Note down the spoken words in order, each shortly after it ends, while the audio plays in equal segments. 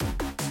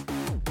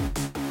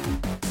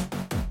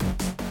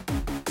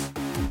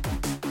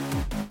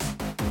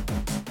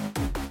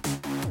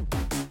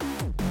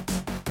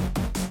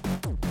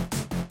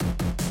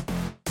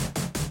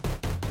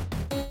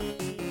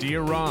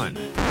Dear Ron,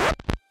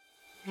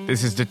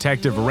 this is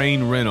Detective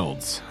Rain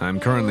Reynolds. I'm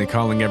currently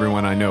calling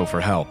everyone I know for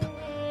help.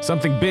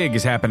 Something big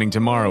is happening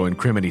tomorrow in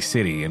Criminy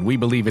City, and we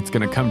believe it's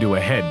going to come to a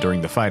head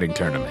during the fighting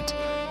tournament.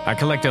 I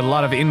collected a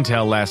lot of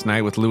intel last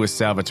night with Luis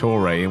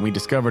Salvatore, and we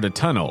discovered a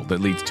tunnel that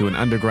leads to an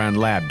underground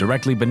lab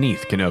directly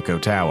beneath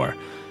Kinoko Tower.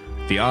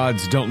 The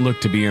odds don't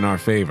look to be in our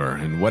favor,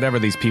 and whatever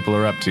these people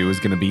are up to is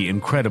going to be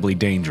incredibly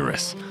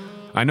dangerous.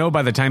 I know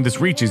by the time this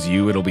reaches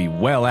you, it'll be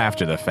well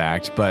after the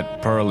fact,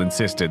 but Pearl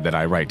insisted that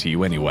I write to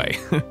you anyway.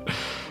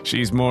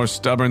 She's more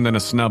stubborn than a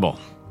snubble.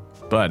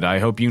 But I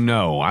hope you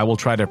know I will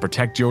try to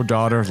protect your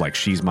daughter like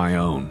she's my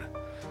own.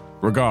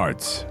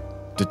 Regards,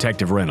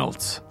 Detective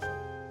Reynolds.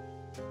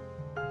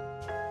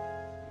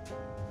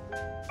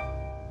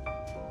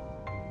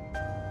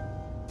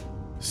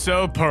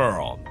 So,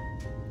 Pearl,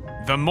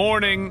 the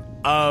morning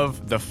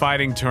of the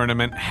fighting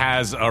tournament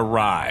has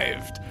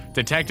arrived.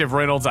 Detective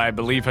Reynolds, I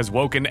believe, has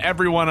woken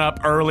everyone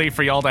up early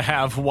for y'all to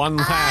have one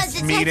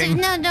last meeting.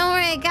 No, don't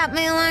worry. I got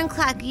my alarm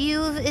clock.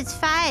 It's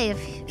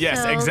 5.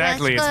 Yes, so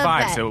exactly. It's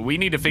 5. So we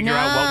need to figure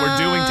out what we're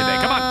doing today.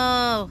 Come on.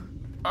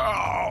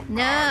 Oh.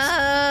 No.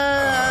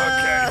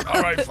 Okay.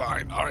 All right,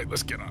 fine. All right,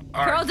 let's get up.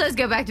 All Pearl right. does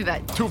go back to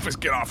bed. Toofus,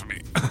 get off of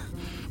me.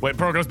 Wait,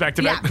 Pearl goes back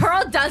to bed? Yeah,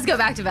 Pearl does go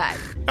back to bed.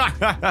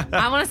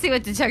 I want to see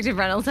what Detective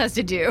Reynolds has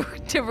to do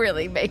to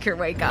really make her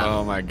wake up.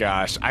 Oh my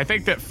gosh. I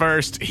think that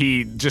first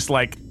he just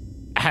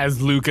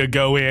has Luca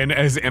go in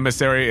as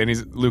emissary,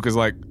 and Luca's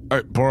like,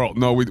 Hey, Pearl,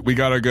 no, we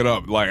gotta get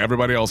up. Like,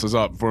 everybody else is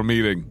up for a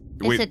meeting.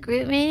 It's a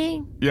group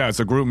meeting? Yeah, it's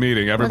a group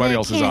meeting. Everybody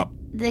else is up.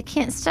 They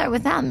can't start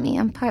without me.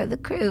 I'm part of the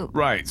crew.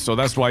 Right, so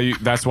that's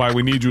why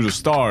we need you to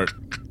start.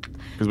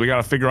 Because we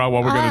gotta figure out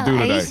what we're gonna do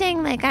Are today. you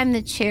saying I'm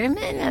the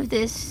chairman of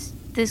this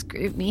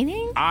group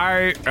meeting?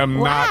 I am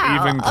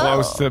not even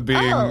close to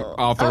being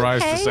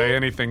authorized to okay. say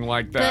anything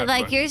like that.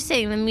 But you're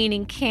saying the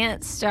meeting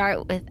can't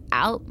start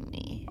without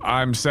me.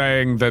 I'm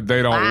saying that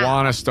they don't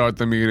want to start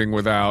the meeting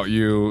without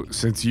you,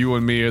 since you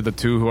and me are the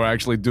two who are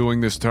actually doing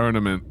this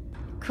tournament.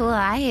 Cool,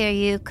 I hear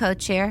you,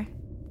 co-chair.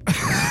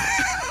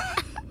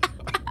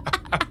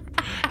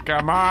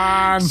 Come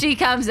on. She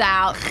comes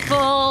out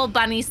full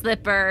bunny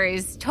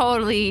slippers,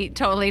 totally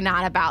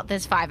not about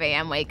this 5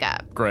 a.m. wake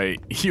up. great.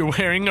 You're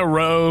wearing a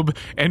robe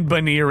and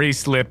Baneri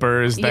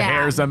slippers. The Yeah.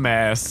 hair's a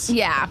mess.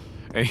 Yeah.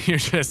 And you're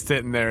just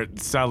sitting there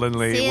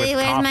sullenly Seely, with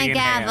where's coffee my in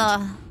gavel?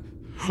 hand.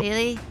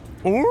 Seely?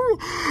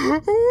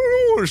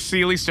 Ooh,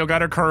 Seely still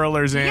got her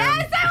curlers in.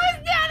 Yes, that was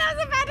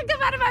about to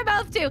come out of my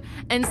mouth too.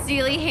 And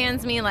Seely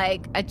hands me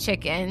a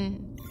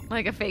chicken,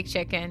 like a fake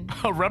chicken.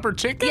 A rubber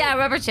chicken? Yeah,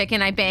 rubber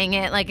chicken. I bang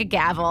it like a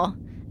gavel. All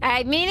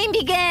right, meeting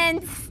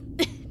begins.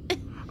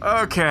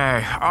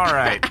 Okay, all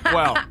right.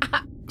 Well,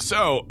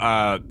 so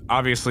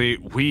obviously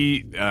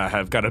we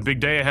have got a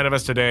big day ahead of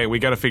us today. We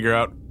got to figure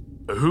out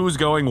who's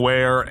going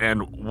where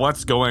and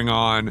what's going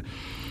on,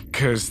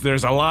 because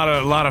there's a lot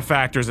of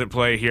factors at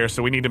play here.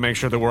 So we need to make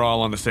sure that we're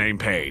all on the same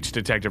page.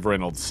 Detective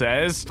Reynolds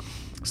says.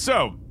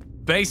 So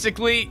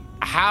basically,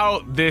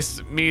 how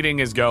this meeting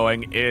is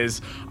going is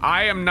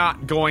I am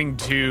not going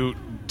to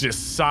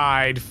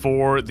decide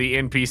for the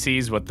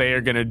NPCs what they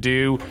are going to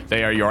do.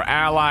 They are your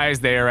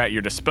allies. They are at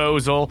your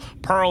disposal.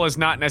 Pearl is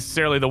not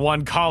necessarily the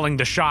one calling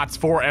the shots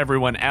for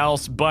everyone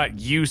else, but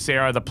you,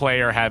 Sarah, the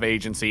player, have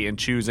agency in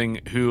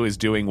choosing who is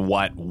doing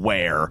what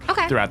where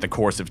throughout the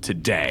course of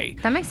today.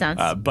 That makes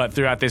sense. But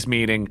throughout this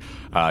meeting,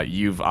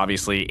 you've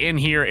obviously in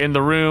here in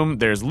the room,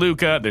 there's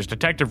Luca, there's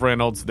Detective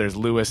Reynolds, there's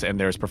Lewis, and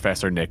there's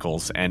Professor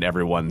Nichols, and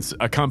everyone's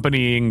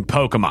accompanying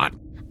Pokemon.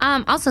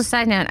 Also,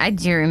 side note, I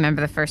do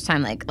remember the first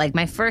time, like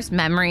my first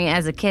memory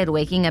as a kid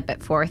waking up at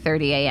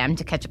 4:30 a.m.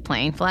 to catch a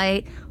plane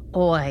flight.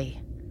 Oy,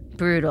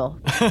 brutal.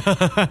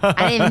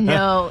 I didn't even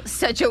know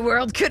such a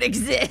world could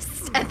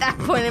exist at that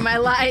point in my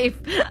life.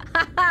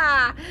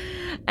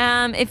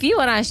 If you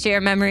want to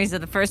share memories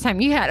of the first time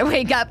you had to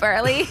wake up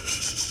early,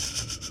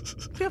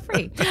 feel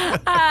free.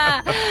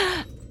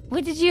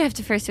 When did you have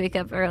to first wake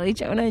up early,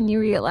 Jonah, and you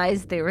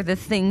realized they were the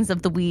things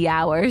of the wee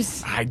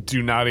hours? I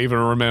do not even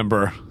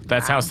remember.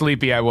 That's how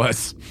sleepy I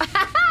was.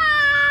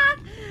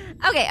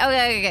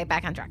 Okay,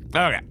 back on track.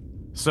 Okay.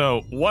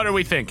 So, what are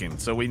we thinking?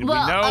 So, we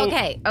know...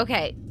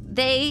 Okay.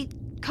 They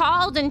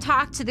called and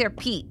talked to their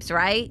peeps,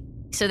 right?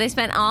 So they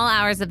spent all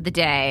hours of the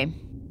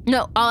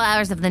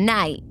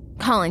night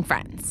calling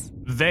friends.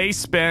 They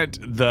spent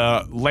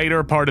the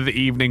later part of the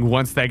evening,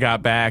 once they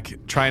got back,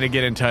 trying to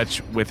get in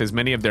touch with as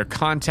many of their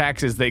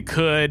contacts as they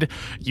could.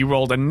 You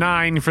rolled a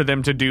 9 for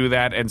them to do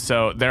that, and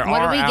so there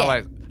What are do we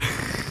allies...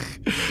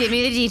 Give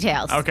me the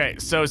details. Okay,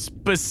 so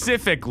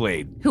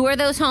specifically... Who are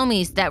those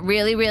homies that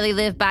really, really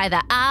live by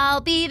the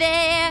I'll be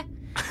there,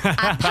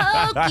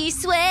 I pokey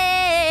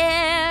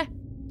swear.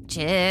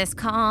 Just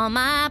call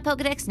my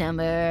Pokedex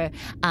number,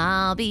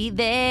 I'll be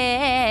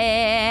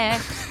there.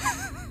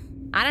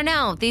 I don't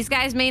know. These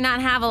guys may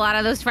not have a lot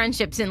of those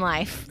friendships in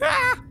life.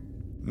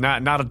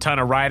 Not a ton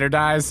of ride or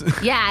dies.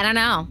 Yeah, I don't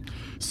know.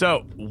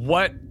 So,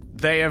 what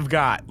they have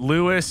got,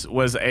 Lewis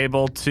was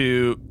able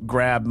to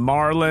grab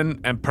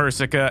Marlin and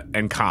Persica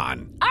and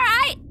Khan. All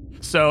right.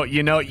 So,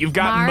 you've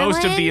got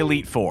most of the Marlon?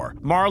 Elite Four.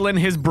 Marlon,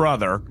 his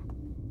brother,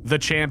 the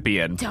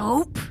champion.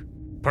 Dope.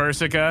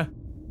 Persica,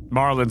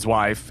 Marlon's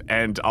wife,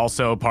 and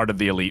also part of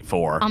the Elite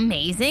Four.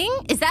 Amazing.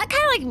 Is that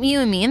kind of like you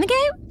and me in the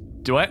game?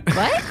 Do what?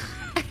 What?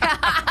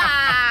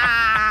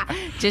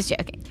 Just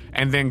joking.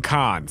 And then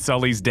Khan,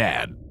 Sully's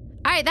dad.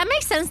 All right, that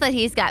makes sense that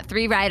he's got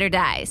 3 ride or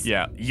dies.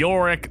 Yeah,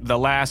 Yorick, the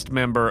last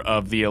member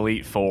of the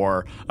Elite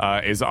Four,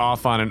 is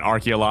off on an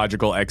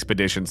archaeological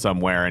expedition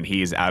somewhere, and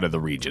he's out of the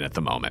region at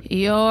the moment.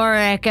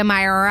 Yorick, am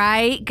I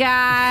right,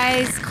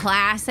 guys?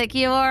 Classic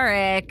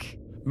Yorick.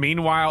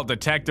 Meanwhile,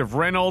 Detective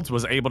Reynolds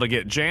was able to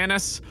get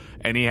Janice,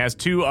 and he has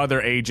 2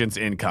 other agents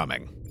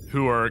incoming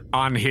who are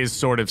on his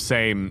sort of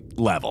same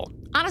level.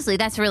 Honestly,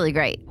 that's really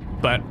great.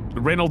 But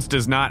Reynolds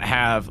does not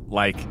have,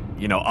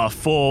 a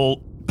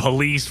full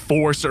police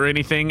force or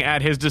anything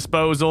at his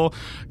disposal,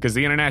 because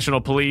the international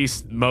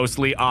police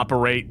mostly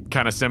operate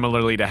kind of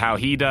similarly to how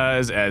he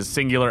does, as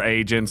singular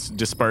agents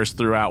dispersed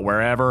throughout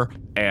wherever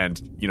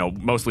and,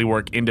 mostly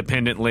work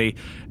independently.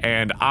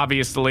 And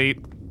obviously,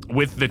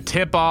 with the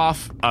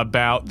tip-off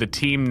about the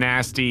Team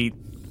Nasty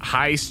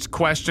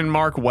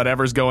heist ?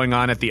 Whatever's going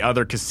on at the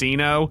other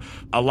casino,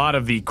 a lot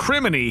of the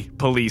Criminy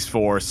police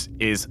force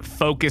is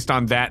focused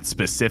on that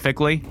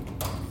specifically,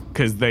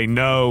 because they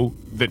know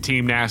that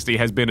Team Nasty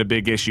has been a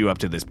big issue up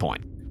to this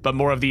point. But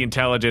more of the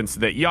intelligence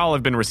that y'all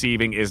have been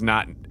receiving is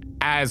not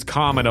as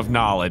common of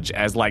knowledge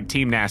as,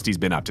 Team Nasty's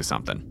been up to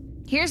something.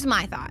 Here's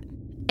my thought.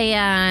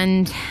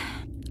 And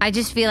I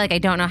just feel like I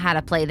don't know how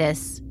to play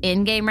this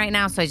in-game right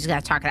now, so I just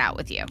got to talk it out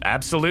with you.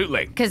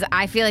 Absolutely. Because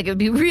I feel like it would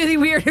be really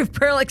weird if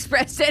Pearl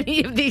expressed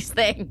any of these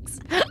things.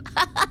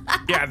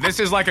 Yeah, this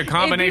is like a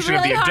combination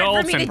really of the hard for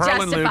adults me and to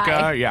Pearl and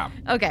justify. Luca. Yeah.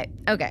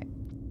 Okay.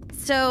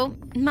 So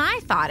my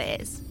thought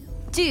is,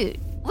 dude,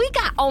 we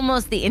got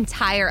almost the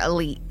entire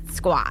Elite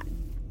squad.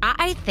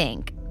 I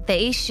think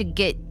they should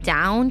get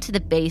down to the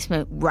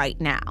basement right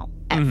now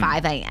at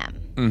 5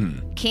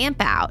 a.m. Camp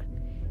out,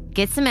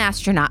 get some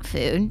astronaut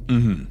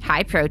food,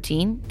 high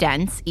protein,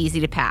 dense, easy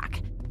to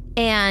pack,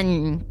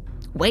 and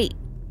wait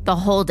the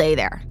whole day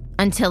there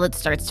until it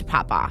starts to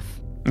pop off.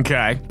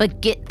 Okay.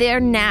 But get there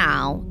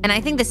now, and I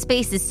think the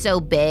space is so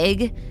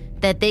big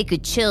that they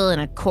could chill in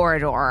a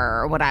corridor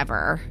or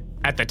whatever.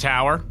 At the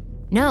tower?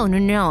 No,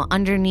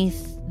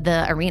 underneath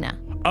the arena.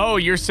 Oh,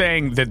 you're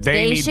saying that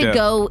they need should to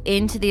go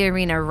into the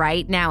arena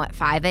right now at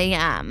 5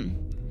 a.m.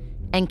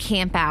 and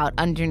camp out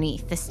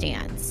underneath the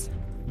stands.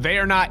 They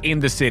are not in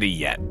the city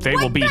yet. They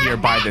will be here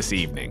by this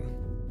evening.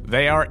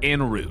 They are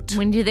en route.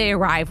 When do they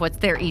arrive? What's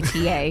their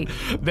ETA?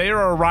 They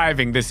are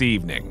arriving this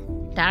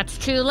evening. That's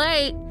too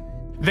late.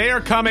 They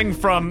are coming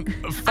from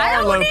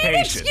far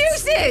locations.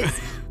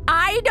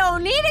 I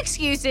don't need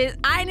excuses.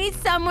 I need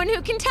someone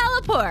who can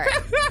teleport.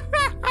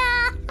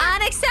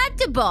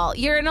 Unacceptable.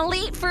 You're an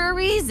elite for a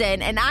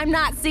reason, and I'm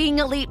not seeing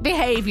elite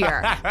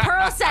behavior.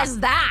 Pearl says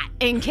that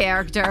in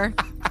character.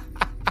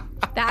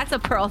 That's a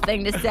Pearl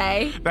thing to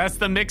say. That's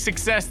the mixed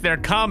success. They're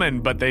coming,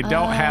 but they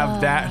don't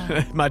have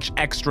that much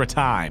extra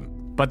time.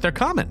 But they're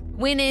coming.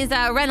 When is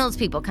Reynolds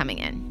people coming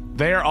in?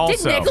 They're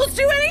also... Did Nichols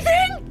do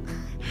anything?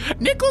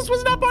 Nichols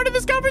was not part of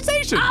this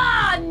conversation.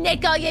 Oh,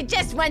 Nickel, you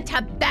just went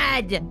to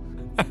bed.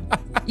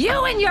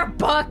 You and your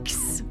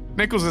books.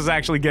 Nichols is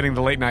actually getting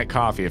the late night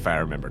coffee, if I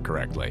remember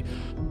correctly.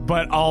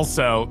 But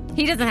also...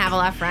 He doesn't have a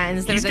lot of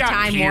friends. There's he's a got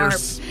time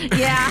Pierce. warp.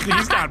 Yeah.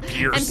 He's got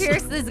Pierce. And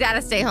Pierce has got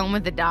to stay home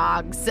with the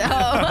dog, so...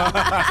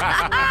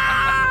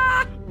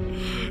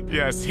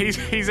 Yes,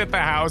 he's at the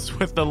house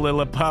with the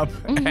Lillipup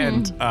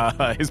and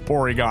his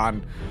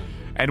Porygon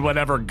and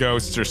whatever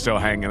ghosts are still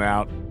hanging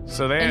out.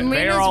 So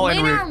they are all en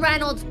route. When are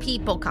Reynolds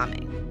people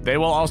coming? They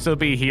will also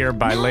be here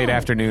by late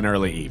afternoon,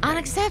 early evening.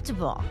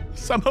 Unacceptable.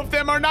 Some of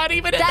them are not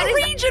even in That the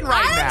is region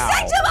right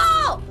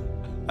unacceptable!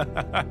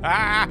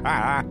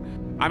 now.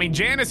 I mean,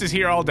 Janice is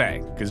here all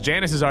day because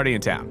Janice is already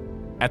in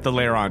town at the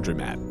Lair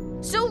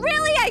Laundromat. So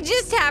really, I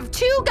just have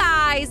 2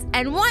 guys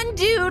and 1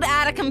 dude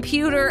at a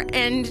computer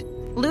and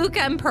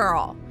Luca and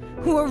Pearl,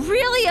 who are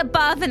really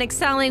above and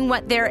excelling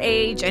what their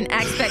age and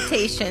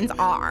expectations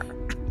are.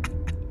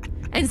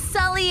 And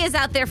Sully is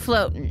out there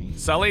floating.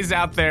 Sully's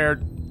out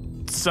there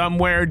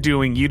somewhere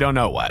doing you don't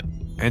know what.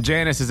 And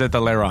Janice is at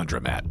the Lair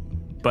Laundromat.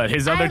 But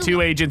his other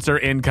 2 agents are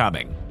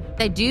incoming.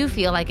 I do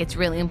feel like it's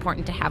really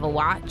important to have a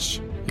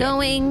watch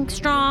going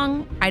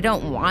strong. I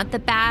don't want the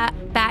bat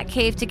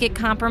cave to get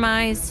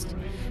compromised.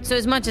 So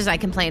as much as I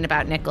complain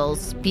about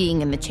Nichols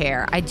being in the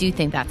chair, I do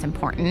think that's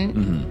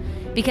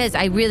important. Because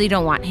I really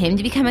don't want him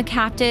to become a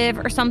captive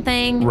or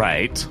something.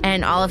 Right.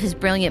 And all of his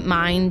brilliant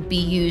mind be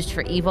used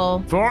for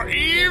evil. For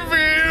evil!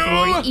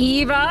 For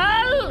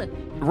evil!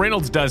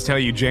 Reynolds does tell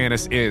you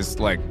Janice is,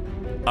 like,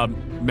 a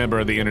member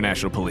of the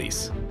International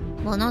Police.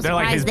 Well, no They're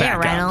like surprise his there,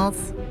 backup.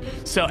 Reynolds.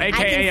 So,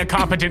 a.k.a. a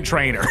competent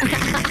trainer.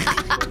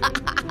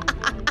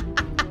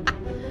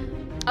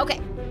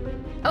 Okay.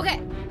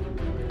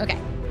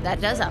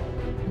 That does up.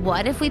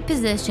 What if we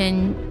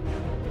position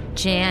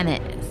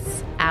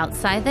Janice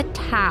outside the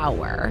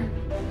tower,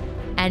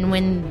 and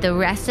when the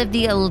rest of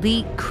the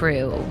elite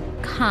crew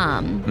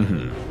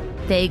come,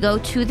 they go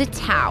to the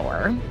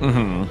tower.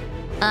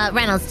 Mm-hmm.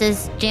 Reynolds,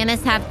 does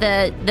Janice have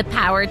the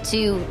power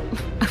to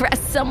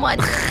arrest someone?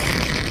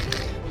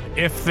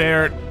 If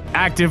they're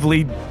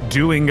actively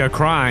doing a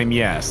crime,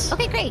 yes.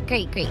 Okay,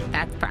 great.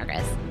 That's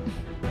progress.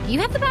 You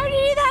have the power to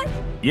do that?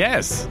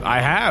 Yes, I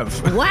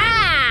have.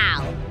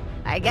 Wow!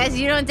 I guess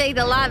you don't take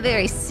the law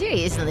very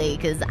seriously,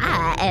 because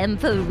I am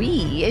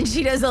free. And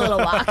she does a little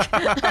walk.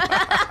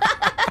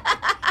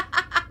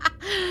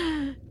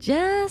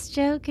 Just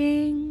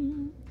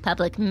joking.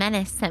 Public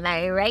menace, am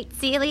I right,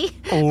 Seely?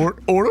 Or.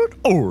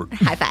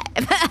 High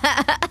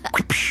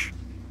five.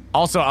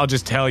 Also, I'll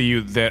just tell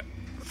you that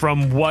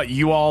from what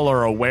you all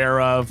are aware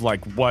of,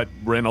 like what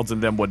Reynolds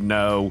and them would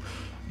know,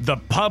 the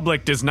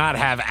public does not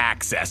have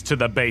access to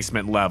the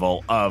basement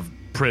level of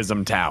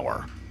Prism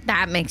Tower.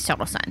 That makes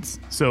total sense.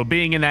 So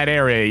being in that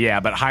area, yeah,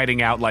 but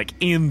hiding out like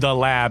in the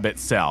lab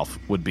itself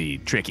would be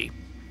tricky.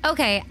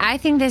 Okay, I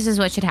think this is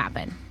what should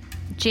happen.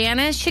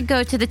 Janice should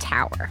go to the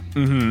tower.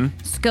 Mm-hmm.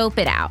 Scope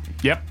it out.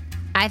 Yep.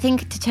 I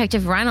think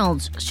Detective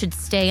Reynolds should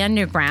stay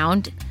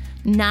underground,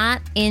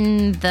 not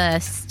in the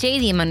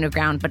stadium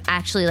underground, but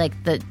actually like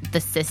the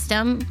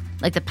system,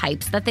 like the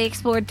pipes that they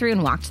explored through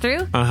and walked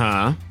through,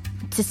 Uh-huh.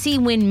 to see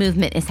when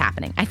movement is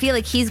happening. I feel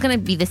like he's going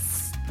to be the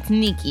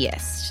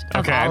sneakiest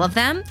of Okay. all of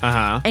them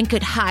Uh-huh. and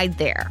could hide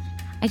there.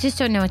 I just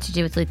don't know what to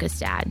do with Luca's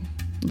dad,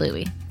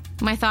 Louie.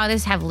 My thought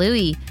is have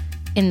Louie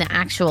in the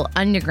actual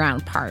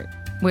underground part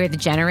where the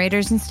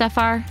generators and stuff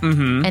are,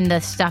 and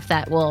the stuff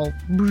that will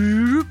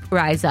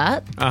rise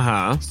up,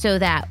 Uh-huh. so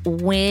that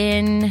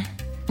when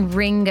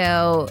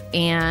Ringo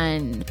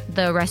and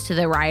the rest of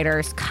the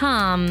riders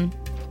come,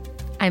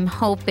 I'm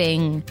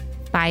hoping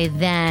by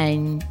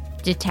then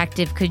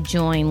Detective could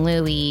join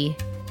Louie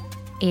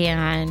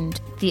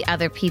and the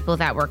other people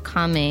that were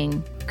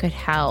coming could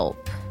help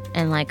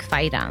and like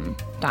fight them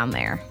down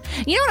there.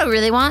 You know what I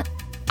really want?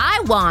 I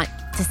want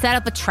to set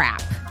up a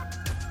trap,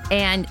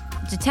 and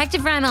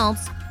Detective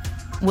Reynolds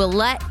will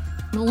let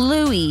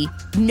Louie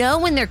know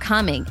when they're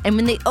coming, and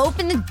when they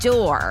open the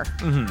door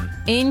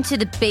into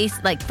the base,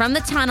 like from the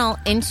tunnel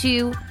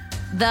into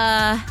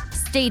the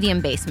stadium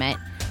basement,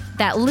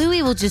 that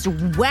Louie will just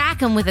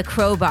whack him with a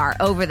crowbar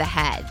over the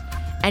head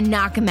and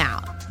knock him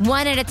out,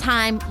 one at a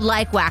time,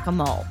 like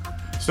whack-a-mole.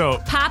 So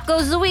Pop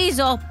goes the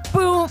weasel,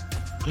 boom.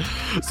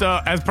 So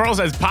as Pearl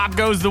says, pop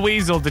goes the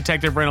weasel,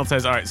 Detective Reynolds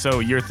says, all right, so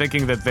you're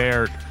thinking that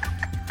they're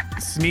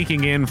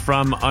sneaking in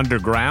from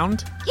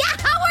underground? Yeah,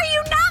 how are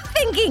you not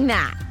thinking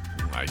that?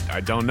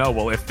 I don't know.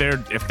 Well, if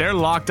they're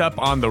locked up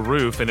on the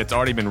roof and it's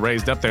already been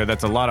raised up there,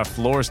 that's a lot of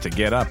floors to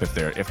get up if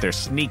they're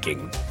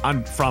sneaking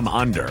from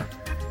under.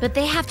 But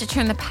they have to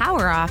turn the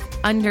power off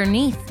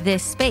underneath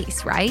this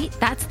space, right?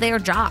 That's their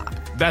job.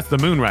 That's the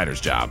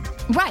Moonrider's job.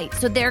 Right,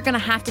 so they're going to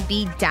have to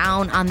be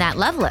down on that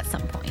level at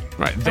some point.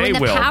 Right, And they when the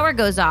will. power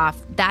goes off,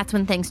 that's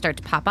when things start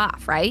to pop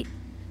off, right?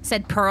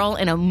 Said Pearl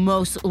in a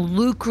most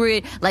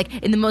lucrative,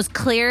 like in the most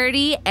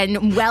clarity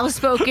and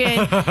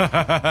well-spoken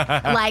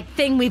like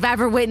thing we've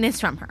ever witnessed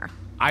from her.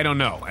 I don't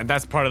know, and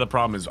that's part of the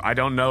problem is I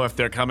don't know if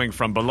they're coming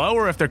from below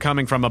or if they're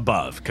coming from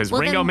above, because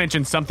Well, Ringo then-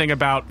 mentioned something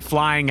about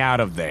flying out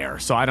of there,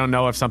 so I don't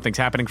know if something's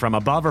happening from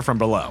above or from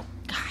below.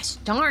 Gosh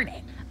darn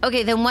it.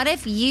 Okay, then what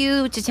if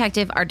you,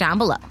 Detective, are down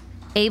below,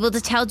 able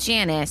to tell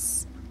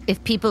Janice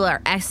if people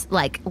are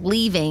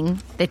leaving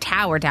the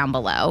tower down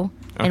below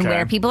and Okay.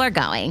 where people are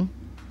going?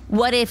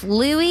 What if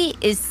Louie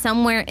is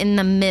somewhere in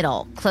the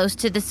middle, close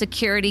to the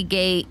security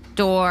gate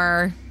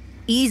door,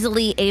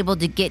 easily able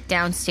to get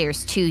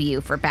downstairs to you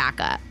for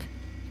backup,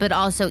 but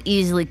also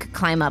easily could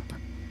climb up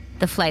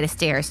the flight of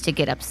stairs to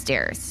get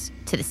upstairs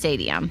to the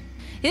stadium?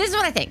 This is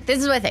what I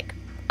think.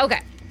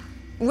 Okay.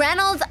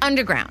 Reynolds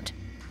underground.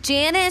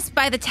 Janice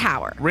by the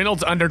tower.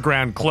 Reynolds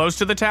underground close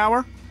to the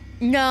tower?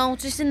 No,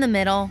 just in the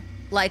middle.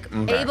 Like,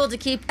 able to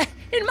keep...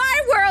 In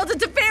my world,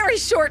 it's a very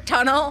short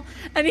tunnel,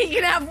 and he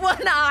can have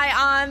one eye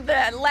on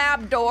the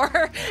lab door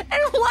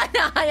and one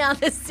eye on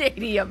the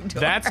stadium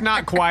door. That's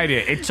not quite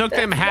it. It took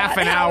them half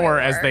an not how hour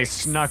it as they works.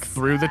 snuck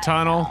through the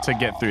tunnel to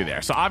get through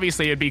there. So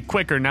obviously it'd be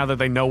quicker now that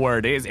they know where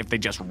it is if they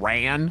just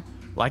ran.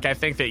 Like, I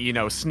think that,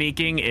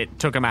 sneaking, it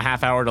took him a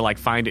half hour to,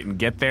 find it and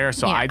get there.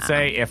 So Yeah. I'd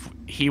say if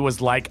he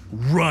was,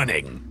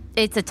 running,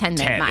 It's a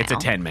 10-minute mile. it's a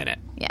 10-minute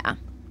Yeah.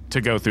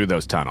 to go through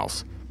those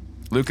tunnels.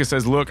 Lucas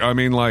says, look, I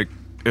mean,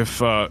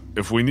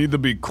 if we need to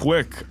be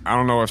quick, I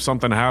don't know if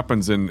something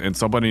happens and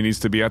somebody needs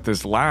to be at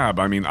this lab.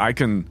 I mean,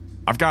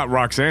 I've got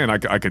Roxanne. I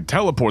could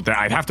teleport there.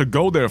 I'd have to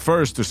go there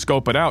first to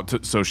scope it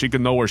out so she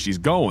can know where she's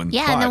going.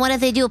 Yeah, But and then what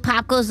if they do a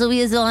Pop Goes the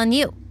Weasel on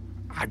you?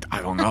 I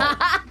don't know.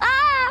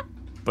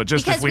 But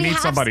just if we need have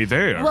somebody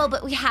there. Well,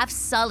 but we have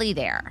Sully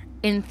there,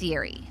 in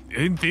theory.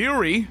 In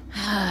theory.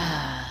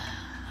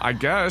 I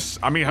guess.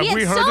 I mean, have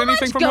we had heard so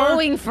anything much from her?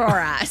 going for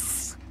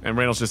us. And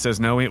Reynolds just says,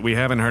 no, we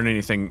haven't heard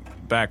anything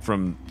back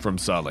from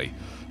Sully.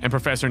 And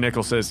Professor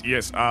Nichols says,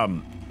 yes,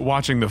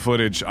 watching the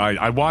footage,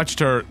 I watched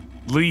her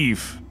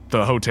leave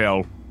the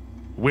hotel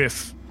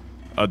with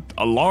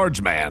a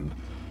large man.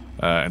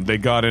 And they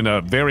got in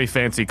a very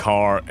fancy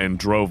car and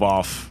drove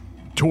off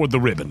toward the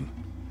ribbon.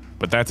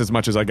 But that's as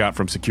much as I got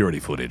from security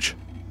footage.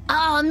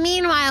 Oh,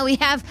 meanwhile, we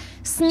have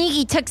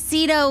Sneaky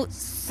Tuxedo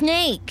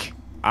Snake.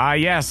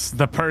 Yes,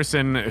 the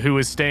person who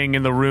is staying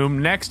in the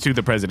room next to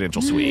the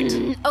presidential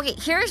suite. Okay,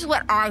 here's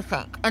what I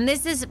think. And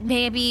this is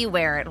maybe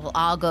where it will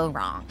all go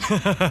wrong.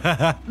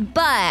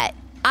 But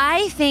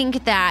I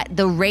think that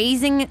the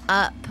raising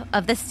up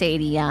of the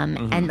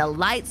stadium and the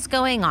lights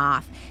going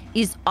off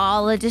is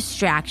all a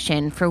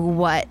distraction for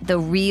what the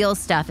real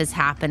stuff is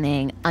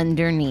happening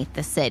underneath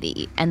the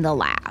city and the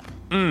lab.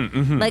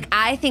 Like,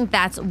 I think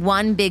that's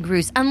one big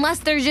ruse, unless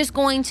they're just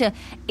going to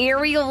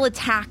aerial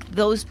attack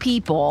those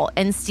people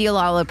and steal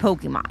all their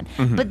Pokemon.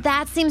 But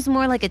that seems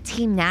more like a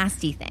Team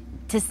Nasty thing,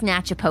 to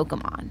snatch a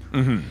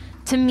Pokemon,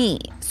 to me.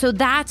 So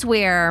that's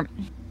where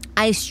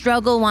I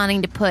struggle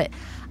wanting to put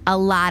a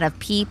lot of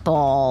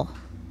people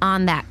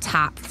on that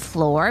top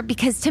floor,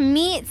 because to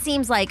me it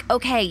seems like,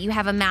 okay, you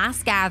have a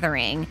mass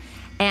gathering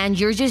and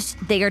you're just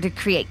there to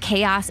create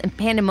chaos and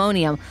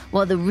pandemonium,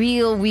 while the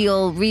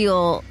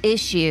real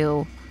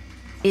issue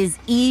is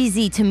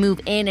easy to move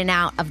in and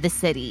out of the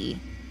city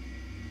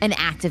and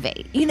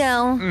activate, you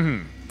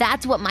know?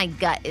 That's what my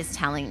gut is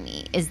telling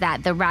me, is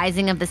that the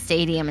rising of the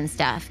stadium and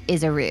stuff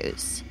is a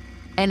ruse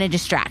and a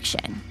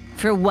distraction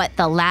for what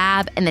the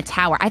lab and the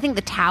tower. I think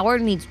the tower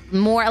needs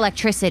more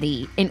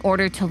electricity in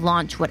order to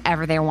launch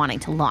whatever they're wanting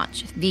to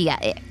launch via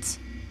it.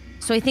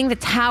 So I think the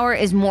tower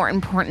is more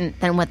important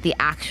than what the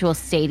actual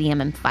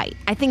stadium and fight.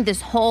 I think this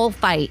whole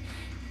fight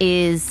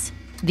is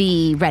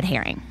the red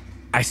herring.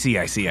 I see.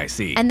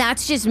 And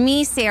that's just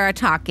me, Sarah,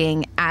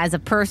 talking as a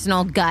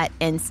personal gut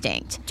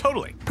instinct.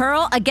 Totally.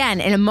 Pearl, again,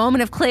 in a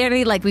moment of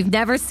clarity like we've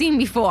never seen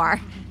before,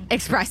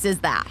 expresses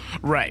that.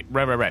 Right.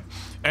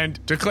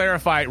 And to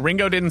clarify,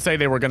 Ringo didn't say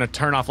they were going to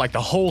turn off like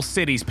the whole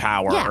city's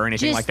power or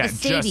anything like that.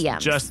 Just the stadium.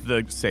 Just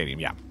the stadium,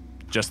 yeah.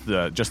 Just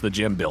the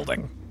gym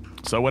building.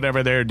 So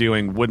whatever they're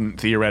doing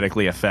wouldn't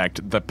theoretically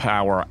affect the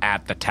power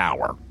at the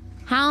tower.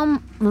 How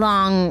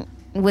long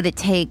would it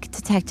take,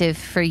 Detective,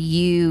 for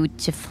you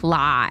to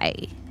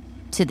fly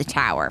to the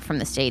tower from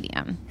the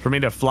stadium? For me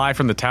to fly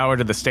from the tower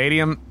to the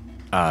stadium?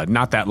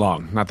 Not that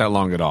long. Not that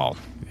long at all.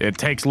 It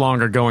takes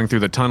longer going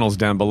through the tunnels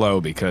down below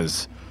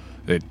because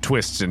it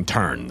twists and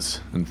turns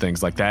and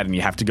things like that, and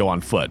you have to go on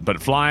foot.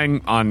 But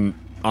flying on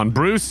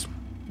Bruce,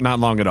 not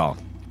long at all.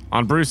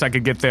 On Bruce, I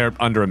could get there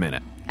under a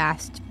minute.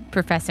 Asked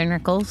Professor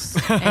Nichols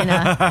in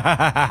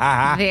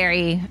a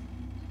very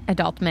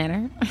adult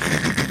manner.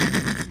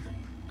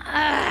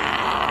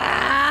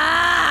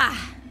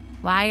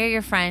 Why are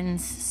your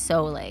friends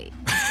so late?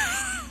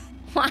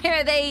 Why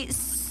are they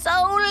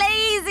so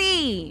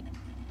lazy?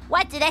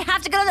 What, did I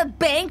have to go to the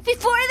bank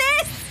before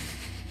this?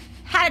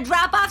 Had to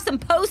drop off some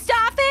post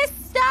office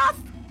stuff?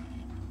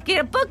 Get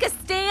a book of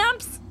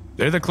stamps?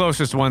 They're the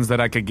closest ones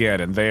that I could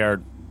get, and they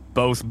are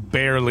both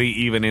barely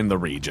even in the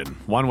region.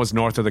 One was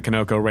north of the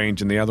Kanoko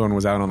Range, and the other one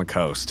was out on the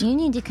coast. You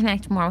need to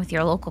connect more with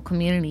your local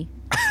community.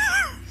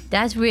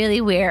 That's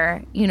really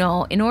where, you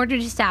know, in order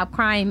to stop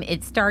crime,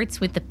 it starts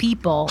with the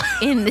people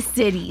in the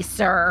city,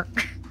 sir.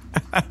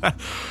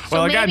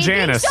 Well, I got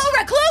Janice. So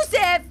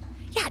reclusive.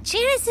 Yeah,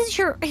 Janice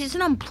is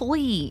an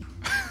employee.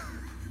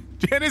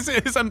 Janice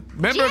is a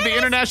member of the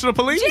International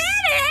Police?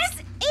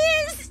 Janice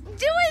is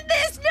doing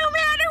this no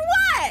matter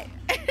what.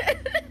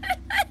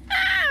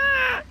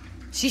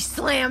 She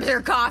slams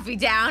her coffee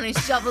down and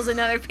shovels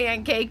another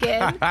pancake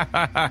in.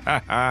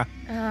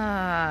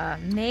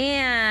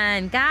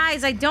 Man.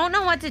 Guys, I don't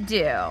know what to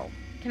do.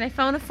 Can I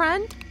phone a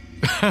friend?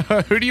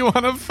 Who do you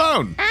want to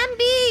phone?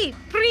 MB,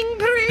 bring.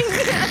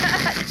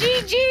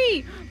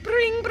 GG,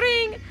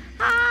 bring.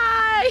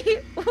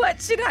 Hi,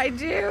 what should I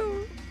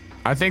do?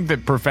 I think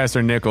that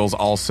Professor Nichols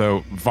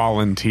also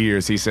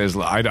volunteers. He says,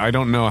 I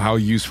don't know how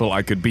useful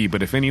I could be,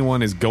 but if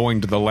anyone is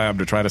going to the lab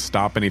to try to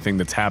stop anything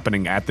that's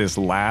happening at this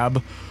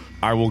lab,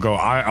 I will go.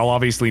 I'll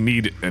obviously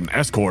need an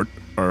escort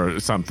or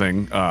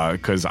something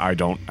because I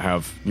don't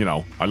have,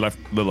 I left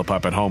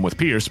Lillipup at home with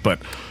Pierce,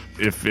 but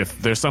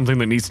if there's something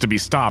that needs to be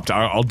stopped,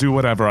 I'll do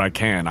whatever I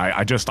can.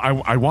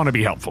 I want to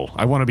be helpful.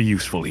 I want to be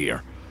useful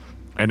here.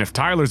 And if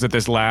Tyler's at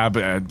this lab,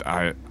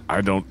 I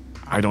don't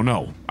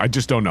know. I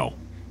just don't know.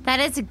 That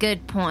is a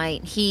good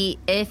point.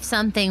 If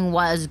something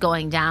was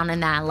going down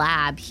in that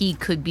lab, he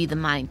could be the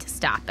mind to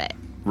stop it.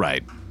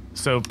 Right.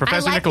 So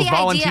Professor Nichols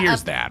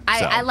volunteers that.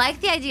 I like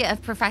the idea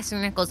of Professor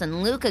Nichols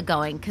and Luca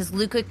going, because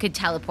Luca could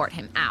teleport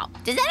him out.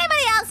 Can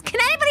anybody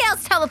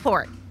else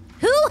teleport?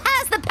 Who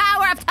has the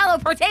power of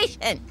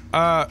teleportation?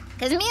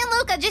 Because me and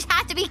Luca just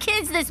have to be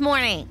kids this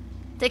morning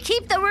to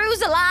keep the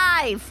ruse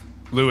alive.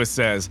 Lewis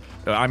says,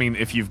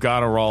 if you've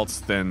got a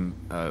Ralts, then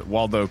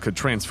Waldo could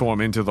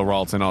transform into the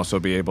Ralts and also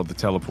be able to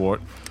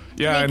teleport.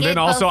 Yeah, and then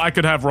also I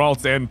could have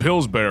Ralts and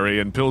Pillsbury,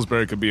 and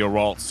Pillsbury could be a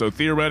Ralts. So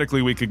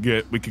theoretically, we could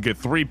get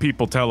 3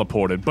 people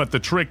teleported. But the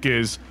trick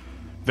is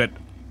that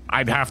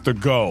I'd have to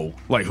go.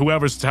 Like,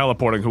 whoever's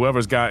teleporting,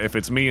 if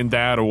it's me and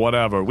Dad or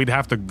whatever, we'd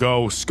have to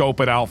go scope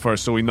it out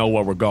first so we know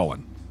where we're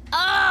going.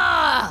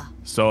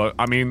 So,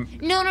 No,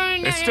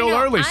 it's still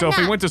early, so if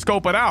we went to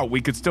scope it out, we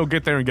could still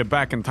get there and get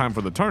back in time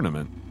for the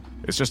tournament.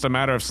 It's just a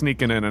matter of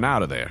sneaking in and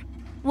out of there.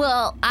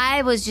 Well,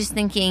 I was just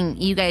thinking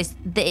you guys,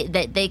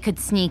 that they could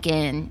sneak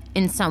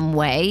in some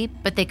way,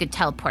 but they could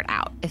teleport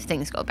out if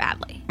things go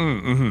badly.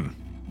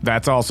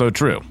 That's also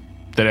true.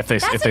 That if they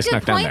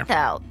snuck down there.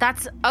 Though.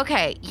 That's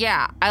okay.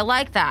 Yeah, I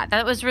like that.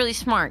 That was really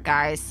smart,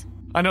 guys.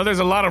 I know there's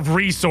a lot of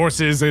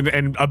resources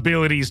and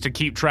abilities to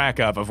keep track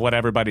of what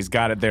everybody's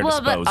got at their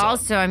disposal. Well, but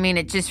also, I mean,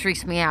 it just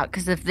freaks me out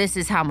because if this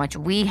is how much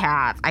we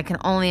have, I can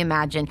only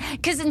imagine.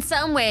 Because in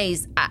some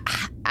ways,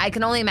 I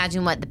can only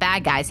imagine what the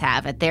bad guys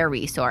have at their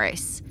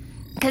resource.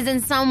 Because in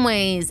some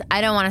ways,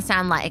 I don't want to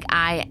sound like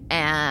I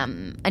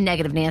am a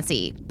negative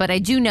Nancy, but I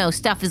do know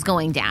stuff is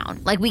going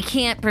down. Like, we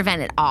can't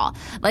prevent it all.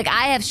 Like,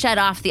 I have shut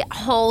off the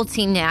whole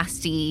Team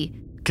Nasty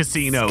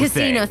casino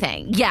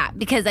thing. Yeah,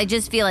 because I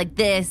just feel like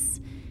this.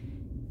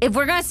 If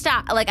we're going to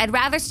stop, like, I'd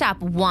rather stop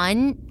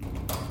one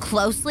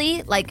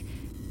closely, like,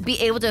 be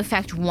able to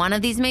affect one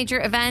of these major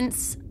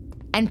events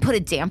and put a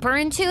damper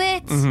into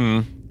it,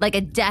 like a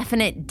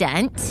definite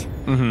dent,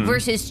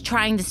 versus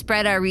trying to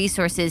spread our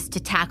resources to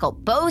tackle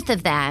both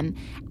of them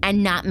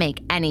and not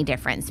make any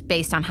difference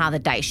based on how the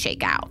dice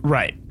shake out.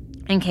 Right.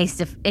 In case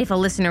if a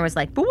listener was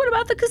like, but what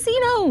about the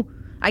casino?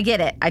 I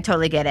get it. I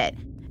totally get it.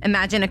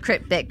 Imagine a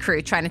Crypt Bit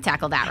crew trying to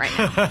tackle that right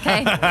now,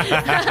 okay?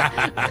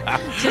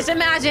 Just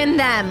imagine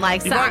them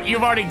like...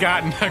 You've already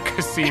gotten a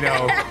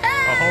casino,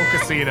 a whole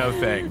casino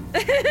thing.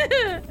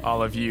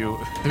 All of you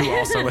who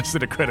also listen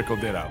to Critical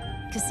Ditto.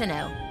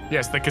 Casino.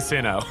 Yes, the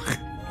casino.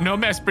 No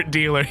Mesprit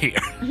dealer here.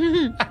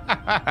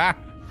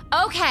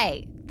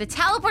 Okay, the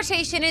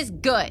teleportation is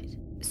good.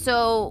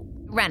 So,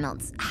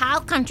 Reynolds, how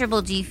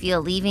comfortable do you feel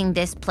leaving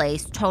this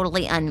place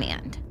totally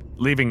unmanned?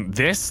 Leaving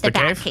this, the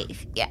Bat cave?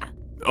 cave, yeah.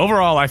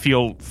 Overall, I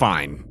feel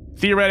fine.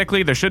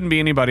 Theoretically, there shouldn't be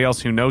anybody else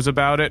who knows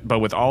about it, but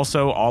with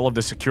also all of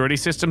the security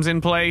systems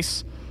in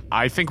place,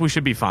 I think we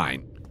should be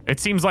fine. It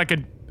seems like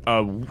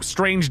a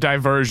strange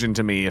diversion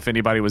to me if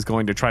anybody was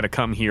going to try to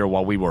come here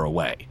while we were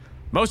away.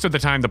 Most of the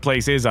time, the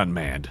place is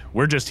unmanned.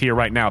 We're just here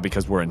right now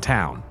because we're in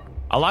town.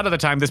 A lot of the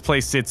time, this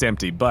place sits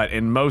empty, but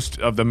in most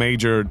of the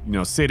major,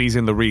 cities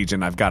in the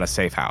region, I've got a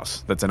safe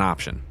house. That's an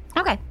option.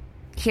 Okay,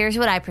 here's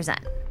what I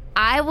present.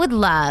 I would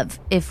love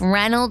if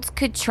Reynolds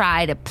could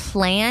try to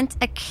plant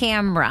a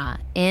camera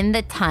in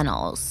the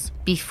tunnels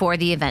before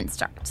the event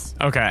starts.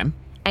 Okay.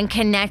 And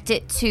connect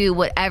it to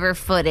whatever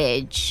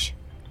footage.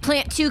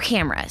 Plant 2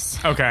 cameras.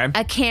 Okay.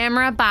 A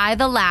camera by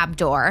the lab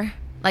door,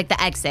 like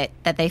the exit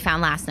that they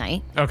found last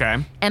night.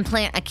 Okay. And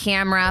plant a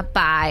camera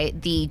by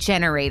the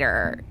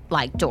generator,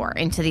 door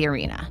into the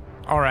arena.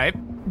 All right.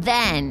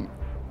 Then,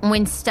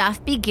 when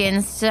stuff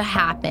begins to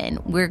happen,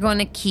 we're going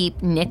to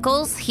keep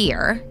Nichols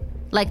here.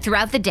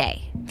 Throughout the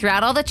day,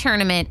 throughout all the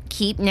tournament,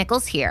 keep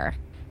Nichols here.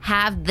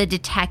 Have the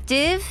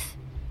detective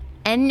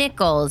and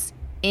Nichols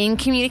in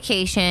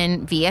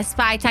communication via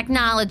spy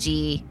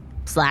technology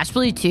 /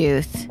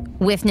 Bluetooth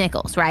with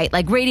Nichols, right?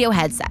 Like radio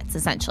headsets,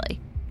 essentially.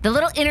 The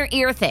little inner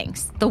ear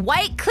things. The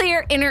white,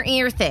 clear inner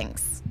ear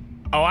things.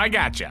 Oh, I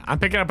gotcha. I'm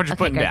picking up what you're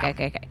putting down.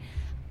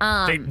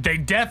 Okay. They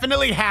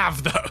definitely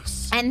have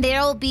those. And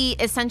they'll be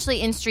essentially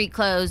in street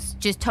clothes,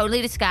 just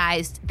totally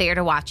disguised, there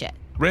to watch it.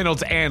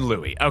 Reynolds and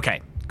Louie.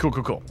 Okay.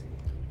 Cool.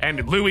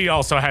 And Louie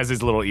also has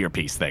his little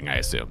earpiece thing, I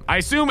assume. I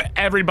assume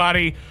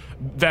everybody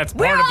that's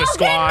part of the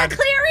squad... We're all getting the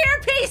clear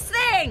earpiece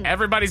thing!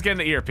 Everybody's getting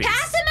the earpiece.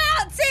 Pass him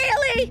out,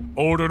 Saley!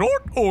 Order.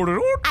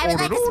 I would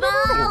like a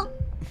small...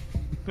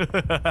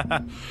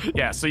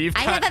 Yeah, so you've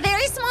got... I have a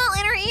very small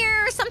inner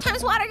ear.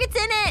 Sometimes water gets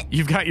in it.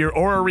 You've got your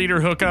Aura Reader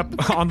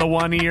hookup on the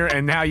one ear,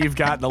 and now you've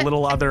got the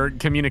little other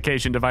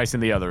communication device in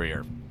the other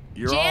ear.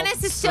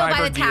 Janice is still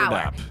by the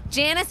tower.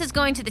 Janice is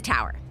going to the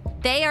tower.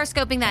 They are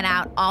scoping that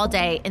out all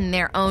day in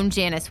their own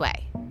Janice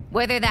way.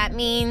 Whether that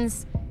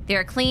means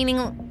they're a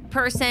cleaning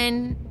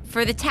person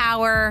for the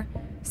tower,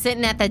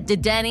 sitting at the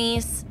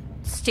Denny's,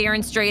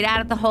 staring straight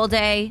at it the whole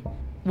day.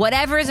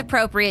 Whatever is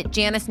appropriate,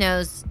 Janice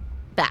knows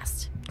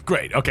best.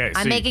 Great, okay.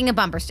 I'm making a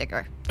bumper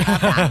sticker.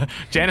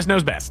 Janice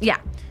knows best. Yeah.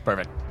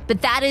 Perfect.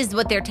 But that is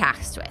what they're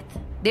tasked with.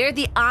 They're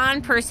the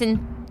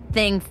on-person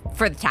thing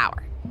for the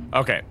tower.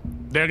 Okay.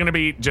 They're going to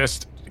be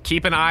just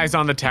keeping eyes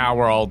on the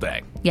tower all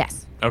day.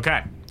 Yes.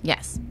 Okay.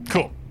 Yes.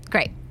 Cool.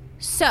 Great.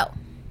 So,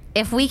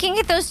 if we can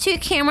get those 2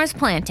 cameras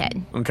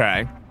planted,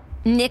 okay,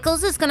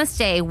 Nichols is going to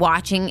stay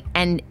watching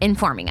and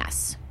informing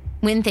us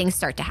when things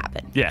start to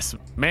happen. Yes.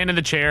 Man in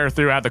the chair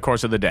throughout the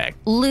course of the day.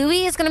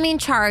 Louie is going to be in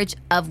charge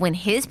of when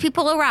his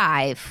people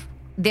arrive,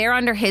 they're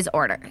under his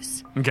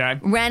orders. Okay.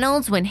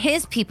 Reynolds, when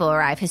his people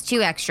arrive, his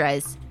 2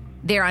 extras,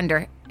 they're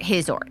under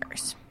his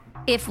orders.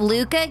 If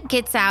Luca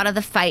gets out of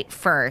the fight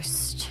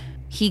first,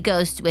 he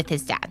goes with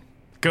his dad.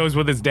 Goes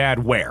with his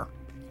dad where?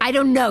 I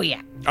don't know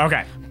yet.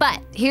 Okay.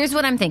 But here's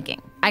what I'm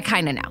thinking. I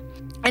kind of know.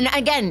 And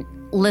again,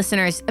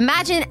 listeners,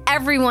 imagine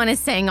everyone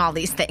is saying all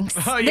these things.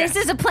 Oh, yes.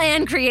 This is a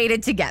plan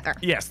created together.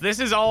 Yes, this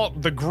is all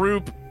the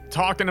group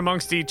talking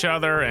amongst each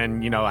other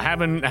and,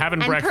 having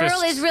and breakfast. And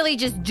Pearl is really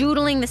just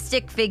doodling the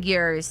stick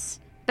figures,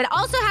 but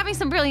also having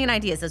some brilliant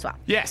ideas as well.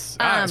 Yes,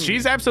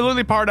 she's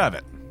absolutely part of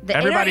it. The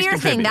Everybody's inner ear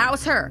thing, contributing. that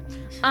was her.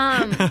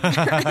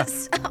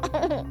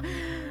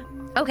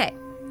 So, okay.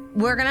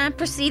 we're going to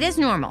proceed as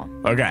normal.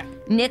 Okay.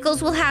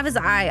 Nichols will have his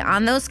eye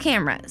on those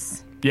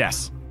cameras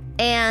Yes.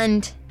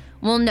 and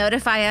will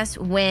notify us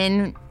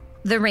when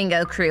the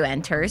Ringo crew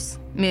enters.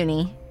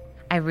 Mooney,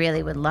 I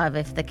really would love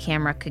if the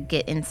camera could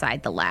get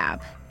inside the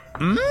lab.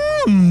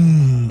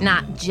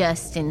 Not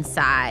just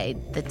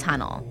inside the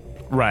tunnel,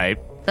 Right.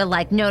 but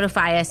like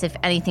notify us if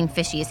anything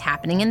fishy is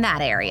happening in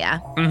that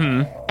area.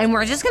 And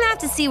we're just going to have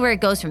to see where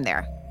it goes from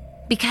there.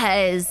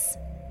 Because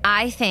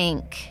I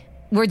think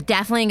we're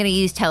definitely going to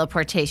use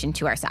teleportation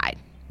to our side.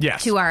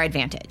 Yes. To our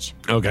advantage.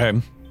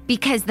 Okay.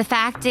 Because the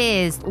fact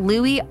is,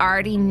 Louis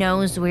already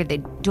knows where the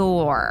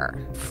door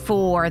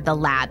for the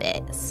lab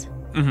is.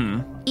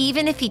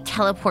 Even if he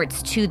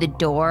teleports to the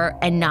door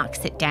and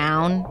knocks it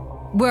down,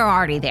 we're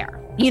already there,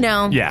 you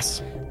know?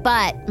 Yes.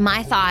 But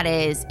my thought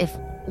is, if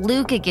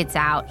Luca gets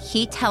out,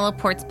 he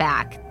teleports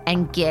back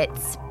and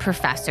gets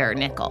Professor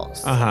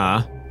Nichols.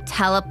 Uh-huh.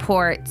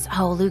 Teleports.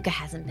 Oh, Luca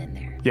hasn't been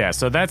there. Yeah,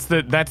 so that's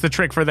the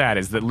trick for that,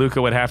 is that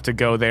Luca would have to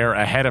go there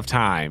ahead of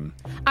time.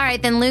 All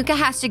right, then Luca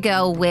has to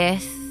go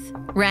with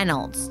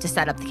Reynolds to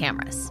set up the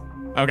cameras.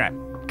 Okay.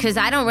 Because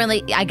I don't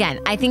really, again,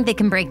 I think they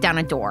can break down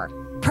a door.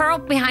 Pearl,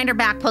 behind her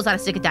back, pulls out a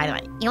stick of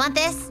dynamite. You want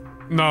this?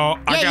 No,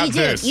 I got you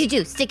this. do. You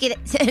do. Stick it,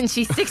 and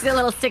she sticks a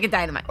little stick of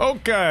dynamite.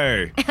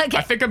 Okay. Okay.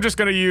 I think I'm just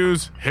gonna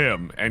use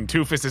him. And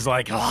Toofus is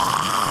like,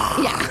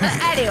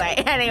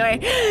 Yeah. anyway.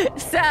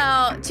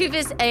 So,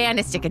 Two-Fist and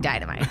a stick of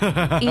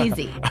dynamite.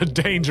 Easy. a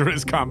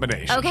dangerous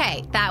combination.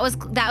 Okay, that was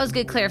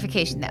good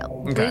clarification,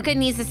 though. Okay. Luca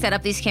needs to set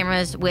up these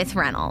cameras with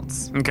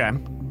Reynolds. Okay.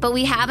 But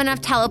we have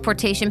enough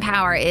teleportation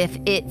power if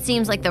it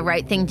seems like the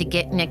right thing to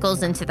get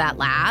Nichols into that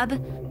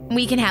lab.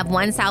 We can have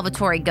one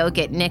Salvatore go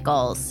get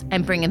Nichols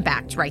and bring him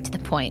back right to the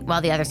point while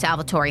the other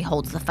Salvatore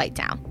holds the fight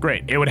down.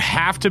 Great. It would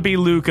have to be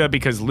Luca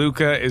because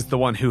Luca is the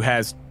one who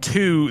has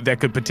two that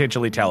could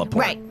potentially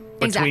teleport. Right.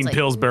 Between Exactly.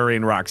 Pillsbury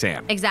and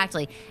Roxanne.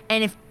 Exactly.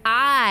 And if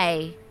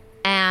I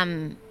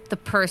am the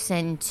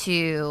person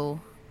to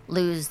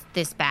lose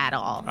this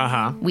battle,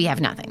 we have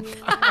nothing.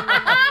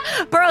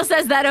 Pearl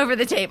says that over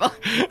the table.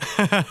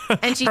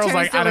 And she Pearl's turns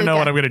like, to I don't know Luca.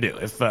 what I'm going to do.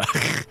 If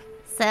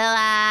So,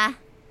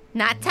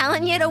 not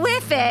telling you to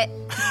whiff it,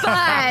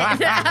 but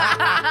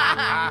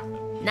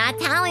not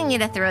telling you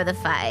to throw the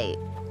fight,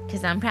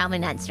 because I'm probably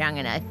not strong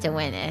enough to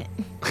win it.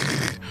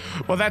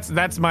 Well,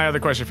 that's my other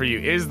question for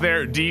you.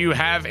 Do you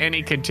have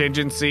any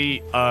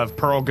contingency of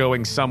Pearl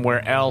going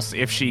somewhere else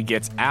if she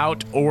gets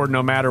out, or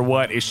no matter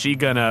what, is she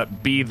gonna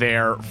be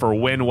there for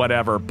when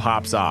whatever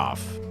pops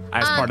off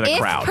as part of the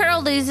crowd? If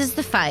Pearl loses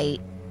the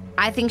fight,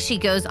 I think she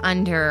goes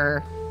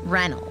under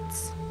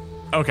Reynolds.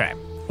 Okay.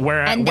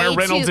 Where And they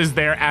Reynolds too- is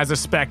there as a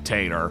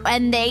spectator.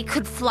 And they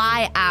could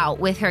fly out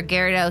with her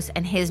Gyarados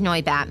and his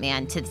Noi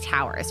Batman to the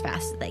tower as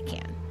fast as they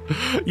can.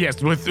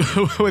 Yes, with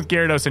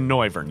Gyarados and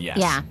Noivern, yes.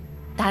 Yeah,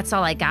 that's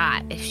all I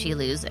got if she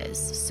loses.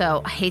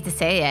 So I hate to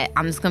say it,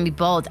 I'm just going to be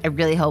bold. I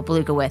really hope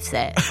Luca whiffs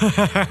it.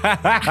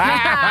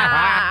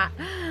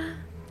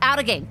 Out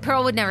of game.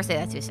 Pearl would never say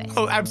that to his face.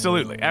 Oh,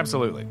 absolutely.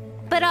 Absolutely.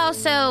 But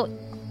also,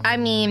 I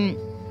mean,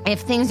 if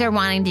things are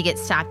wanting to get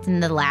stopped in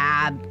the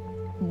lab,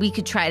 we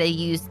could try to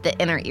use the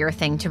inner ear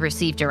thing to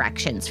receive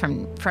directions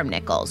from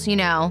Nichols, you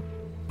know?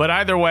 But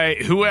either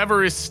way,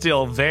 whoever is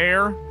still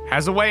there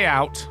has a way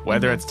out,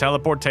 whether it's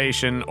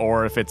teleportation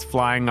or if it's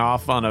flying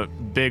off on a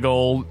big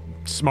old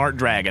smart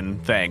dragon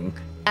thing.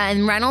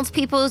 And Reynolds'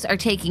 peoples are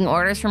taking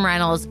orders from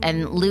Reynolds,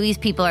 and Louis'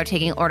 people are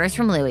taking orders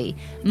from Louis.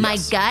 My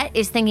Yes. gut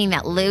is thinking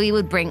that Louis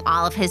would bring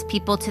all of his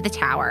people to the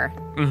tower.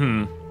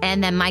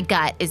 And then my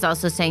gut is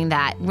also saying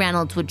that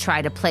Reynolds would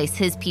try to place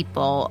his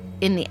people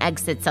in the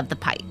exits of the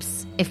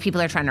pipes if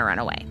people are trying to run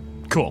away.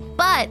 Cool.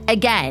 But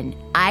again,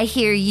 I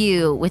hear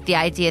you with the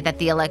idea that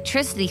the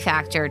electricity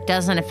factor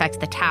doesn't affect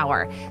the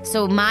tower.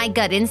 So my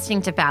gut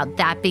instinct about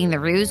that being the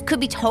ruse could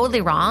be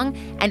totally wrong,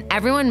 and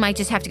everyone might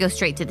just have to go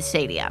straight to the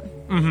stadium.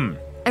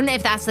 And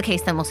if that's the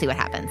case, then we'll see what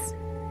happens.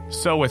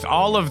 So with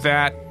all of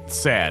that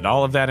said,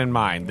 all of that in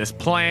mind, this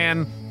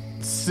plan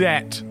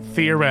set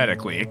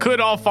theoretically. It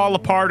could all fall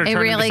apart or It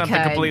turn really into something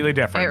could. completely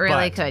different. It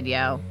really but could,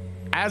 yo.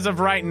 as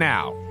of right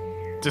now,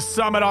 to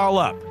sum it all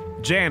up,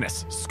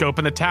 Janice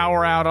scoping the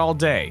tower out all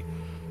day.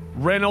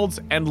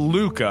 Reynolds and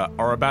Luca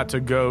are about to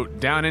go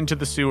down into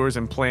the sewers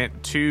and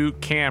plant two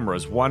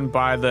cameras, one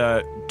by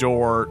the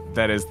door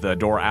that is the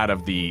door out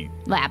of the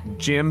Lab.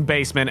 gym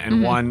basement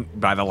and one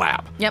by the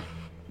lab. Yep.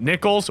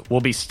 Nichols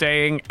will be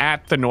staying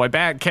at the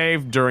Noibat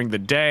Cave during the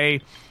day,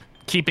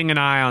 keeping an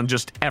eye on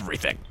just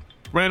everything.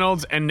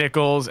 Reynolds and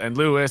Nichols and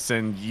Lewis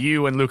and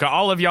you and Luca,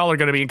 all of y'all are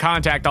going to be in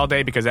contact all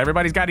day because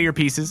everybody's got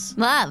earpieces.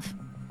 Love.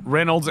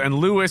 Reynolds and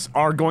Lewis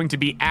are going to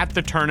be at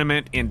the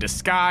tournament in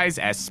disguise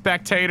as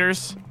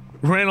spectators.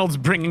 Reynolds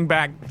bringing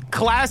back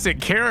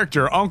classic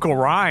character Uncle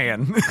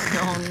Ryan.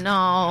 Oh,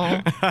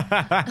 no.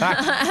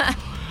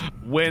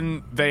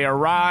 When they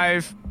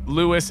arrive,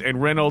 Lewis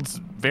and Reynolds,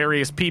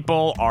 various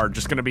people, are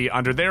just going to be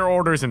under their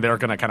orders, and they're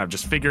going to kind of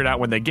just figure it out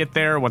when they get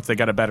there, once they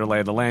got a better lay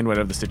of the land,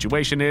 whatever the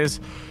situation is.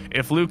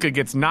 If Luca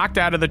gets knocked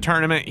out of the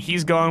tournament,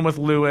 he's going with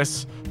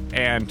Lewis,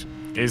 and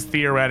is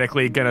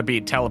theoretically going to be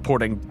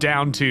teleporting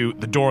down to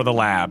the door of the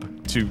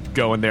lab to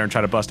go in there and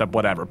try to bust up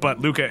whatever. But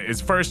Luca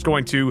is first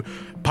going to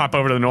pop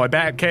over to the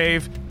Noibat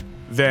cave,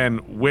 then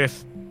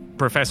with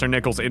Professor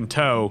Nichols in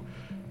tow,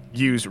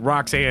 use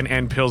Roxanne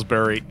and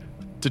Pillsbury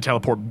to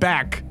teleport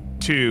back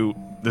to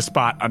the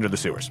spot under the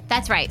sewers.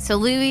 That's right. So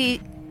Louis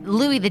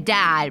the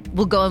dad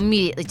will go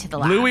immediately to the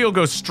lab. Louis will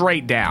go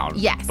straight down.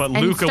 Yes. But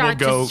and Luca will start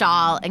go to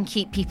stall and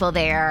keep people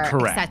there,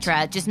 Correct.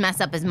 etc. Just mess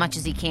up as much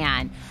as he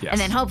can. Yes.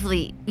 And then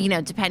hopefully,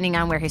 depending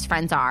on where his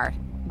friends are,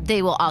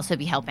 they will also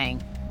be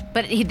helping.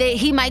 But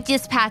he might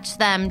dispatch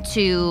them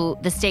to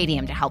the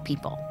stadium to help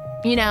people.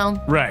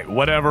 Right,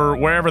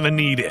 wherever the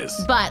need is.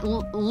 But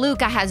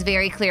Luca has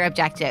very clear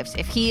objectives.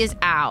 If he is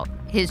out,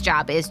 his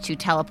job is to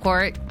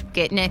teleport,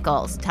 get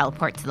Nichols,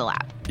 teleport to the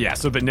lab. Yeah,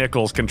 so that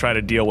Nichols can try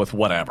to deal with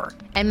whatever.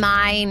 And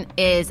mine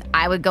is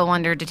I would go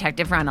under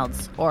Detective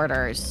Reynolds'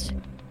 orders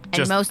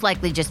and most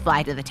likely just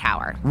fly to the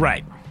tower.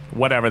 Right,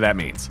 whatever that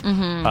means.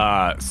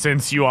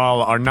 Since you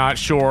all are not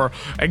sure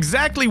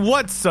exactly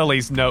what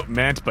Sully's note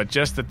meant, but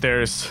just that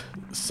there's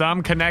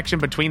some connection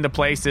between the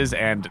places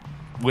and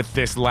with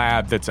this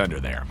lab that's under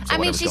there. So I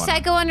mean, she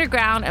said go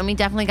underground, and we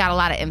definitely got a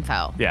lot of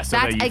info. Yeah, so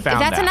that's, that you found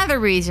that's that. another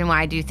reason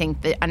why I do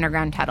think the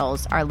underground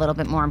tunnels are a little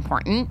bit more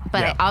important. But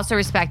Yeah. I also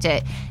respect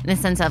it in the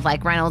sense of,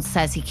 like, Reynolds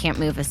says he can't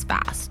move as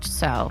fast.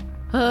 So,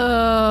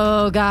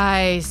 oh,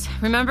 guys,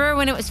 remember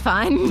when it was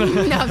fun? No,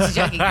 I'm just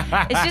joking.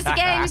 It's just a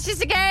game. It's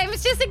just a game.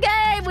 It's just a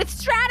game with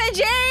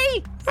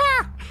strategy.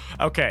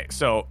 Okay,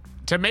 so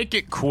to make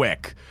it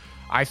quick,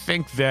 I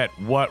think that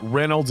what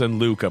Reynolds and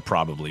Luca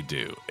probably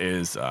do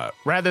is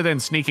rather than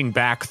sneaking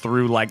back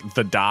through like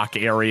the dock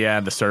area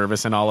and the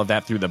service and all of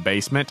that through the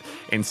basement,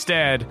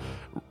 instead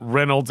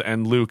Reynolds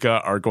and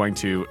Luca are going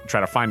to try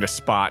to find a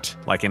spot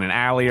like in an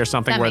alley or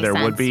something That where makes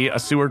there would sense. be a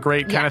sewer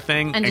grate kind Yeah, of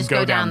thing and just go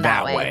go down down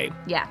that that way way.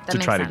 Yeah, that to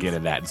makes try to sense. get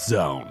in that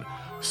zone.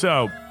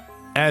 So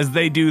as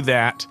they do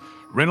that,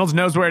 Reynolds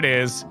knows where it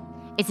is.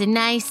 It's a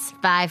nice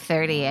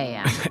 5:30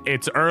 a.m.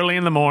 It's early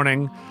in the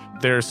morning.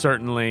 There's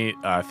certainly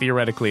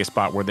theoretically a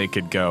spot where they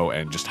could go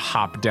and just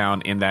hop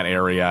down in that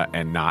area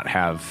and not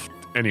have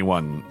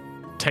anyone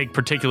take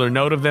particular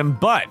note of them.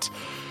 But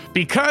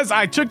because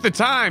I took the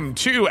time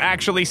to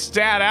actually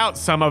stat out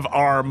some of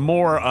our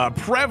more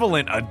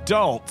prevalent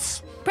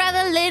adults,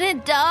 Prevalent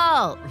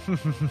adult.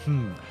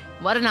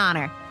 What an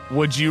honor.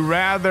 would you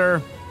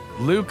rather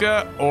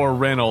Luca or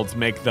Reynolds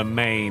make the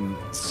main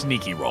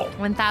sneaky roll?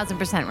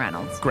 1,000%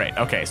 Reynolds. Great.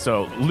 Okay,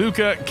 so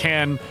Luca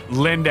can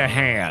lend a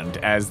hand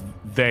as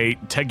they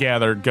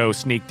together go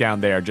sneak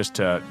down there just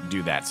to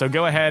do that. So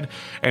go ahead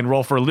and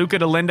roll for Luca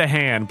to lend a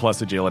hand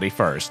plus agility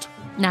first.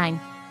 9.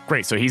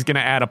 Great. So he's going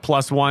to add a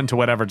 +1 to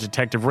whatever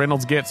Detective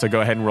Reynolds gets. So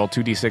go ahead and roll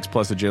 2d6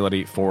 plus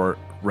agility for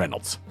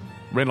Reynolds.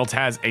 Reynolds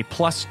has a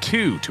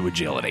 +2 to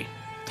agility.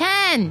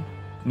 10.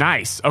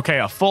 Nice. Okay,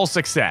 a full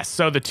success.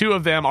 So the two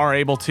of them are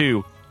able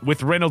to,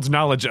 with Reynolds'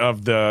 knowledge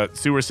of the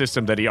sewer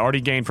system that he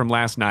already gained from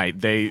last night,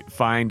 they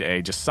find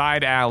a just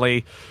side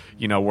alley,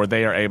 where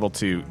they are able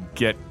to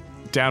get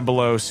down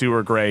below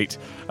sewer grate,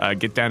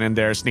 get down in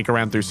there, sneak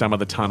around through some of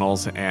the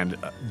tunnels, and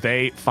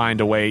they find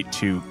a way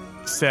to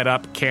set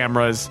up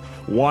cameras,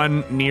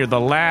 one near the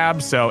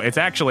lab. So it's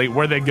actually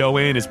where they go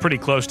in is pretty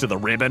close to the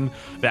ribbon,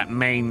 that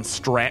main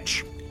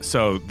stretch.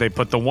 So they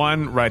put the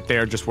one right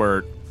there just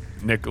where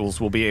Nichols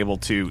will be able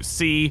to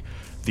see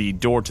the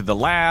door to the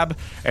lab,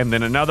 and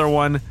then another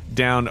one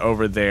down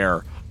over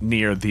there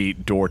near the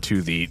door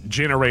to the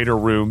generator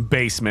room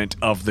basement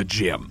of the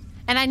gym.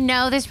 And I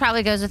know this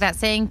probably goes without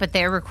saying, but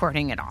they're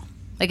recording it all.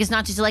 Like, it's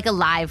not just like a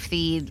live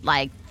feed,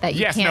 like, that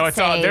you Yes, can't no, it's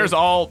say. there's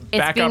all It's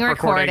backup being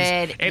recordings.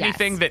 recorded,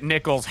 Anything yes. that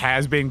Nichols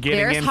has been getting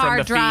There's in from hard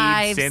the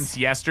drives. feed since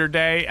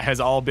yesterday has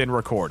all been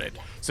recorded.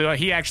 So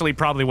he actually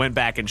probably went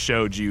back and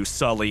showed you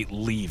Sully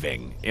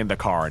leaving in the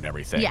car and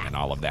everything Yeah. and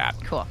all of that.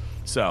 Cool.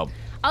 So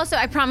Also,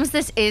 I promise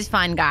this is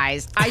fun,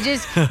 guys. I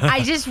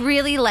just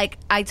really, like,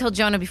 I told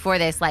Jonah before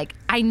this, like,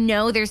 I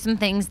know there's some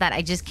things that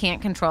I just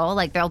can't control.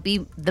 Like,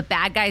 the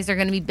bad guys are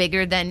going to be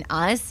bigger than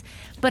us.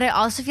 But I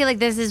also feel like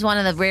this is one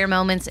of the rare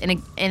moments in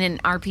an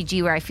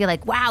RPG where I feel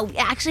like, wow, we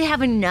actually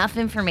have enough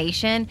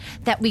information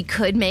that we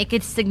could make a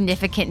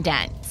significant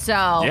dent. So,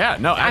 Yeah,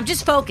 no, I'm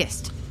just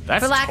focused.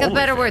 That's For lack of totally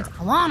better fair. words,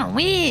 I want to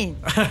win.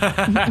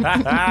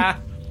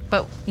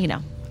 But,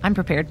 I'm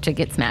prepared to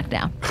get smacked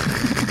down.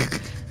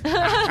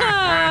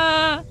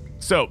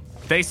 So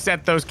they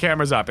set those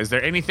cameras up. Is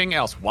there anything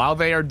else while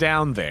they are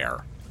down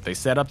there? They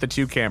set up the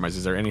two cameras.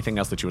 Is there anything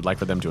else that you would like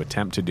for them to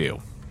attempt to do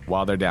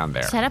while they're down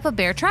there? Set up a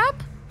bear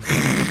trap?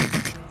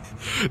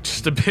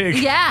 Just a big,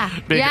 Big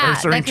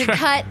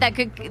Ursaring that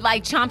could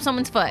like chomp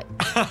someone's foot.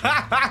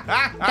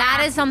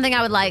 That is something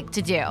I would like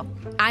to do.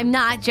 I'm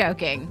not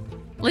joking.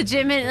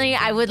 Legitimately,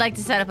 I would like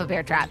to set up a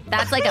bear trap.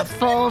 That's like a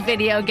full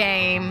video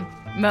game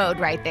mode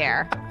right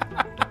there.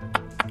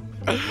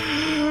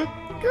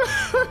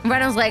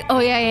 Reynolds like, oh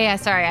yeah.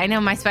 Sorry, I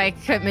know my spike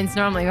equipment's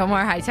normally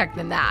more high tech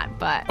than that,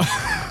 but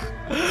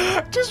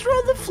Just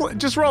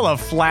roll a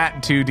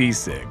flat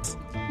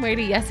 2d6. wait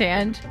a yes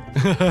and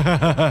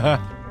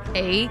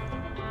 8.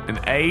 An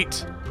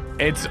 8.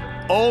 It's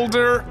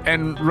older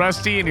and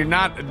rusty, and you're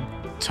not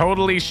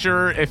totally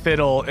sure if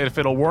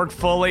it'll work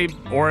fully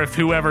or if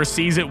whoever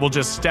sees it will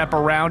just step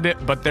around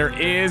it. But there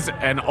is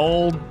an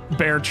old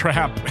bear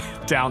trap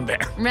down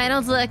there.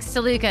 Reynolds looks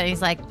to Luca and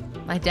he's like,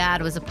 my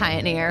dad was a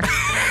pioneer.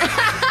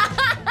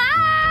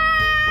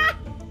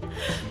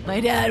 My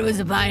dad was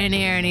a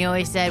pioneer, and he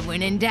always said,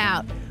 when in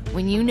doubt,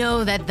 when you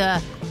know that the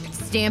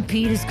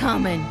stampede is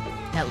coming,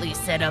 at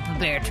least set up a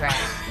bear trap.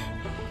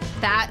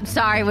 That,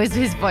 sorry, was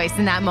his voice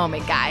in that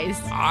moment, guys.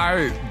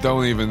 I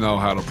don't even know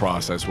how to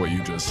process what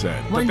you just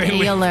said. One day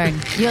you'll learn.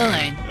 You'll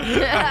learn.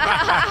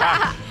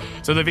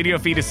 So the video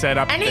feed is set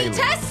up. And he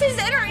tests his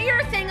inner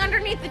ear thing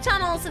underneath the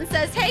tunnels and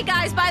says, hey,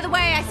 guys, by the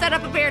way, I set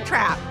up a bear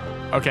trap.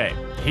 Okay,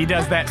 he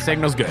does that.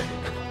 Signal's good.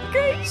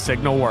 Great.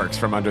 Signal works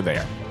from under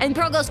there. And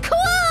Pearl goes, cool!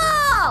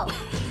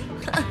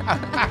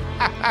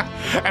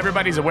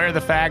 Everybody's aware of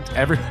the fact.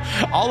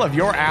 All of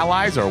your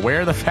allies are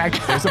aware of the fact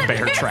that there's a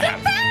bear trap.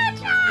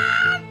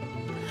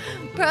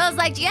 Pearl's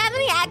like, do you have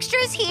any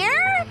extras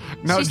here?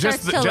 No, She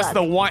just starts to look.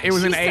 the one. It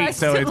was an She 8, starts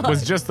so to it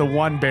was look. just the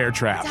one bear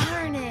trap.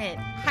 Darn it.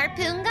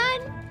 Harpoon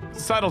gun?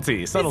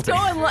 Subtlety. It's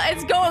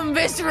going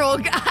visceral,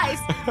 guys.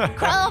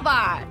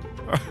 Crowbar.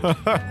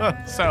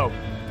 So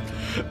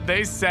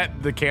they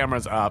set the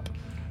cameras up.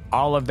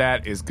 All of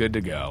that is good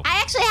to go.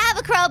 I actually have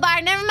a crowbar.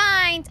 Never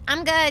mind.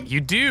 I'm good. You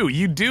do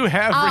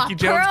have Ricky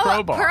Jones'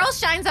 crowbar. Pearl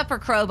shines up her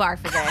crowbar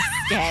for this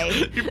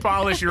day. You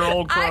polish your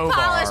old crowbar. I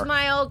polished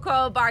my old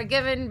crowbar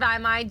given by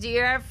my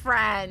dear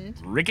friend.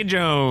 Ricky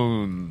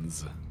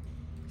Jones.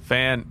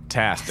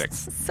 Fantastic.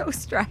 So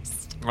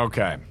stressed.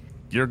 Okay.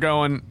 You're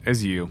going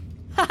as you.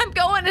 I'm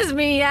going as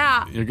me,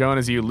 yeah. You're going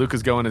as you. Luke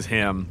is going as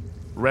him.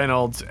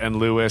 Reynolds and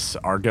Lewis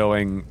are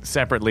going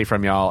separately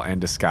from y'all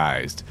and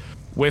disguised.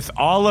 With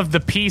all of the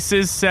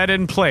pieces set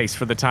in place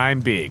for the time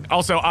being.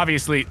 Also,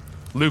 obviously,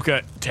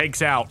 Luca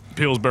takes out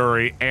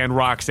Pillsbury and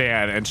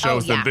Roxanne and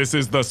shows them this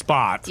is the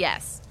spot.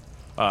 Yes.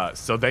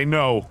 So they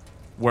know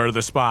where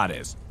the spot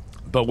is.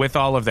 But with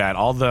all of that,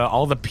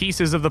 all the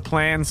pieces of the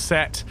plan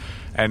set,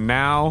 and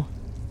now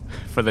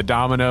for the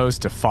dominoes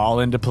to fall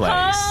into place.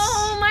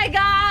 Oh my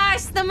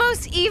gosh, the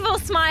most evil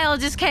smile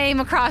just came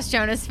across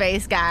Jonah's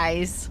face,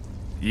 guys.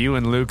 You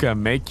and Luca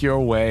make your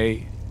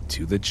way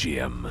to the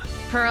gym.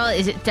 Pearl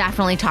is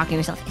definitely talking to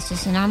herself. It's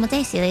just a normal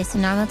day, Celia. It's a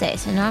normal day.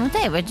 It's a normal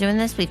day. We're doing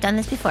this. We've done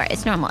this before.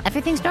 It's normal.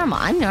 Everything's normal.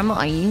 I'm normal.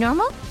 Are you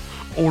normal?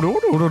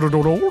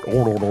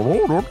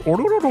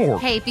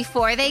 Hey,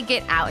 before they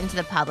get out into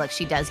the public,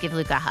 she does give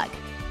Luca a hug.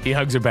 He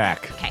hugs her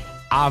back. Okay.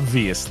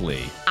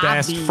 Obviously.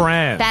 Best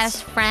friends.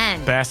 Best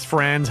friend. Best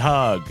friends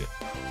hug.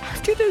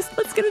 After this,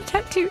 let's get a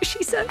tattoo,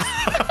 she says.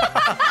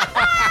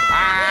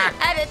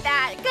 Edit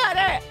that. Cut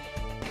it.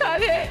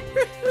 Cut it.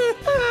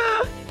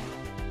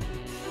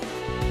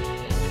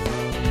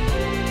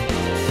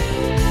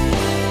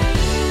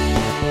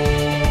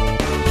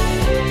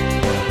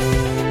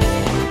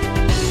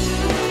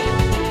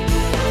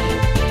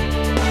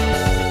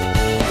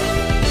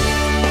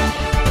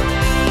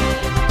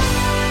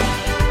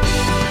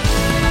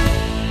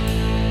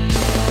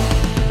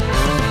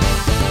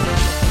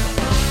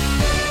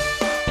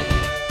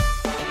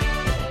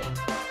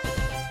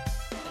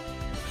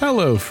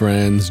 Hello,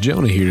 friends.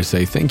 Jonah here to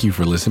say thank you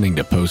for listening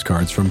to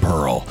Postcards from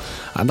Pearl.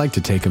 I'd like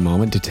to take a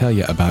moment to tell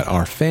you about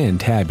our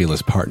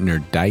fantabulous partner,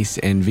 Dice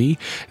Envy.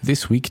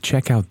 This week,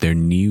 check out their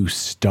new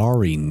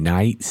Starry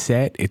Night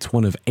set. It's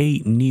one of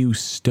 8 new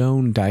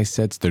stone dice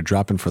sets they're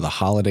dropping for the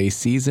holiday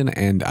season,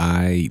 and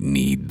I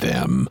need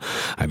them.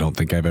 I don't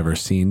think I've ever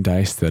seen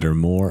dice that are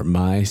more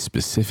my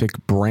specific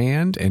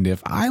brand, and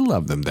if I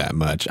love them that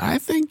much, I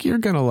think you're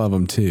going to love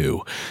them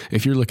too.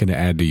 If you're looking to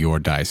add to your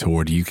dice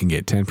hoard, you can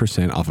get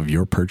 10% off of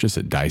your purchase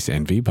at Dice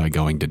Envy by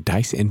going to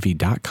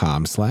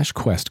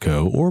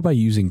diceenvy.com/Questco or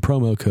by using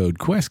promo code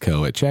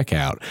QuestCo at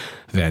checkout.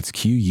 That's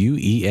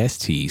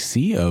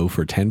QUESTCO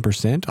for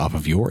 10% off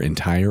of your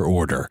entire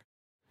order.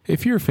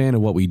 If you're a fan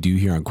of what we do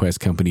here on Quest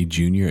Company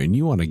Jr. and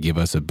you want to give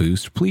us a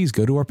boost, please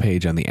go to our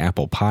page on the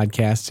Apple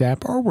Podcasts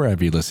app or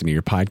wherever you listen to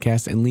your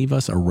podcast and leave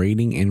us a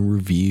rating and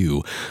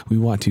review. We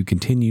want to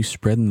continue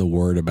spreading the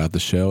word about the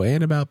show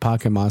and about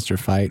Pocket Monster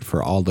Fight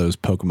for all those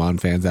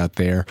Pokemon fans out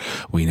there.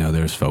 We know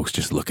there's folks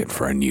just looking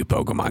for a new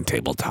Pokemon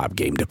tabletop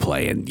game to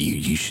play, and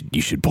you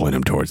should point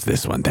them towards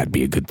this one. That'd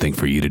be a good thing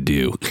for you to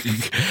do.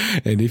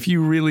 And if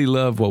you really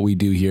love what we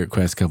do here at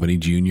Quest Company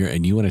Jr.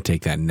 and you want to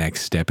take that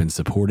next step in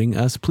supporting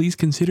us, please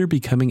consider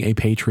becoming a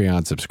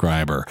Patreon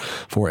subscriber.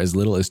 For as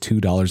little as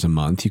 $2 a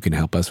month, you can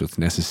help us with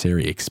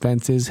necessary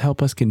expenses,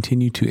 help us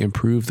continue to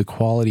improve the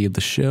quality of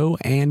the show,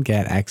 and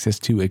get access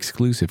to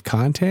exclusive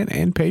content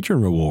and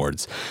patron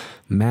rewards.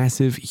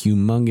 Massive,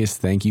 humongous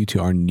thank you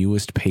to our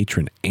newest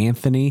patron,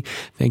 Anthony.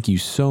 Thank you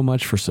so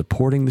much for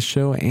supporting the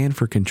show and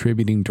for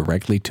contributing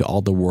directly to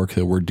all the work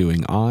that we're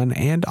doing on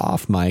and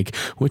off mic,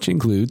 which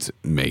includes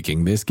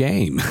making this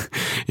game.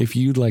 If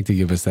you'd like to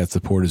give us that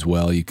support as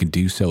well, you can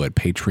do so at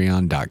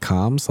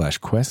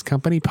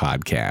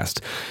patreon.com/questcompanypodcast.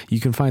 You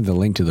can find the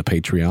link to the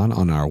Patreon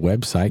on our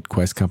website,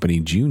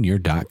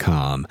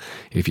 questcompanyjunior.com.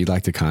 If you'd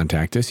like to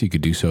contact us, you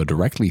could do so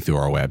directly through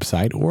our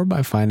website or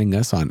by finding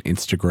us on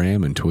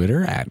Instagram and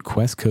Twitter at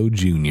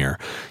QuestCoJunior.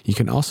 You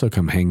can also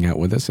come hang out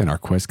with us in our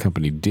Quest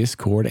Company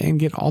Discord and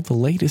get all the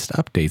latest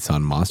updates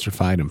on Monster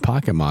Fight and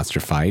Pocket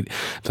Monster Fight.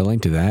 The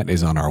link to that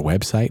is on our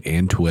website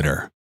and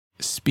Twitter.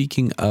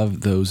 Speaking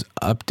of those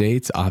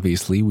updates,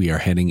 obviously we are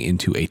heading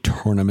into a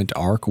tournament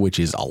arc, which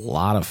is a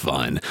lot of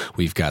fun.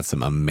 We've got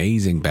some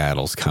amazing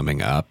battles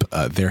coming up.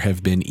 There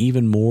have been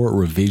even more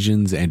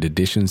revisions and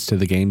additions to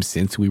the game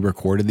since we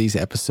recorded these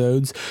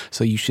episodes,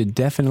 so you should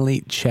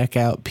definitely check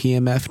out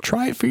PMF.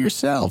 Try it for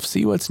yourself.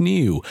 See what's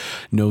new.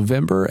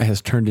 November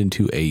has turned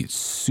into a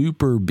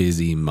super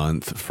busy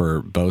month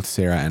for both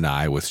Sarah and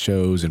I with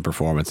shows and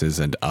performances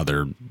and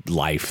other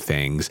life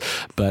things,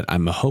 but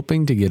I'm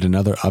hoping to get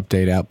another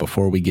update out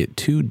before we get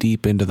too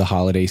deep into the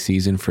holiday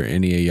season for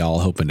any of y'all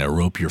hoping to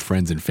rope your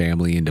friends and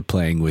family into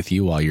playing with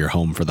you while you're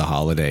home for the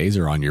holidays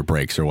or on your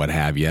breaks or what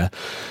have you.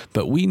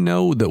 But we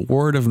know that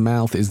word of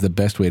mouth is the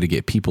best way to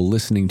get people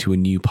listening to a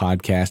new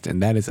podcast,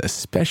 and that is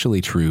especially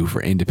true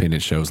for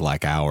independent shows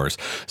like ours.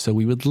 So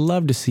we would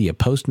love to see you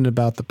posting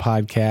about the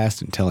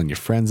podcast and telling your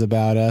friends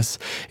about us.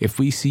 If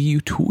we see you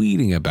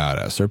tweeting about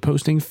us or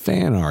posting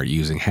fan art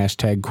using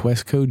hashtag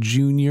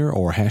QuestCoJunior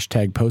or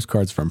hashtag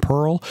postcards from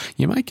Pearl,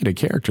 you might get a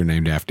character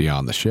named after you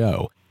on the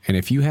show. And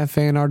if you have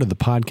fan art of the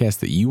podcast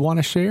that you want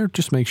to share,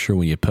 just make sure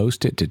when you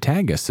post it to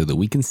tag us so that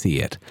we can see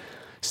it.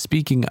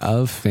 Speaking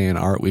of fan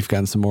art, we've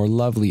gotten some more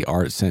lovely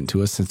art sent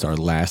to us since our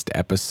last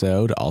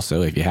episode.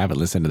 Also, if you haven't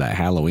listened to that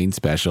Halloween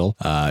special,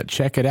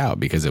 check it out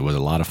because it was a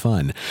lot of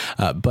fun.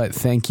 But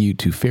thank you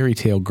to Fairy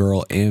Tale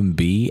Girl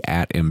MB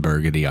at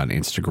Mburgity on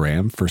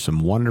Instagram for some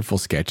wonderful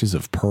sketches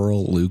of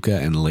Pearl, Luca,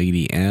 and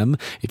Lady M.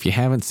 If you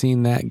haven't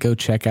seen that, go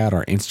check out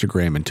our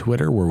Instagram and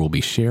Twitter where we'll be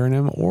sharing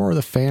them, or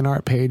the fan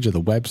art page of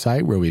the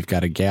website where we've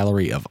got a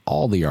gallery of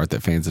all the art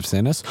that fans have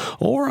sent us,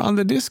 or on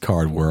the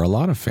Discord where a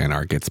lot of fan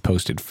art gets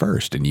posted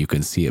first and you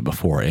can see it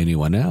before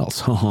anyone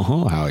else.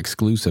 How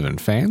exclusive and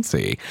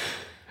fancy.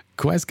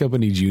 Quest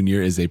Company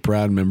Junior is a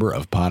proud member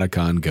of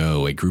Podicon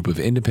Go, a group of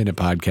independent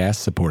podcasts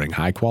supporting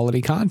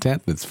high-quality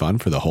content that's fun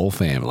for the whole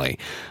family.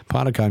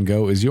 Podicon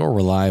Go is your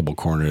reliable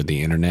corner of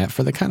the internet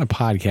for the kind of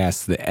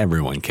podcasts that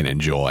everyone can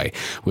enjoy,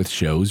 with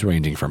shows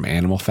ranging from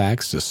animal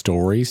facts to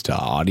stories to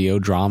audio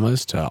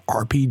dramas to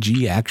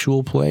RPG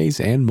actual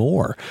plays and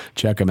more.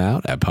 Check them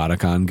out at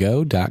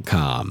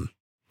podicongo.com.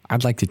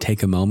 I'd like to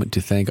take a moment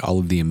to thank all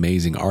of the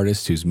amazing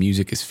artists whose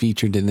music is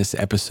featured in this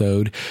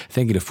episode.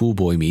 Thank you to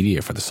Foolboy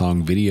Media for the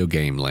song Video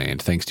Game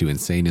Land. Thanks to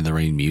Insane in the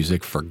Rain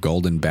Music for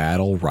Golden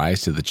Battle,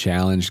 Rise to the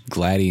Challenge,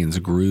 Gladian's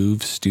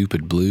Groove,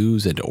 Stupid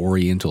Blues, and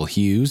Oriental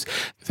Hues.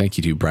 Thank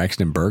you to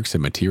Braxton Burks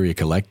and Materia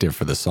Collective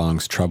for the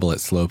songs Trouble at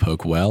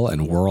Slowpoke Well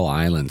and Whirl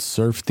Island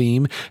Surf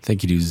Theme.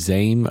 Thank you to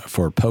Zame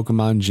for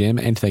Pokemon Gym,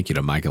 and thank you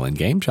to Michael and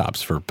Game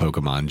Chops for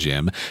Pokemon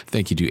Gym.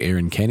 Thank you to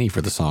Aaron Kenny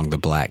for the song The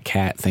Black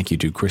Cat. Thank you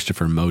to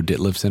Christopher Mo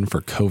Ditlevson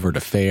for Covert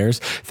Affairs.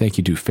 Thank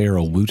you to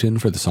Farrell Wooten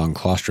for the song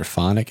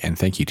Claustrophonic, and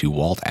thank you to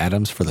Walt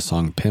Adams for the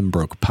song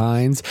Pembroke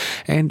Pines.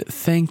 And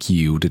thank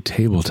you to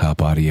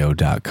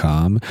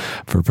TabletopAudio.com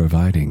for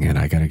providing, and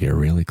I gotta get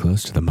really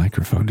close to the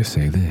microphone to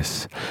say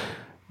this,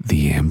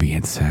 the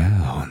ambient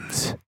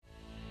sounds.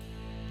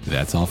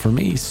 That's all for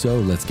me, so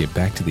let's get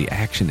back to the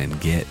action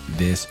and get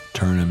this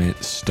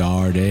tournament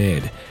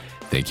started.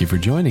 Thank you for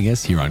joining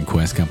us here on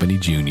Quest Company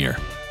Junior.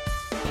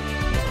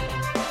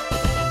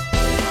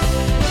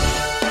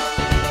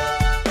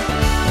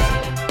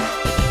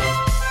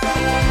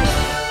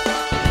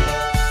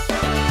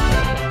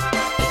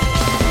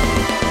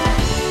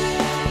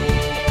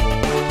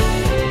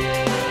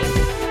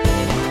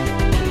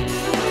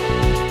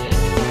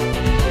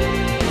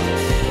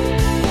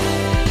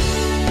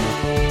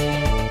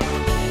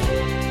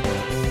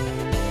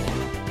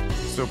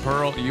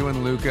 Pearl, you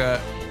and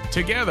Luca,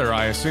 together,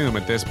 I assume,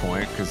 at this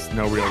point, because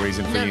no real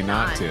reason for you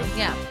not to.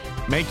 Yeah.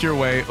 Make your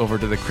way over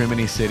to the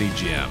Criminy City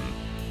Gym.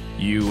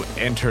 You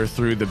enter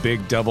through the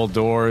big double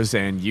doors,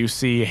 and you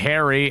see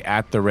Harry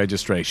at the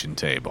registration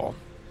table.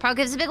 Pearl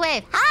gives a big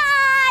wave.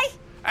 Hi!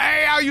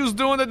 Hey, how you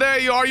doing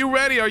today? Are you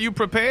ready? Are you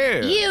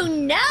prepared? You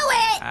know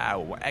it!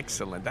 Oh,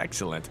 excellent,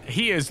 excellent.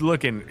 He is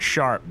looking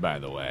sharp, by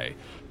the way.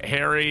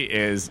 Harry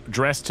is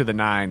dressed to the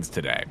nines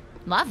today.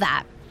 Love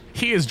that.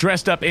 He is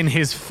dressed up in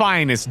his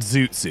finest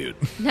zoot suit.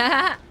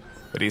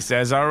 But he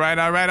says, all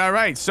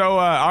right. So,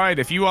 all right,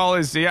 if you all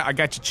I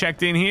got you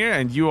checked in here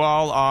and you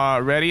all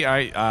are ready. All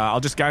right, I'll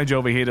just guide you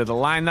over here to the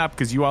lineup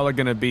because you all are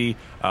going to be,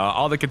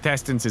 all the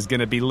contestants is going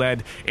to be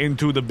led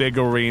into the big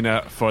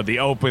arena for the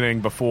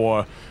opening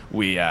before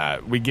we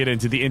get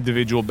into the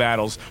individual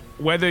battles.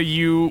 Whether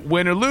you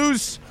win or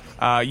lose,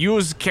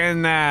 Yous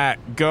can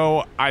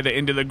go either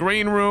into the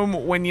green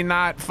room when you're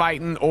not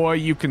fighting, or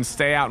you can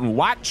stay out and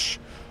watch.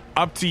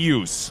 Up to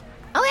yous.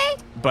 Okay.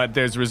 But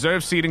there's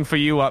reserved seating for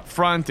you up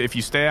front if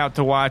you stay out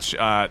to watch.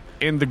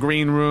 In the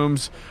green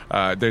rooms,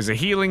 there's a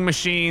healing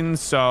machine,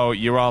 so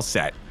you're all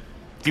set.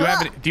 Do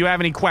you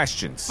have any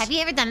questions? Have you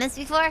ever done this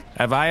before?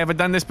 Have I ever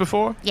done this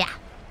before? Yeah.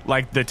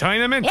 Like the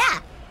tournament? Yeah.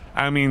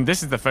 I mean,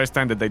 this is the first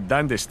time that they've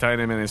done this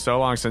tournament in so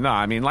long, so no.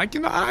 I mean, like,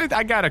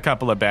 I got a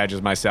couple of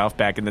badges myself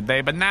back in the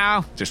day, but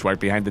now, just work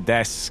behind the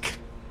desk.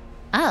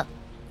 Oh.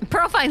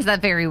 Pearl finds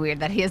that very weird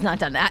that he has not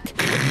done that.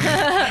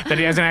 That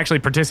he hasn't actually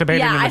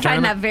participated in the I tournament?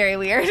 find that very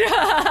weird.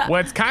 Well,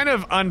 it's kind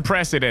of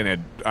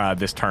unprecedented,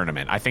 this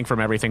tournament. I think from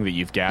everything that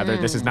you've gathered,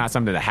 this is not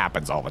something that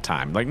happens all the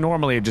time. Like,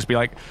 normally it'd just be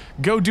like,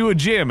 go do a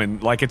gym,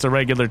 and, like, it's a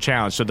regular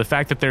challenge. So the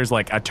fact that there's,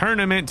 like, a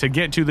tournament to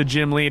get to the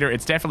gym leader,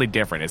 it's definitely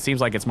different. It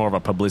seems like it's more of a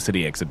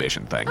publicity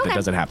exhibition thing that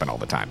doesn't happen all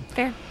the time.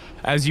 Fair.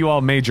 As you all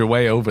made your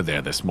way over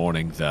there this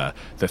morning, the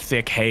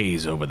thick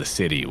haze over the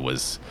city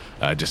was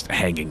just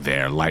hanging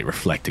there, light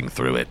reflecting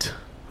through it.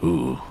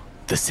 Ooh,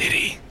 the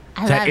city.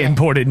 I that love it.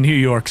 imported New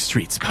York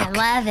street I smoke.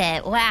 love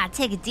it. Wow,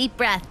 take a deep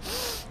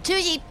breath.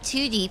 Too deep,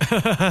 too deep.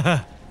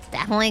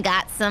 Definitely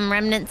got some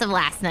remnants of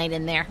last night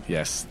in there.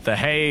 Yes, the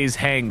haze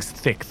hangs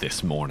thick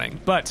this morning.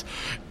 But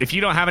if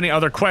you don't have any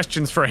other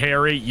questions for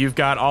Harry, you've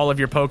got all of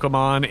your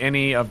Pokemon,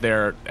 any of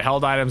their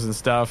held items and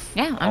stuff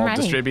Yeah, I'm all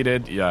ready.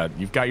 distributed.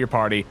 You've got your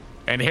party.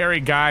 And Harry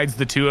guides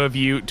the two of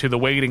you to the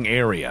waiting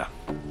area.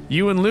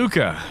 You and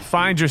Luca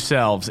find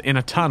yourselves in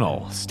a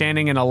tunnel,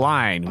 standing in a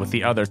line with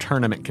the other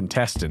tournament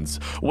contestants,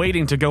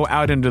 waiting to go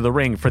out into the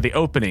ring for the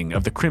opening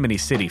of the Criminy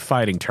City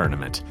Fighting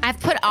Tournament. I've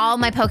put all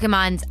my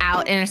Pokemons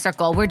out in a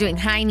circle. We're doing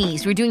high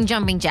knees. We're doing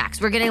jumping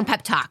jacks. We're getting a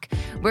pep talk.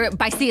 We're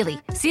by Seely.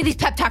 Seely's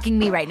pep talking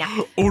me right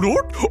now.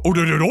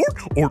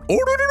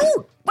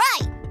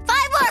 Right!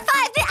 5 more, 5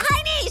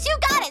 high knees! You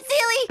got it,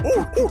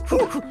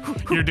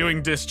 Seely! You're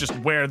doing this just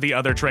where the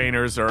other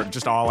trainers are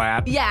just all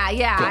at.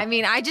 Yeah. I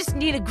mean, I just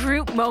need a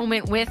group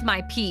moment with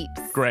my peeps.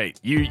 Great.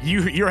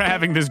 You're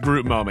having this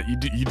group moment. You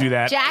do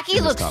that. Jackie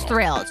in this looks tunnel.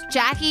 thrilled.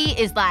 Jackie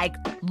is like,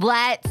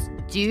 let's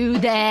do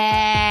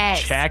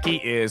this. Jackie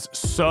is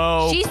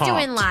so She's pumped.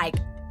 doing like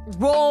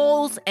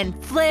rolls and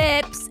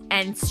flips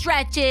and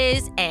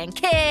stretches and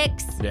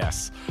kicks.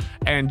 Yes.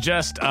 And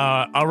just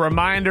a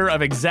reminder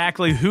of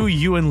exactly who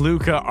you and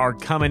Luca are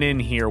coming in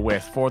here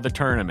with for the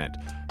tournament.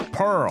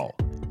 Pearl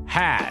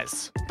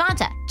has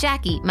Fanta,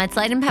 Jackie,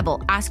 Mudslide and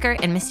Pebble, Oscar,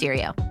 and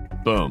Mysterio.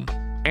 boom.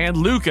 And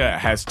Luca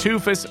has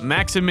Toofus,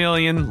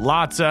 Maximilian,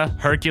 Lotsa,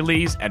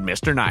 Hercules, and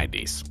Mr.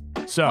 90s.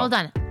 So Hold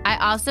on. I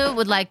also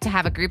would like to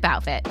have a group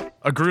outfit.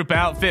 a group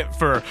outfit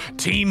for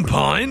Team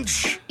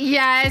Punch.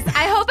 Yes,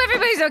 I hope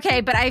everybody's okay,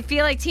 but I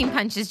feel like Team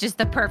Punch is just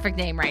the perfect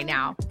name right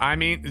now. I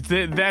mean,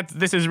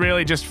 this is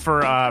really just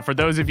for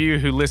those of you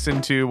who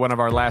listened to one of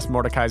our last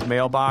Mordecai's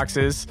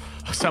mailboxes.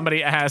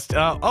 Somebody asked,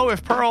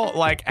 if Pearl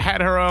like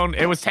had her own,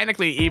 it was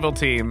technically Evil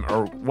Team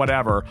or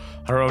whatever,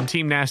 her own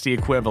Team Nasty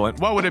equivalent.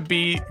 What would it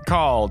be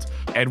called,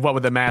 and what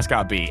would the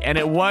mascot be? And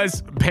it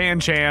was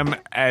Pancham,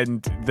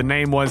 and the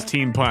name was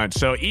Team Punch.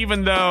 So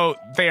even though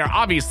they are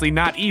obviously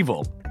not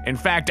evil, in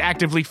fact,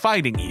 actively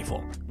fighting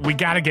evil, we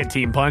got to get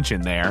Team Punch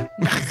in there.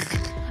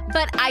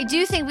 But I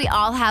do think we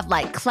all have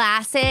like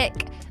classic,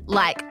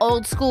 like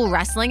old school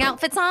wrestling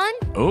outfits on.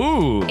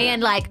 Ooh.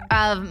 And like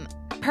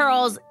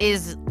Pearl's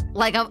is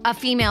like a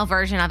female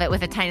version of it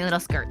with a tiny little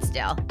skirt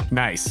still.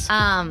 Nice.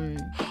 Um,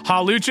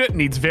 Halucha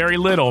needs very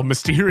little.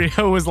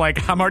 Mysterio was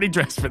like, I'm already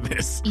dressed for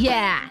this.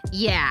 yeah.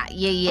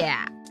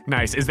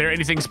 Nice. Is there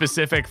anything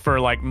specific for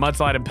like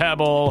Mudslide and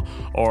Pebble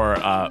or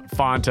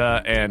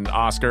Fanta and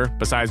Oscar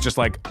besides just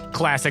like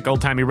classic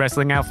old-timey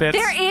wrestling outfits?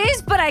 There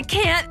is, but I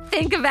can't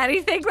think of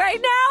anything right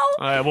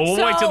now. We'll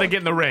So, wait till they get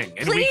in the ring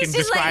and we Please can just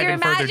describe let your in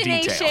further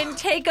imagination detail.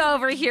 take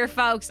over here,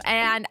 folks.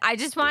 And I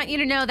just want you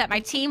to know that my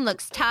team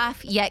looks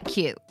tough yet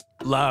cute.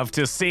 Love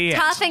to see it.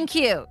 Tough and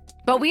cute.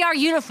 But we are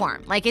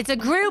uniform. Like it's a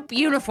group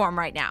uniform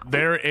right now.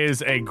 There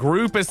is a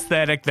group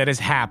aesthetic that is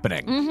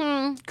happening.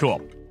 Mm-hmm. Cool.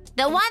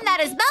 The one that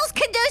is most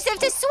conducive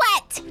to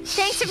sweat.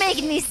 Thanks for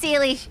making me,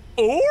 Seely.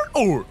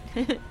 Or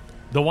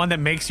the one that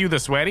makes you the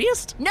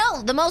sweatiest?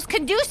 No, the most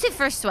conducive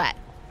for sweat.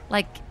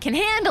 Like can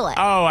handle it.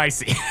 Oh, I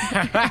see.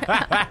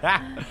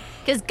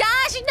 Because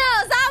gosh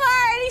knows I'm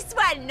already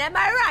sweating, am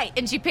I right?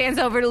 And she pans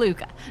over to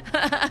Luca.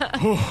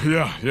 Oh,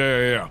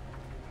 yeah.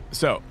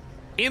 So,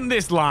 in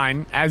this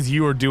line, as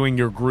you are doing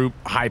your group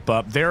hype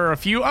up, there are a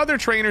few other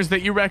trainers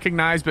that you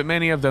recognize, but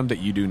many of them that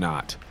you do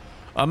not.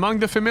 Among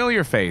the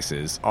familiar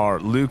faces are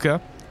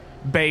Luca,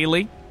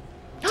 Bailey,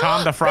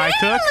 Tom the Fry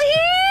Cook.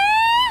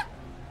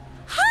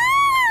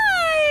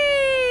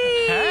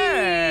 Hi!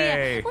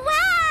 Hey!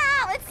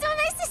 Wow, it's so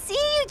nice to see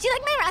you. Do you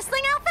like my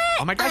wrestling outfit?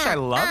 Oh my gosh, I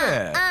love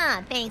it.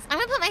 Thanks. I'm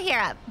gonna put my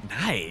hair up.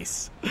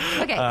 Nice.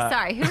 Okay,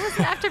 sorry. Who was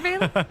after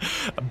Bailey?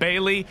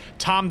 Bailey,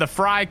 Tom the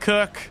Fry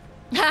Cook,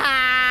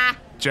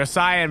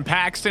 Josiah and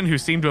Paxton, who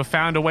seem to have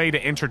found a way to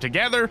enter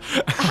together,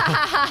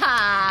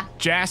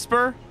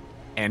 Jasper,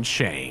 and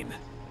Shane.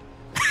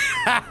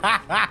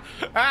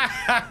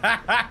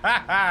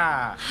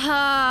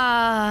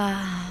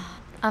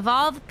 Of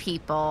all the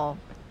people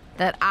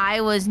that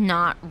I was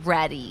not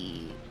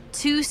ready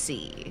to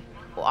see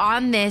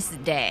on this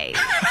day,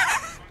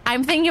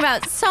 I'm thinking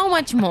about so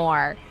much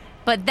more,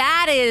 but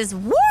that is,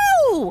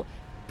 woo!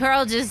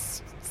 Pearl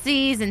just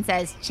sees and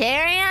says,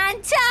 cherry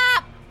on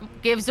top,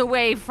 gives a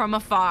wave from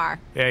afar.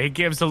 Yeah, he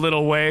gives a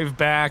little wave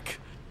back.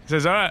 He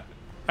says, all right,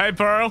 hey,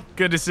 Pearl,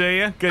 good to see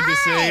you. Good to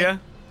see you.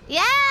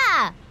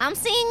 Yeah, I'm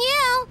seeing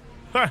you.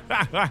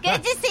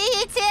 Good to see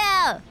you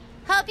too.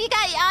 Hope you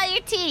got all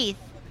your teeth.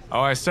 Oh,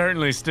 I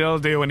certainly still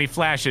do. And he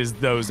flashes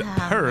those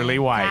pearly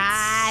whites.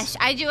 Gosh,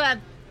 I do a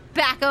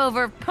back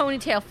over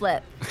ponytail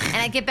flip, and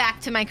I get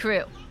back to my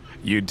crew.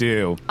 You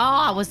do. Oh,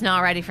 I was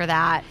not ready for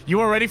that. You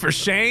were ready for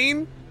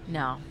Shane?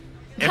 No.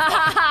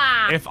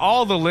 If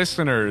all the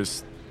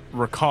listeners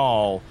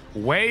recall,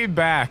 way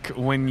back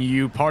when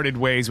you parted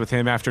ways with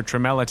him after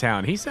Tremella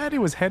Town, he said he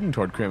was heading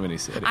toward Criminy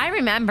City. I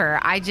remember.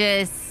 I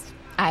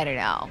don't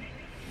know.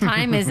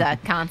 Time is a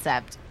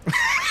concept.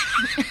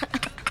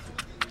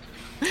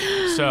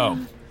 So,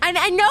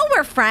 I know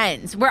we're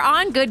friends. We're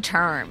on good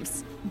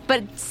terms.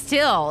 But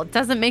still, it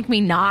doesn't make me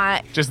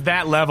not. just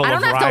that level I don't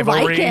of have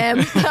rivalry. to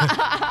like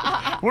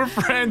him. We're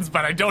friends,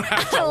 but I don't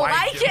have to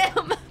like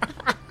him.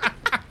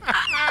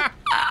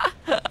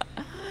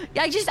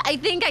 I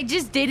think I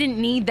just didn't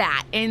need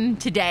that in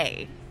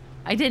today.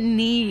 I didn't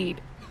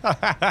need.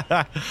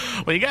 Well,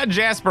 you got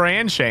Jasper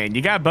and Shane.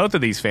 You got both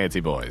of these fancy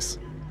boys.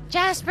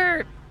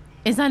 Jasper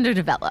is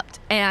underdeveloped,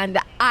 and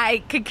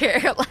I could care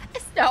less.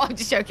 No, I'm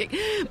just joking.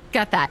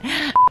 Got that.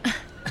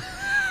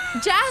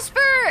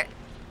 Jasper,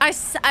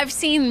 I've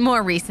seen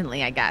more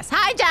recently, I guess.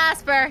 Hi,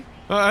 Jasper.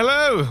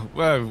 Hello.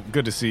 Well,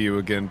 good to see you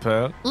again,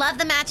 Pearl. Love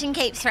the matching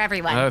capes for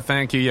everyone. Oh,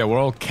 thank you. Yeah, we're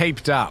all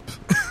caped up.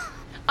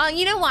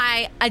 You know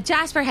why?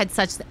 Jasper had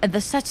such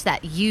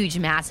that huge,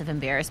 massive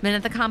embarrassment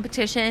at the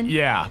competition.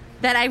 Yeah.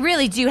 That I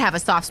really do have a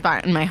soft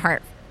spot in my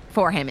heart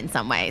for him in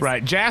some ways.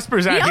 Right.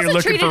 Jasper's out He here also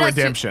looking treated for us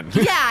to- redemption.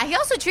 Yeah, he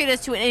also treated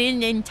us to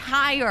an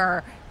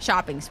entire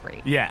shopping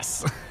spree.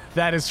 Yes,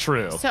 that is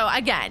true. So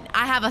again,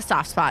 I have a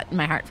soft spot in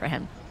my heart for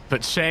him.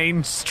 But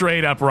Shane,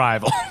 straight up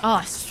rival.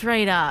 Oh,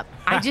 straight up.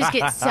 I just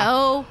get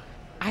so...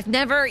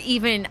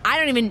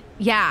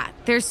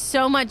 there's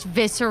so much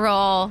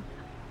visceral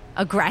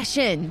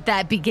aggression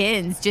that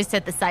begins just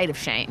at the sight of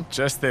Shane.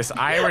 Just this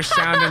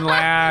Irish-sounding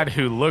lad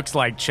who looks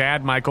like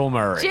Chad Michael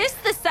Murray.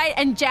 Just the sight,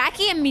 and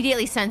Jackie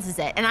immediately senses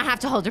it, and I have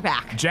to hold her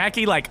back.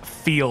 Jackie,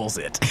 feels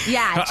it.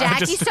 Yeah, A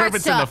Jackie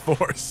disturbance in the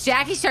force.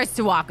 Jackie starts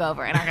to walk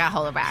over, and I gotta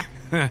hold her back.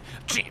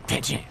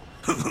 Pitchy.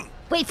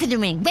 Wait for the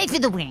ring. Wait for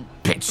the ring.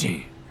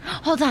 Pitchy.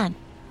 Hold on.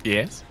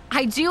 Yes?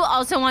 I do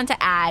also want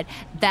to add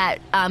that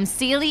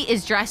Celie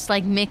is dressed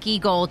like Mickey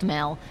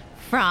Goldmill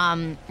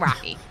from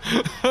Rocky.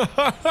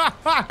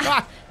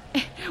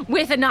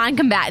 With a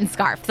non-combatant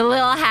scarf. The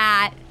little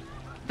hat,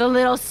 the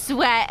little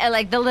sweat,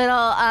 the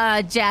little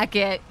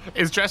jacket.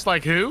 Is dressed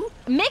like who?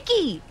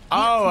 Mickey.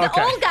 Oh, the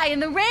okay. old guy in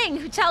the ring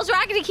who tells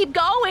Rocky to keep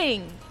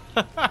going.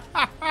 And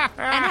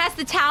has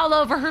the towel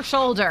over her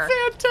shoulder.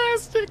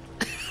 Fantastic.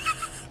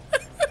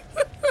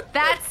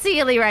 That's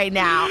Celie right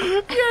now.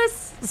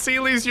 Yes.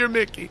 Celie's your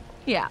Mickey.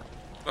 Yeah.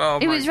 Oh,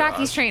 It my was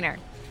Rocky's gosh. trainer.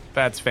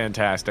 That's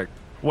fantastic.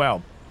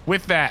 Well,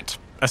 with that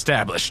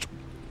established,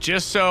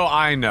 just so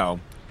I know,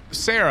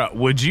 Sarah,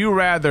 would you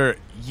rather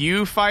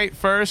you fight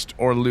first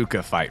or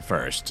Luca fight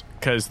first?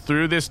 Because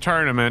through this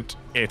tournament,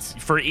 it's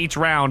for each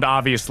round,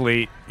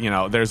 obviously,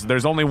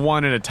 there's only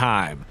one at a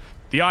time.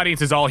 The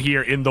audience is all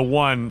here in the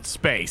one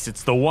space.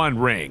 It's the one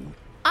ring.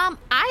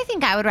 I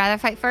think I would rather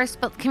fight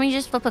first, but can we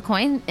just flip a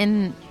coin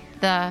in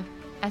the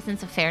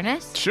essence of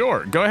fairness?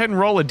 Sure. Go ahead and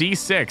roll a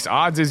d6.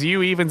 Odds is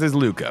you, evens is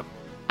Luca.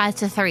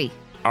 It's a 3.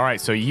 All right,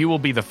 so you will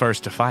be the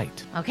first to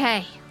fight.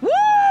 Okay.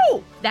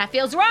 Woo! That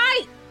feels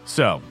right.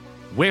 So,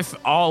 with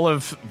all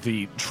of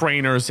the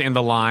trainers in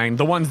the line,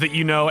 the ones that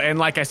you know, and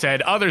like I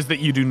said, others that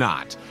you do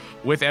not,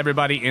 with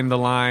everybody in the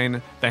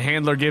line, the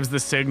handler gives the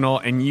signal,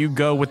 and you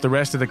go with the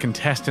rest of the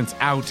contestants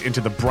out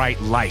into the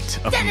bright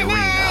light of the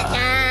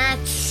arena.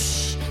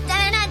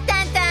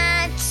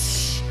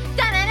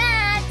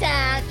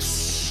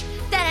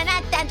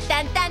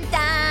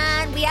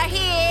 We are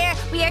here,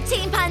 we are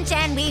Team Punch,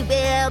 and we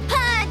will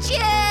punch you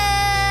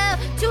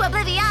to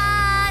oblivion.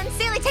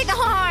 Celie, take the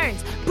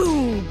horns.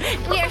 Boom.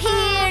 We are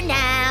here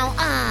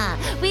now.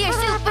 We are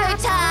super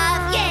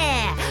tough.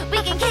 Yeah. We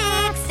can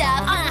kick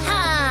stuff.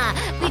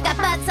 We got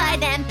butt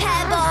side and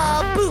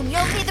pebble. Boom.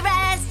 You'll see the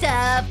rest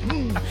of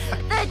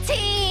the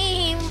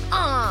team.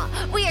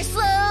 We are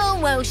slow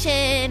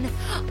motion.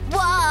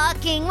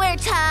 Walking, we're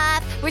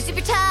tough. We're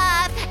super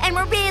tough. And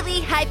we're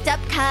really hyped up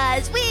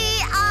because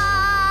we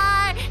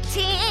are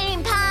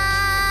Team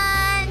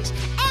Punch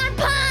and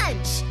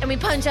Punch. And we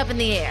punch up in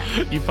the air.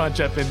 You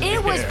punch up in the air.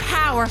 It was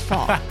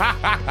powerful.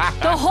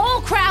 The whole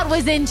crowd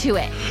was into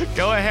it.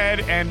 Go ahead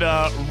and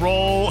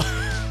roll.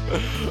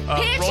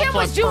 Pancham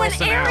was doing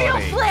aerial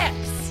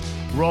flips.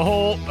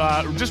 Roll,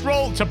 just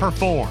roll to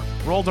perform.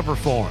 Roll to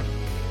perform.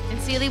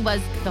 And Celie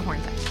was the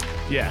horn type.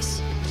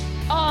 Yes.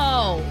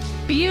 Oh,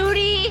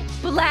 beauty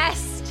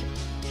blessed.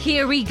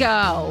 Here we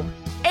go.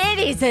 It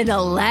is an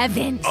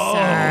 11,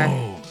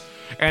 sir.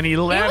 An It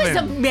 11. was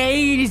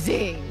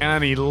amazing.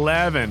 An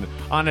 11.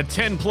 On a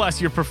 10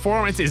 plus, your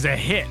performance is a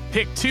hit.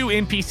 Pick 2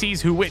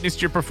 NPCs who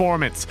witnessed your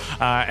performance,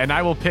 and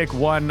I will pick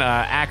one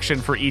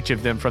action for each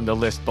of them from the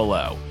list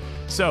below.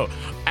 So,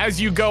 as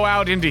you go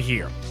out into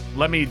here,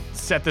 let me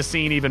set the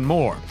scene even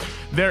more.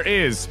 There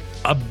is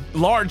a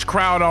large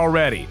crowd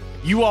already.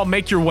 You all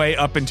make your way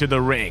up into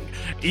the ring.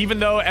 Even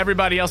though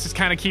everybody else is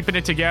kind of keeping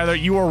it together,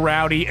 you are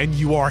rowdy and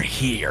you are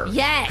here.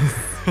 Yes.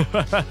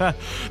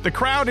 The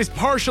crowd is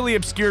partially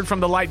obscured from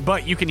the light,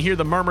 but you can hear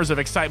the murmurs of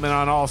excitement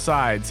on all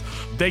sides.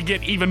 They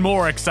get even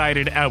more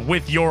excited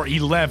with your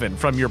 11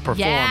 from your perform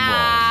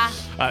Yeah.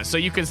 roll. So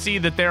you can see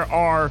that there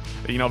are,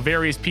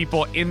 various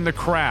people in the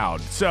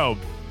crowd. So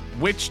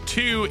which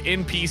 2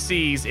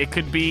 NPCs? It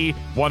could be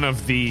one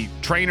of the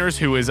trainers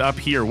who is up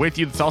here with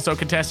you that's also a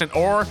contestant,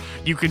 or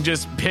you can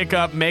just make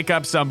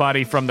up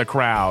somebody from the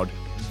crowd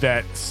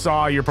that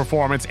saw your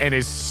performance and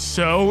is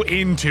so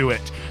into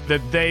it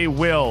that they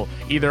will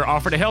either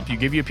offer to help you,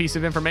 give you a piece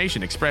of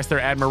information, express their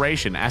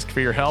admiration, ask for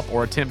your help,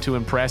 or attempt to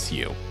impress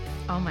you.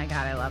 Oh my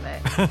God, I love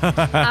it.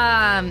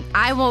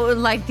 I would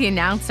like the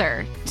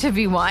announcer to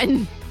be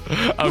one.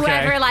 Okay.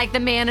 Whoever like the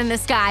man in the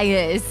sky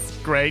is.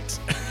 Great.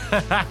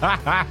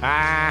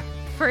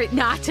 For it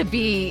not to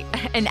be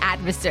an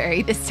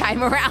adversary this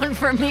time around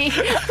for me.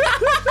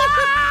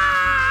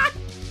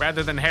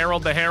 Rather than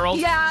Harold the Herald.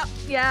 Yep.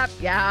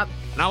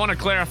 And I want to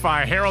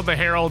clarify, Harold the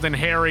Herald and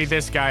Harry,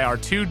 this guy, are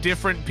 2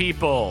 different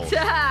people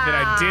that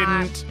I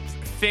didn't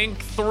think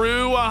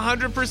through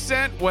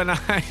 100% when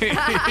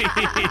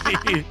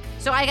I...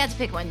 So I got to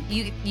pick one.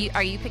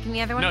 Are you picking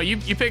the other one? No,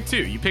 you pick 2.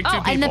 You pick 2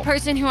 people. And the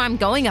person who I'm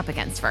going up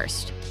against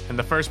first. And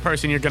the first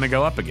person you're going to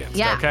go up against.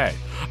 Yeah. Okay.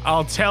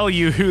 I'll tell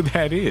you who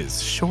that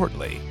is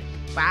shortly.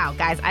 Wow,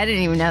 guys, I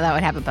didn't even know that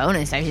would have a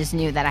bonus. I just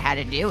knew that I had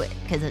to do it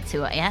because it's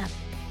who I am.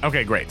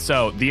 Okay, great.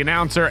 So the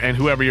announcer and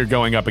whoever you're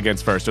going up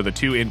against first are the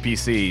 2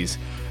 NPCs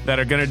that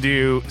are going to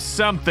do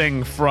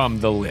something from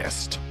the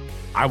list.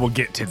 I will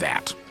get to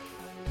that.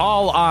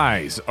 All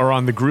eyes are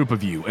on the group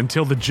of you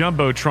until the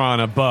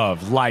Jumbotron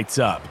above lights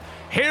up.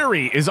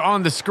 Harry is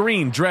on the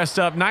screen dressed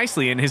up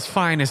nicely in his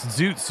finest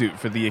zoot suit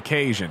for the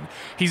occasion.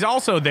 He's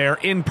also there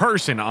in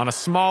person on a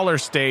smaller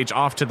stage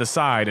off to the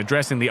side,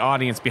 addressing the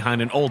audience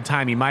behind an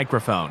old-timey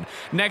microphone.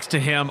 Next to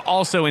him,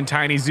 also in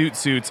tiny zoot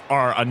suits,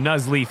 are a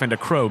Nuzleaf and a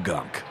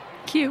Crow-Gunk.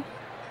 Cute.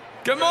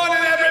 Good morning,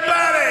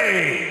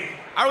 everybody!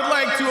 I would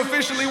like to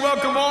officially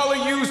welcome all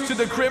of you to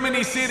the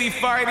Criminy City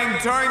Fighting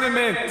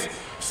Tournament.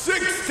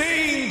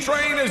 16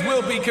 trainers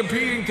will be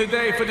competing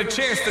today for the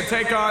chance to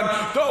take on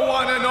the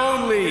one and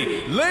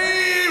only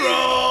Leroy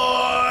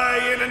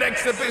in an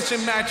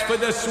exhibition match for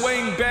the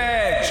Swing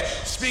Badge.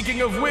 Speaking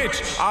of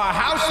which, our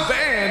house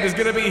band is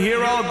going to be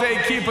here all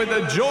day keeping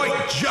the joint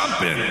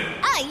jumping.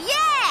 Oh,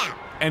 yeah!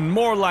 And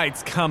more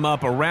lights come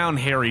up around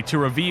Harry to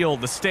reveal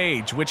the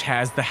stage, which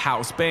has the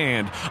house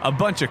band, a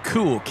bunch of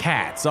cool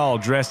cats all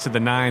dressed to the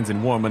nines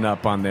and warming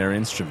up on their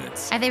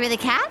instruments. Are they really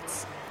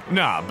cats?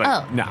 No,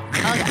 but no.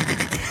 Okay.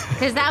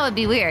 Because that would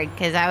be weird,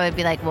 because I would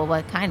be like, well,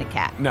 what kind of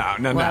cat? No.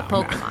 What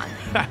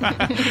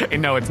Pokemon?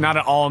 No, it's not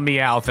an all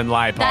Meowth and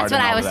Liepard. That's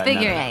what and all I was that. No, no.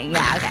 figuring.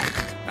 Yeah, okay.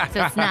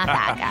 So it's not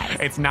that, guys.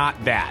 It's not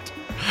that.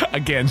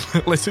 Again,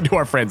 listen to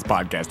our friend's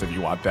podcast if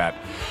you want that.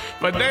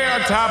 But they are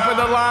top of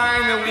the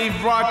line, and we've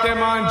brought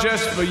them on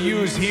just for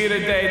yous here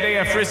today. They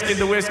are frisking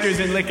the whiskers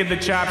and licking the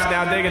chops.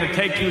 Now they're going to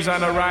take yous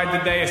on a ride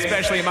today,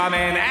 especially my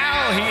man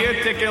Al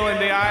here, tickling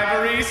the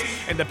ivories.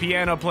 And the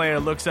piano player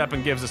looks up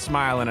and gives a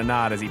smile and a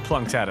nod as he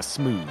plunks out a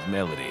smooth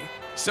melody.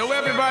 So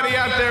everybody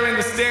out there in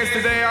the stands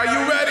today, are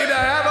you ready to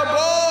have a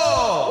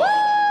ball?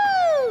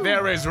 Woo!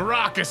 There is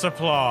raucous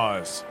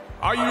applause.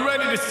 Are you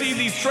ready to see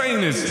these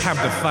trainers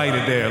have the fight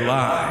of their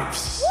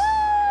lives?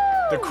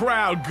 The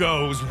crowd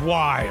goes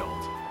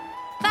wild.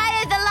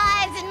 Fight of the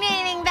lives,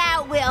 meaning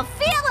that we'll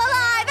feel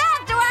alive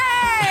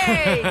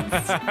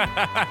afterwards!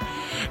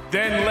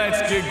 Then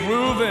let's get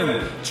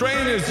grooving.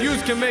 Trainers, you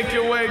can make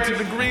your way to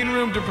the green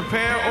room to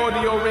prepare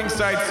audio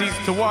ringside seats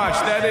to watch.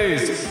 That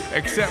is,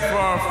 except for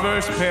our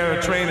first pair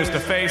of trainers to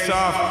face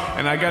off.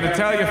 And I gotta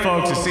tell you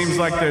folks, it seems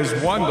like there's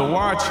one to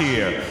watch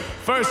here.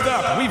 First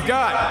up, we've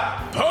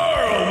got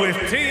Pearl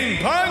with Team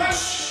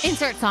Punch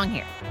Insert song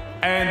here.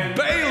 and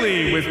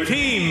Bailey with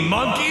Team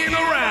Monkeying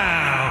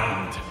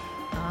Around.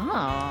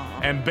 Oh.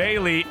 And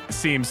Bailey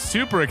seems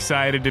super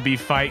excited to be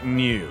fighting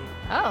you.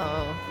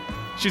 Oh.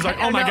 She's like,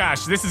 I oh my know.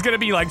 gosh, this is gonna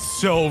be like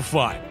so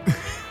fun.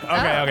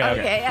 Okay.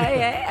 Okay.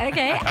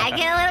 I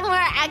get a little more.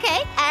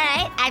 Okay, all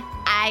right.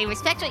 I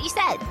respect what you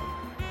said.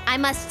 I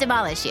must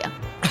demolish you.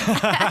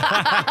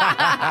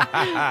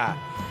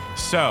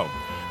 So,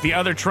 the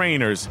other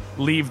trainers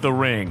leave the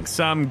ring.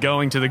 Some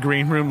going to the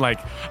green room, like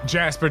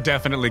Jasper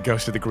definitely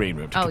goes to the green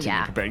room to Oh, continue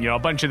yeah. preparing. A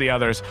bunch of the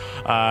others,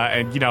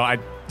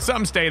 and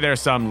some stay there,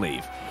 some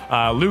leave.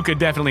 Luca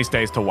definitely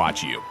stays to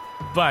watch you.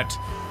 But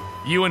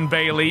you and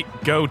Bailey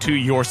go to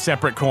your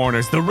separate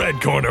corners, the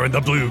red corner and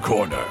the blue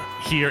corner.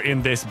 here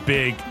in this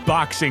big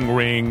boxing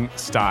ring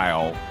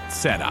style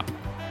setup.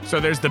 So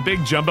there's the big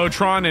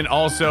Jumbotron, and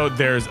also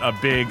there's a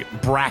big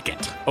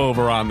bracket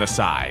over on the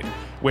side,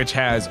 which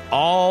has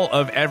all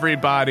of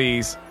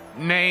everybody's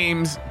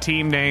names,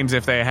 team names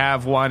if they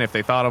have one, if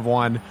they thought of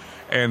one,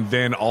 and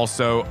then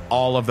also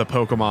all of the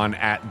Pokemon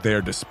at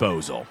their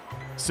disposal.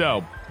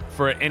 So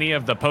for any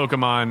of the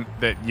Pokemon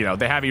that,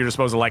 they have at your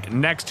disposal, like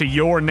next to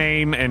your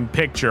name and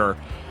picture,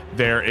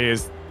 there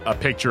is a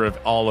picture of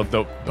all of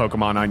the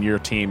Pokemon on your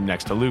team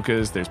next to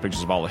Luca's. There's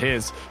pictures of all of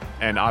his.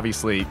 And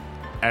obviously,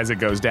 as it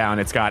goes down,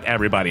 it's got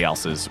everybody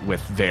else's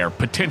with their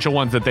potential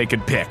ones that they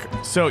could pick.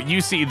 So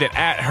you see that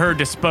at her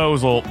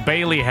disposal,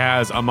 Bailey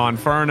has a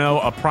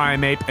Monferno, a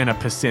Primeape, and a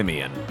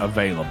Passimian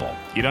available.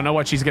 You don't know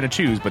what she's going to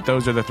choose, but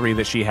those are the 3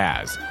 that she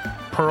has.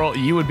 Pearl,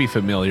 you would be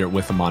familiar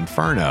with the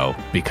Monferno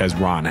because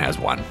Ron has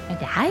one. My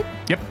dad?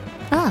 Yep.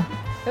 Oh.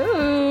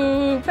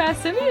 Ooh,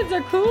 Passimians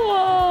are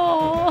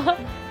cool.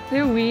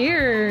 They're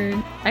weird.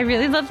 I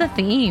really love the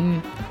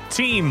theme.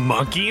 Team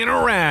monkeying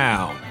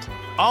around.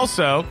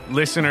 Also,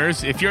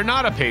 listeners, if you're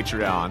not a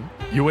Patreon,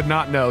 you would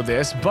not know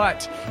this,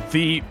 but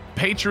the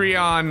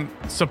Patreon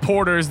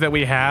supporters that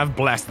we have,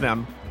 bless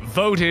them,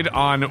 voted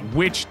on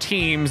which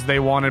teams they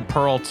wanted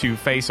Pearl to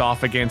face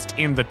off against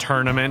in the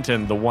tournament,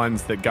 and the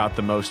ones that got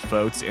the most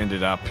votes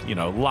ended up,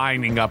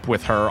 lining up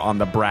with her on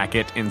the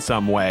bracket in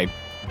some way.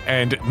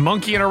 And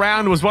monkeying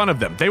around was one of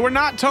them. They were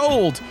not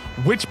told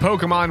which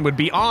Pokemon would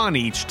be on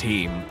each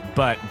team,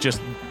 but just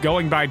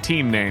going by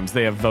team names,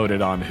 they have voted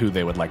on who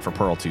they would like for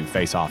Pearl to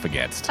face off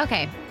against.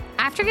 Okay.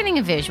 After getting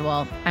a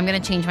visual, I'm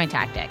going to change my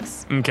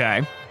tactics.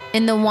 Okay.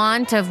 In the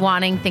want of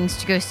wanting things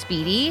to go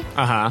speedy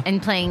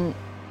and playing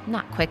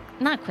not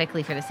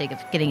quickly for the sake of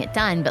getting it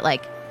done, but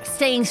like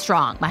staying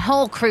strong. My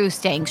whole crew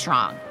staying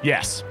strong.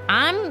 Yes.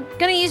 I'm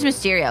going to use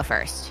Mysterio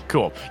first.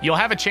 Cool. You'll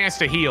have a chance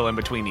to heal in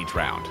between each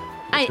round.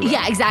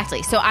 Yeah,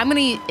 exactly. So I'm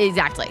going to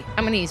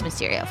use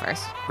Mysterio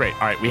first. Great.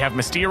 All right. We have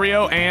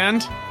Mysterio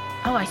and...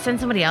 Oh, I send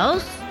somebody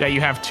else? Yeah, you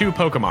have 2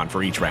 Pokemon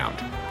for each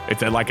round.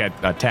 It's like a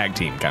tag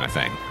team kind of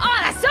thing. Oh,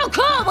 that's so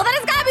cool. Well, then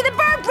it's got to be the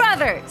Bird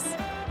Brothers.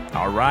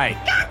 All right.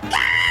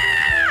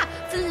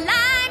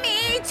 Fly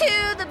me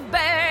to the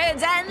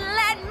birds and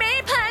let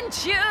me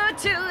punch you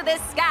to the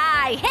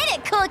sky. Hit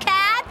it, cool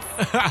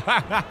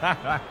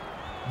cats.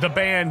 The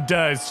band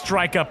does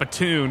strike up a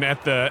tune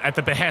at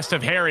the behest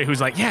of Harry, who's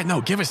like, yeah,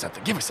 no, give us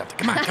something.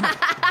 Come on.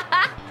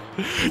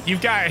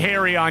 You've got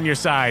Harry on your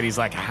side. He's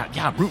like,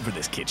 yeah, I'm rooting for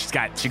this kid.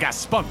 She got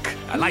spunk.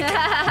 I like it.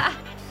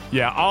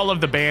 Yeah, all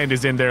of the band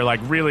is in their like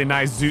really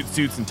nice zoot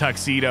suits and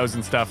tuxedos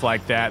and stuff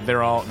like that.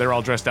 They're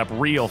all dressed up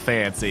real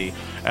fancy,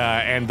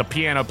 and the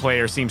piano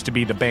player seems to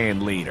be the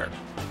band leader.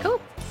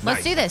 Cool.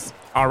 Let's do this.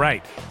 All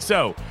right.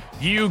 So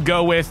you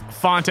go with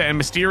Fanta and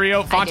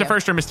Mysterio. Fanta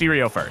first or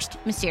Mysterio first?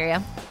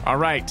 Mysterio. All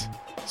right.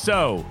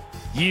 So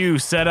you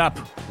set up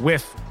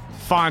with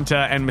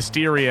Fanta and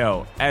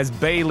Mysterio as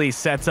Bailey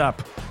sets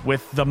up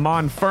with the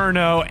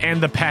Monferno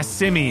and the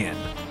Passimian.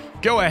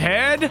 Go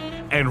ahead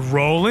and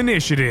roll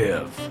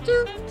initiative.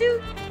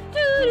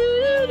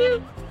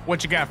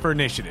 What you got for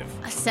initiative?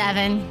 A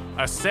 7.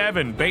 A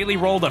 7. Bailey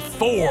rolled a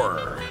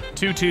 4.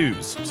 2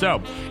 2s. So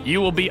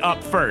you will be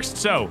up first.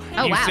 So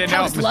oh you wow, send that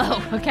out was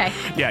low. Okay.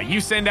 Yeah, you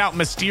send out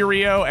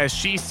Mysterio as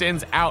she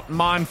sends out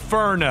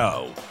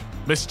Monferno.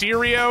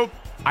 Mysterio,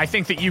 I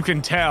think that you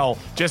can tell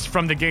just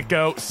from the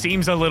get-go,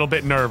 seems a little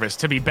bit nervous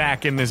to be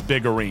back in this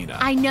big arena.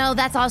 I know,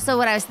 that's also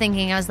what I was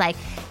thinking. I was like,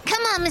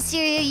 come on,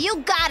 Mysterio,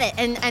 you got it.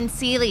 And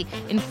Seely,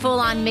 in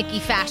full-on Mickey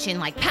fashion,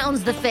 like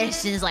pounds the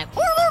fist and is like,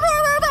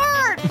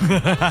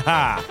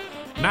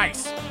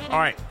 Nice. All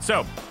right,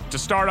 so to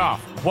start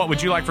off, what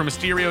would you like for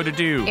Mysterio to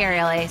do?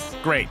 Aerial Ace.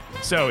 Great.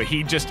 So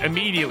he just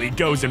immediately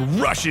goes and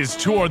rushes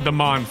toward the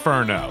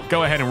Monferno.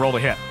 Go ahead and roll a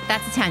hit.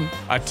 That's a 10.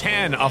 A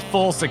 10, a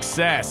full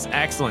success.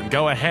 Excellent.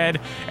 Go ahead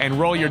and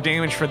roll your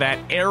damage for that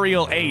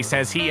aerial ace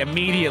as he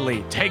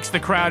immediately takes the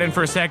crowd in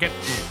for a second,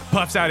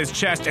 puffs out his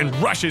chest, and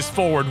rushes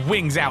forward,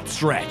 wings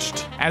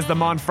outstretched. As the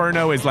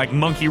Monferno is like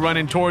monkey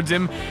running towards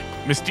him,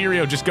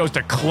 Mysterio just goes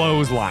to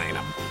clothesline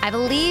him. I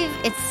believe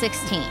it's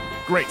 16.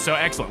 Great, so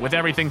excellent. With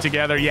everything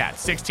together,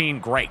 16,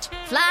 great.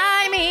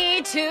 Fly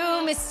me to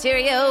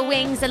Mysterio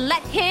wings and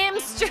let him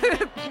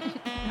strip.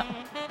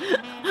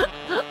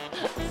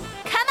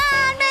 Come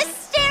on,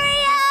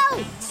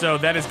 Mysterio! So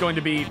that is going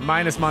to be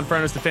minus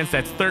Monferno's defense.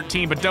 That's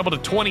 13, but double to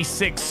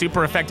 26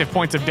 super effective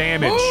points of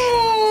damage.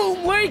 Ooh,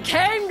 we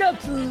came to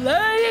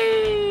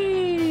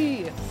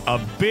play! A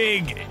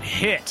big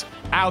hit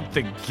out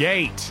the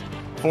gate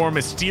for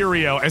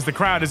Mysterio as the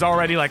crowd is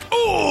already like,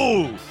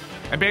 ooh!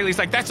 And Bailey's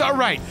like, that's all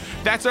right.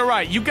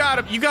 You got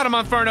him,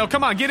 Monferno.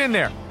 Come on, get in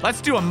there.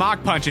 Let's do a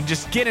Mach Punch and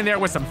just get in there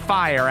with some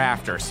fire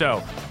after.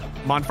 So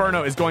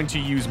Monferno is going to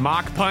use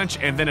Mach Punch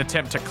and then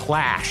attempt to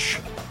clash.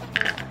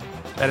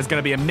 That is going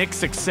to be a mixed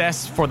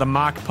success for the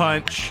Mach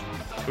Punch.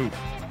 Ooh.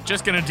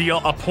 Just going to deal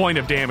a point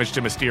of damage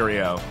to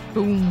Mysterio.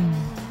 Boom.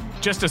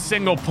 Just a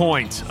single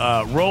point.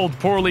 Rolled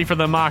poorly for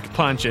the Mach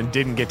Punch and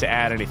didn't get to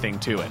add anything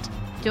to it.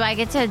 Do I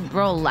get to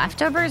roll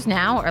leftovers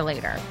now or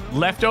later?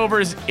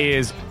 Leftovers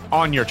is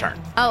on your turn.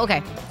 Oh,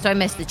 okay. So I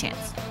missed the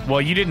chance. Well,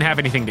 you didn't have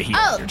anything to heal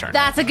on Oh, your turn.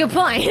 that's a good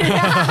point.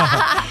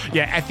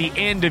 Yeah, at the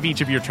end of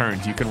each of your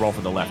turns, you can roll for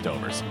the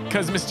leftovers.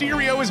 Because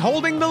Mysterio is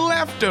holding the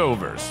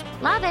leftovers.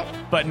 Love it.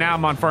 But now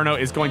Monferno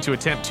is going to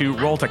attempt to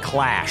roll to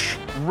clash.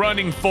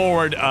 Running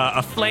forward,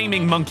 a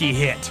flaming monkey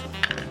hit.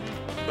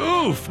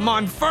 Oof,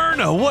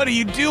 Monferno, what are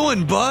you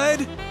doing,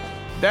 bud?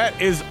 That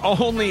is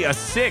only a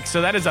 6,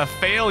 so that is a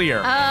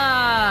failure.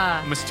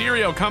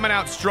 Mysterio coming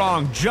out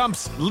strong,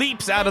 jumps,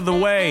 leaps out of the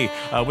way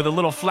with a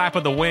little flap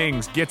of the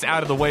wings, gets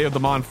out of the way of the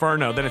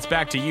Monferno. Then it's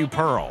back to you,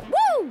 Pearl.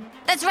 Woo!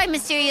 That's right,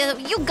 Mysterio.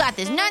 You got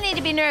this. No need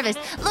to be nervous.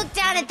 Look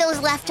down at those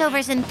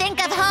leftovers and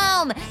think of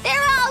home.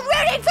 They're all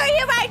rooting for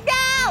you right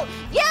now.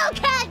 You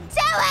can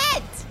do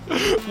it.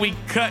 We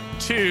cut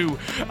to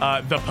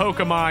the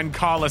Pokemon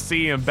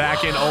Coliseum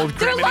back in Old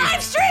They're Criminy.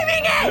 live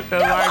streaming it. They're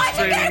They're live watching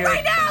streaming it it.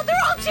 right now. They're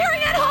all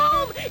cheering at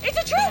home. It's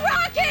a true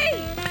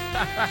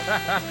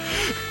Rocky.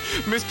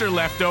 Mr.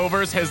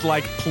 Leftovers has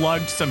like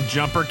plugged some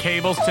jumper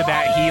cables to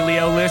that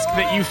Heliolisk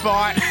that you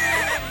fought.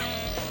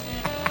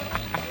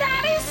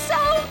 That is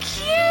so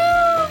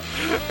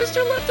cute.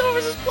 Mr.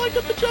 Leftovers has plugged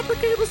up the jumper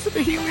cables to the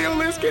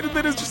Heliolisk and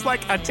then has just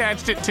like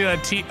attached it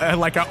to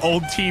like an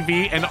old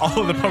TV, and all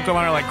of the Pokemon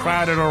are like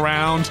crowded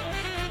around.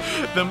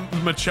 The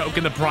Machoke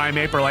and the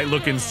Primeape are like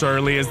looking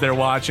surly as they're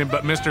watching,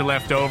 but Mr.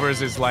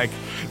 Leftovers is like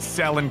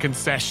selling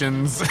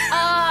concessions.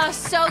 Oh,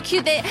 so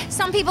cute.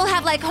 Some people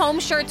have like home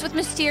shirts with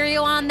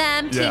Mysterio on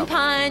them. Yeah. Team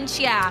Punch.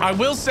 Yeah. I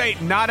will say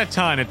not a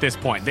ton at this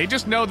point. They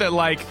just know that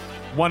like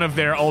one of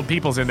their old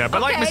people's in there,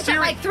 but like Okay, Mysterio. but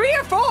like 3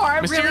 or 4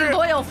 really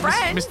loyal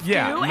friends.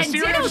 Yeah, do, and Mysterio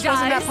Ditto just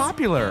wasn't that does.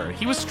 popular.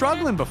 He was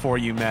struggling before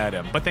you met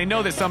him, but they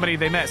know that somebody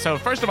they met. So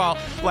first of all,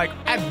 like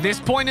at this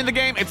point in the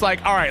game, it's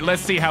like, all right,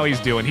 let's see how he's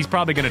doing. He's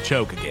probably gonna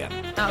choke again,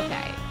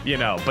 Okay. you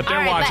know. But they're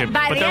All right, watching.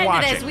 By But the they're end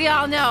watching. of this, we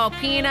all know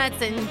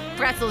peanuts and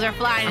pretzels are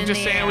flying I'm in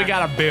just the saying air. we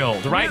gotta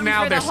build. Right Rooting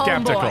now for they're the homeboy.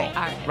 skeptical.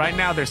 All right.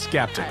 Now they're All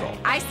skeptical. right.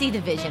 I see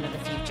the vision of the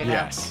future. though.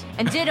 Yes.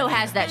 And Ditto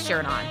has that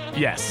shirt on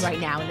Yes. right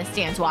now in the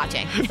stands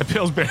watching.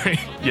 Pillsbury.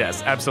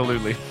 Yes,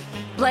 absolutely.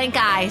 Blank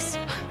eyes.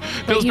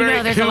 But Pillsbury, you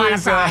know there's a who lot of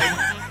is,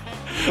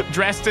 pride.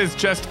 dressed as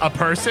just a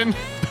person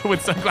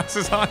with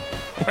sunglasses on,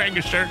 wearing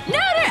a shirt. No.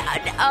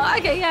 Oh,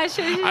 okay. Yeah,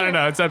 sure. I don't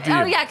know. It's up to you.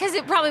 Oh, yeah, because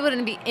it probably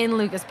wouldn't be in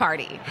Lucas'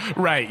 party.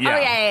 Right. Yeah. Oh,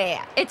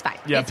 yeah. It's fine.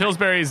 Yeah, It's fine.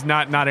 Pillsbury's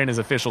not in his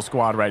official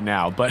squad right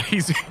now, but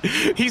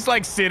he's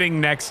like sitting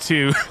next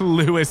to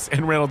Lewis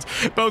and Reynolds.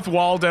 Both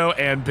Waldo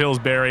and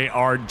Pillsbury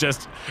are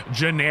just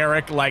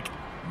generic, like,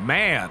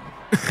 man.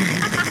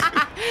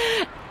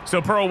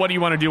 So, Pearl, what do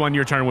you want to do on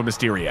your turn with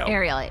Mysterio?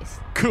 Aerial Ace.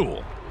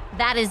 Cool.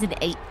 That is an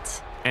 8.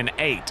 An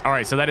 8. All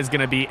right, so that is going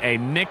to be a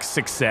mixed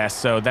success,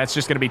 so that's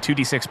just going to be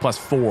 2d6 plus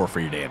 4 for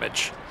your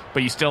damage.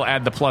 But you still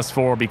add the plus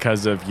 4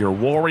 because of your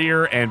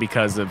warrior and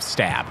because of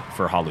stab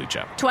for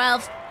Halucha.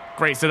 12.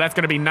 Great, so that's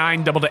going to be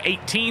 9 double to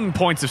 18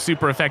 points of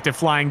super effective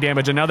flying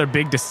damage. Another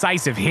big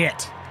decisive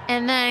hit.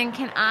 And then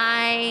can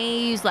I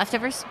use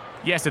leftovers?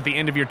 Yes, at the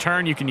end of your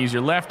turn, you can use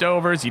your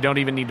leftovers. You don't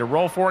even need to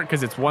roll for it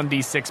because it's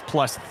 1d6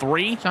 plus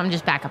 3. So I'm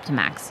just back up to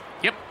max.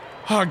 Yep.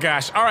 Oh,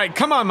 gosh. All right,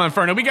 come on,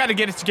 Monferno. We got to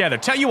get it together.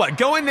 Tell you what,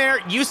 go in there,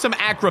 use some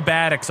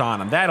acrobatics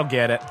on him. That'll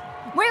get it.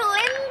 We're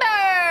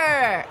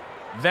limber!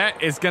 That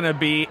is going to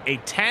be a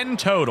 10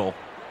 total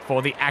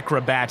for the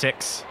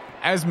acrobatics.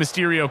 As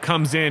Mysterio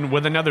comes in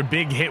with another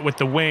big hit with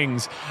the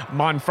wings,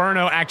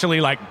 Monferno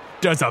actually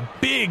does a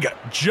big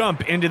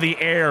jump into the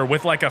air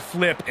with like a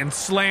flip and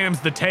slams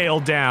the tail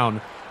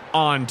down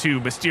onto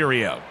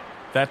Mysterio.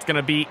 That's going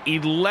to be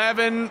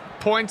 11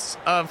 points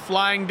of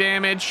flying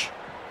damage.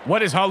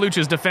 What is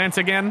Halucha's defense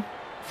again?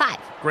 5.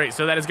 Great,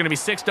 so that is going to be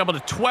 6 double to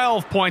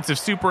 12 points of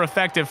super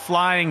effective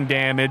flying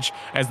damage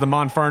as the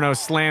Monferno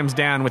slams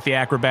down with the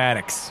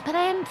acrobatics. But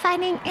I am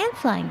fighting and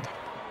flying.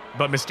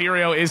 But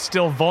Mysterio is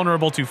still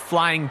vulnerable to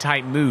flying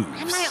type moves.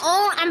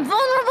 I'm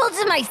vulnerable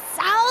to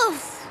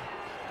myself.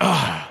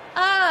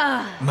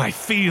 My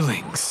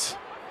feelings.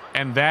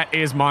 And that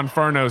is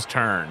Monferno's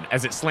turn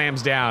as it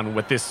slams down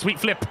with this sweet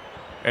flip.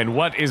 And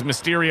what is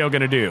Mysterio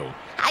going to do?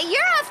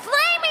 You're a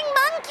flaming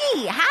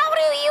monkey. How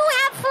do you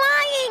have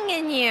flying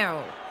in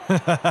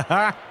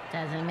you?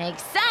 Doesn't make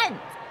sense.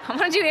 I'm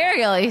gonna do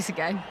aerial ace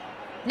again.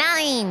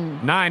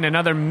 9. 9,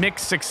 another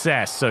mixed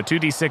success. So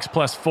 2d6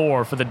 plus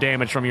 4 for the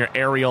damage from your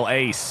aerial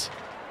ace.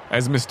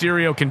 As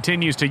Mysterio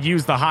continues to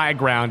use the high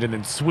ground and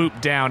then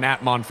swoop down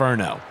at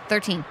Monferno.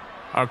 13.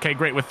 Okay,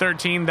 great. With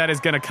 13, that is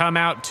going to come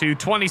out to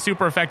 20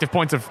 super effective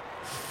points of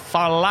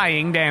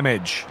flying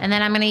damage. And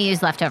then I'm gonna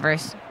use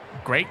leftovers.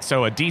 Great.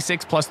 So a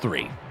d6 plus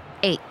 3.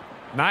 8.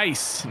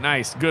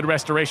 Nice. Good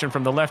restoration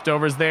from the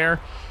leftovers there.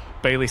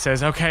 Bailey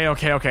says, okay. All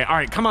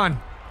right, come on.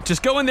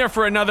 Just go in there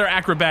for another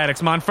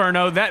acrobatics,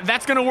 Monferno.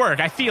 That's going to work.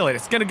 I feel it.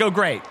 It's going to go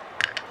great.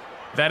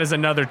 That is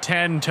another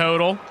 10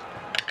 total.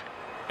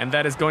 And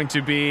that is going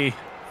to be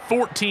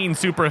 14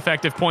 super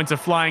effective points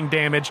of flying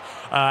damage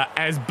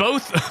as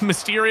both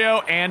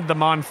Mysterio and the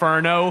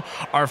Monferno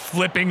are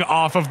flipping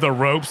off of the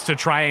ropes to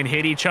try and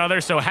hit each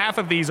other. So half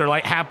of these are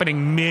like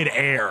happening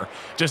mid-air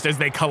just as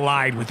they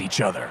collide with each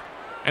other.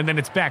 And then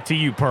it's back to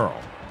you, Pearl.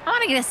 I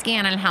want to get a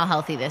scan on how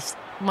healthy this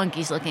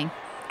monkey's looking.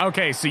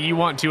 Okay, so you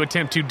want to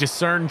attempt to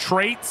discern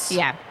traits?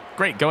 Yeah,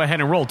 Great, go ahead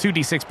and roll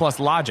 2d6 plus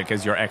logic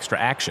as your extra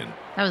action.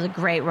 that was a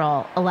great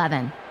roll.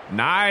 11.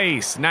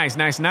 Nice.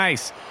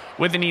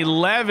 With an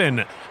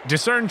 11,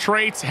 discern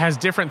traits has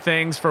different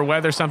things for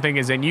whether something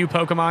is a new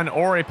Pokemon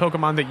or a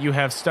Pokemon that you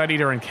have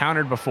studied or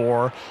encountered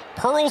before.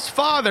 Pearl's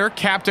father,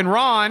 Captain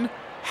Ron,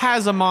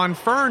 has a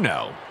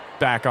Monferno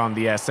back on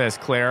the SS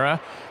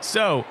Clara.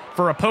 So,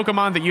 for a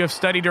Pokemon that you have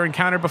studied or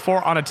encountered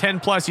before, on a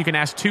 10+, you can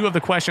ask 2 of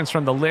the questions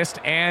from the list,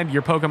 and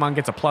your Pokemon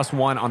gets a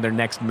 +1 on their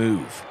next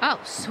move. Oh,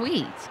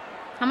 sweet.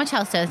 How much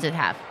health does it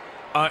have?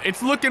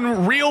 It's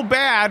looking real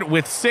bad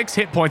with 6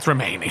 hit points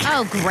remaining.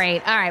 Oh,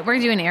 great. All right, we're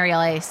going to do an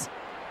aerial ace.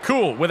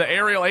 Cool. With an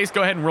aerial ace,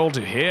 go ahead and roll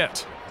to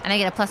hit. And I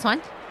get a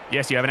 +1?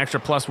 Yes, you have an extra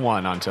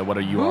 +1 onto what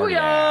are you already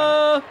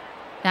at.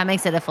 That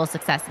makes it a full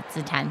success. It's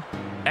a 10.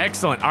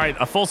 Excellent. All right,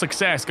 a full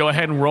success. Go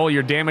ahead and roll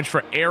your damage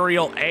for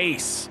aerial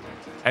ace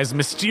as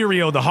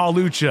Mysterio the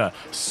Hawlucha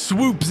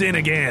swoops in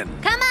again.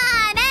 Come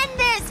on, end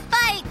this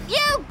fight.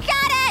 You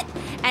got it.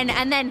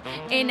 And then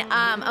in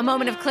a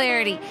moment of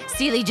clarity,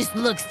 Seely just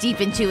looks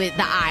deep into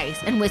the eyes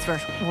and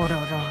whispers,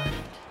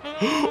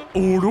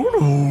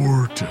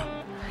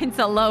 It's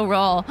a low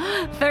roll.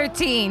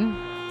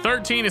 13.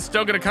 13 is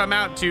still going to come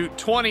out to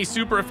 20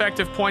 super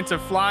effective points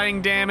of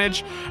flying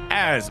damage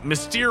as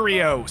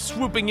Mysterio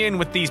swooping in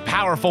with these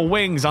powerful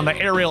wings on the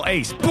aerial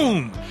ace.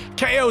 Boom!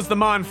 KOs the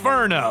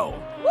Monferno.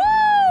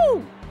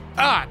 Woo!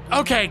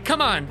 Okay,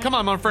 come on,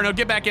 Monferno,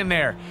 get back in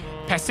there.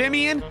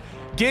 Passimian,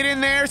 get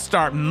in there,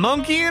 start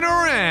monkeying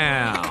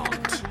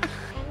around.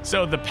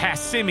 So the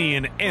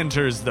Passimian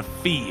enters the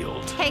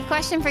field. Hey,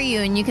 question for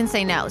you, and you can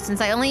say no.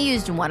 Since I only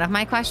used one of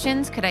my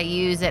questions, could I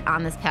use it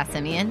on this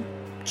Passimian?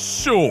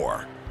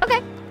 Sure.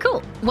 Okay,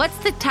 cool. What's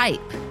the type?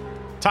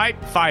 Type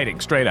fighting,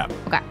 straight up.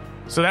 Okay.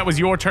 So that was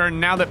your turn.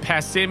 Now that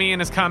Passimian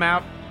has come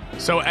out,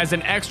 so as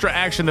an extra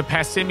action, the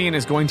Passimian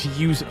is going to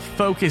use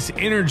Focus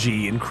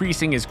Energy,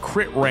 increasing his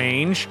crit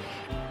range.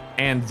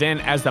 And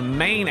then as the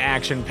main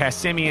action,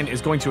 Passimian is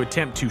going to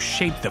attempt to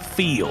shape the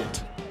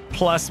field.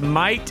 Plus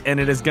might,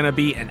 and it is going to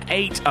be an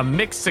 8, a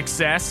mixed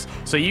success.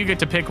 So you get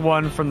to pick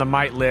one from the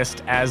might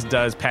list, as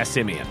does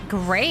Passimian.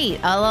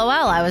 Great.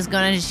 LOL. I was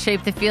going to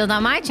shape the field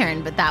on my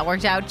turn, but that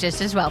worked out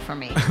just as well for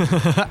me.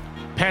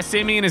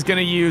 Passimian is going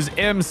to use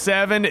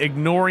M7,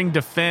 ignoring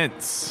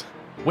defense.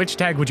 Which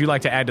tag would you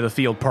like to add to the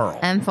field, Pearl?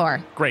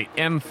 M4. Great,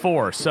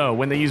 M4. So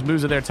when they use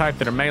moves of their type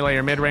that are melee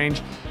or mid-range,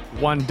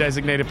 one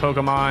designated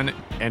Pokemon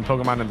and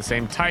Pokemon of the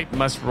same type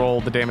must roll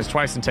the damage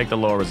twice and take the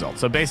lower result.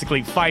 So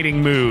basically,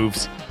 fighting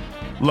moves,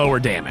 lower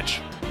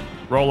damage.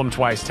 Roll them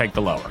twice, take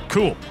the lower.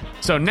 Cool.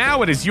 So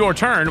now it is your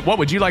turn. What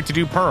would you like to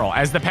do, Pearl?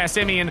 As the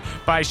Passimian,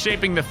 by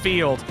shaping the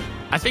field,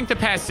 I think the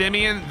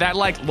Passimian, that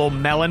like little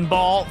melon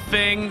ball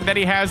thing that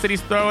he has that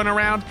he's throwing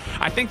around,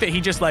 I think that he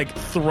just like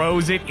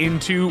throws it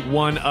into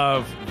one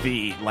of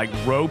the like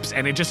ropes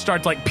and it just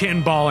starts like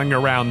pinballing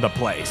around the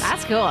place.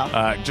 That's cool.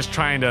 Just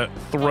trying to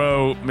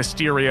throw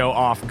Mysterio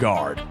off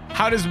guard.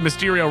 How does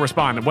Mysterio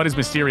respond? What is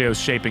Mysterio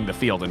shaping the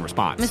field in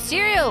response?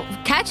 Mysterio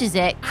catches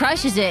it,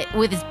 crushes it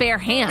with his bare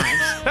hands,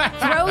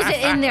 throws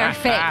it in their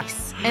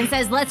face, and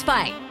says, "Let's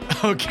fight."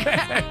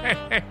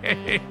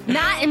 Okay.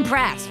 Not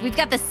impressed. We've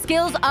got the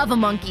skills of a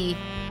monkey,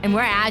 and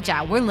we're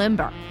agile. We're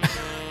limber.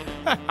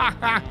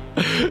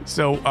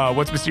 So,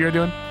 what's Mysterio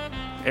doing?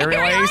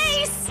 Aerial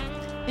ace?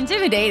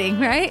 Intimidating,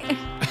 right?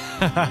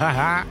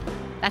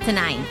 That's a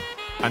 9.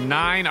 A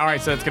 9. All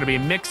right, so it's going to be a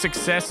mixed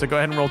success. So go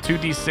ahead and roll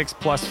 2d6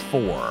 plus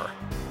 4.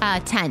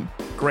 10.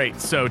 Great.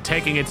 So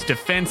taking its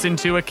defense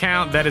into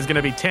account, that is going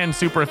to be 10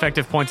 super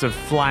effective points of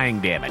flying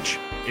damage.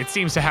 It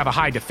seems to have a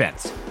high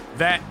defense.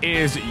 That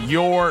is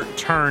your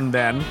turn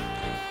then.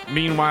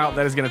 Meanwhile,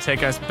 that is going to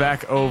take us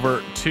back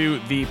over to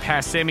the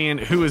Passimian,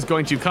 who is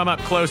going to come up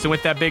close and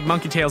with that big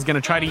monkey tail is going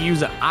to try to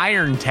use an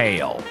Iron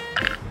Tail.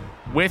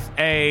 With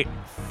a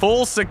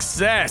full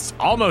success,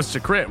 almost a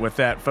crit with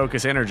that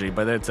focus energy,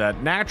 but it's a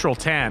natural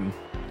 10.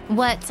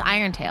 What's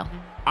Iron Tail?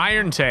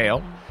 Iron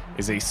Tail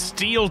is a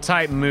steel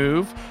type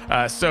move,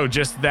 so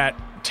just that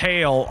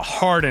tail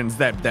hardens,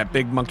 that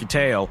big monkey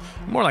tail,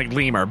 more like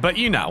lemur, but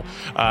you know,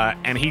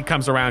 and he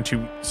comes around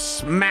to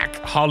smack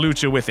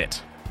Hawlucha with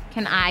it.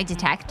 Can I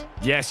detect?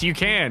 Yes, you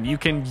can. You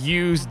can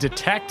use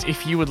Detect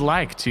if you would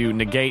like to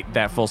negate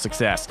that full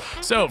success.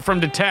 So from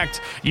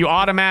Detect, you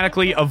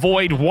automatically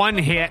avoid one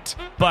hit,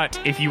 but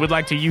if you would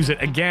like to use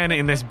it again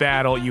in this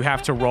battle, you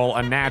have to roll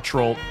a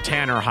natural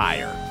 10 or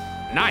higher.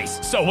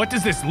 Nice. So what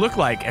does this look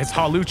like as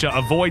Hawlucha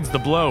avoids the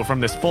blow from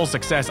this full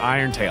success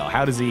Iron Tail?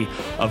 How does he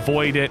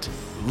avoid it,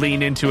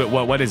 lean into it?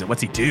 What is it?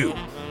 What's he do?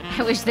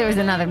 I wish there was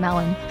another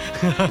melon.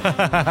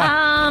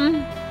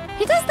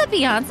 He does the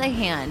Beyonce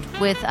hand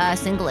with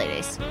single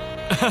ladies.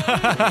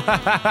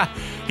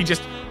 He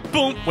just,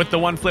 boom, with the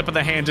one flip of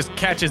the hand, just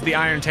catches the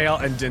Iron Tail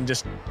and then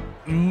just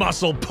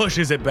muscle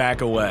pushes it back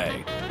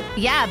away.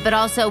 Yeah, but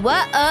also,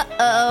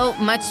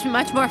 much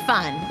more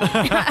fun.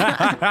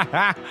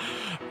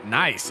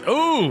 Nice.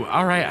 Ooh,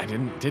 all right. I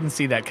didn't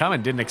see that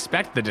coming. Didn't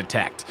expect the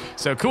detect.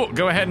 So cool.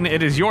 Go ahead and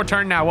it is your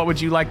turn now. What would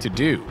you like to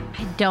do?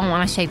 I don't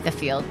want to shape the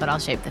field, but I'll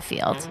shape the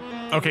field.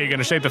 Okay, you're going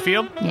to shape the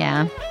field?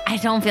 Yeah. I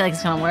don't feel like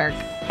it's going to work.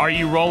 Are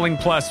you rolling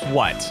plus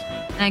what?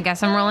 I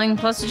guess I'm rolling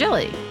plus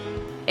agility.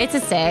 It's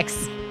a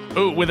 6.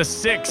 Ooh, with a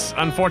 6,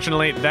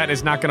 unfortunately, that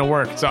is not going to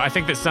work. So I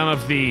think that some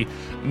of the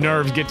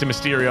nerves get to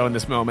Mysterio in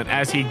this moment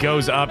as he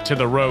goes up to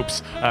the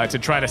ropes to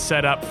try to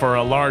set up for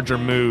a larger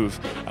move.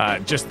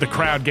 Just the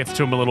crowd gets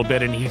to him a little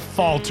bit and he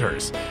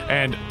falters.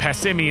 And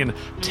Passimian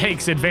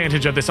takes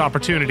advantage of this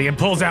opportunity and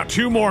pulls out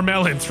 2 more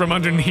melons from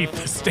underneath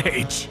the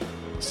stage.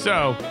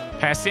 So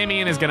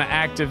Passimian is going to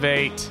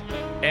activate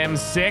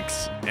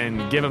M6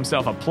 and give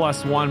himself a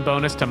 +1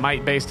 bonus to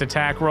might-based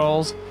attack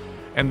rolls.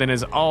 And then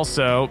is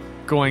also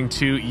going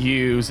to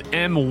use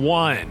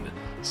M1.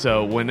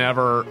 So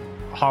whenever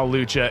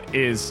Hawlucha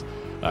is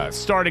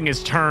starting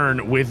his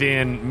turn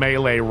within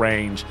melee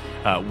range,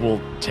 will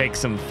take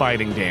some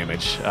fighting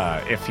damage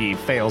if he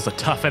fails a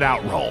tough it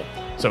out roll.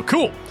 So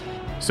cool.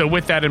 So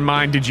with that in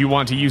mind, did you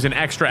want to use an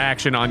extra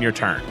action on your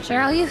turn? Sure,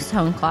 I'll use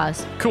Hone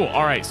Claws. Cool.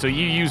 All right. So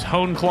you use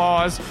Hone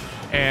Claws,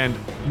 and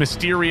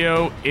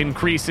Mysterio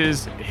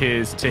increases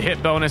his to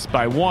hit bonus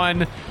by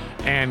 1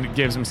 and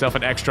gives himself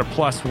an extra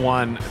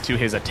 +1 to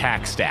his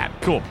attack stat.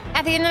 Cool.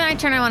 At the end of my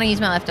turn, I want to use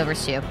my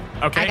leftovers too.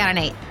 Okay. I got an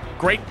 8.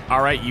 Great.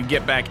 All right. You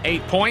get back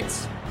 8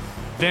 points.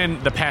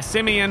 Then the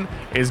Passimian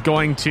is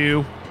going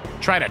to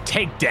try to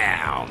take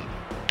down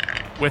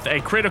with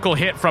a critical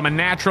hit from a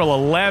natural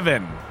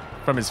 11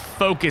 from his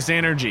focus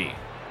energy.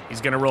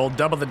 He's going to roll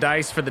double the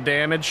dice for the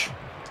damage.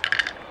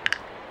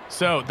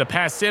 So the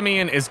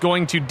Passimian is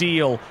going to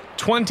deal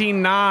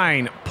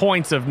 29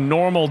 points of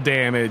normal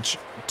damage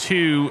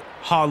to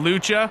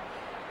Hawlucha,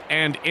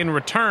 and in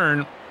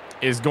return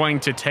is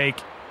going to take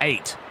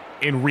 8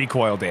 in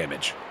recoil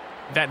damage.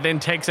 That then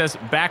takes us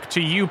back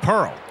to you,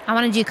 Pearl. I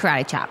want to do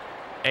Karate Chop.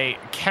 A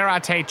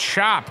Karate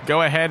Chop.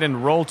 Go ahead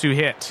and roll to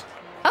hit.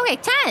 Okay,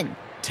 10.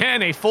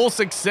 10, a full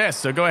success.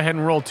 So go ahead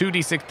and roll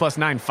 2d6 plus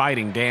 9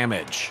 fighting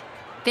damage.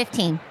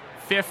 15.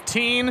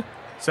 15.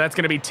 So that's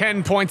going to be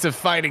 10 points of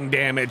fighting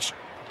damage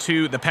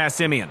to the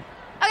Passimian. Okay,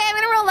 I'm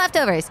going to roll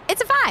leftovers.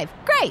 It's a 5.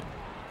 Great.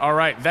 All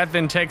right, that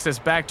then takes us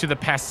back to the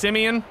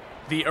Passimian.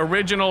 The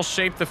original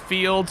Shape the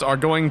Fields are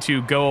going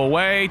to go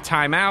away,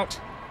 time out.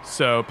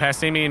 So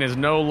Passimian is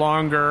no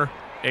longer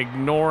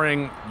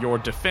ignoring your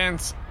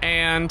defense,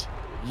 and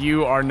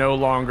you are no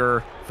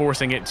longer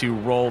forcing it to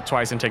roll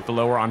twice and take the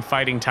lower on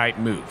fighting type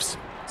moves.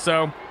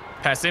 So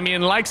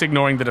Passimian likes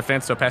ignoring the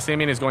defense, so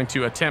Passimian is going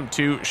to attempt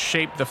to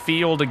shape the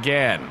field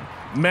again.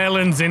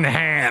 Melons in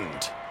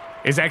hand.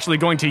 Is actually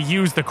going to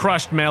use the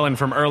crushed melon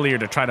from earlier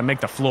to try to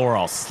make the floor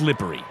all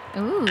slippery.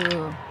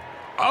 Ooh.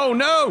 Oh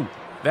no!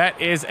 That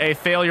is a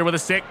failure with a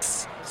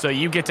 6, so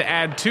you get to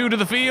add 2 to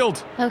the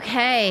field.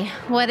 Okay,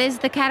 what is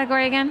the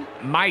category again?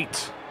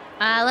 Might.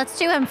 Let's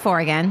do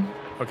M4 again.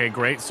 Okay,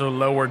 great. So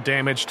lower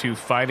damage to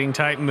fighting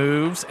type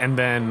moves, and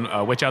then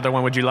which other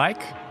one would you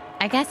like?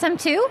 I guess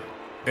M2?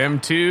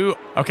 M2.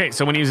 Okay,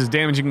 so when he uses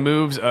damaging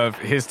moves of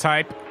his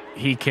type,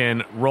 he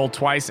can roll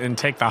twice and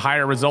take the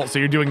higher result. So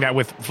you're doing that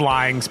with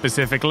flying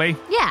specifically?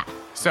 Yeah.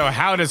 So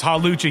how does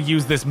Hawlucha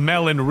use this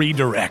melon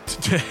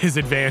redirect to his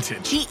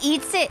advantage? He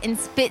eats it and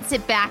spits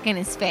it back in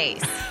his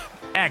face.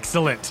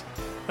 Excellent.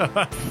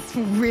 It's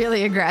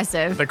really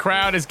aggressive. The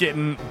crowd is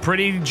getting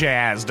pretty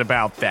jazzed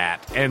about that.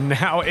 And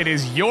now it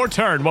is your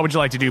turn. What would you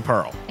like to do,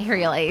 Pearl?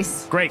 Aerial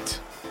Ace. Great.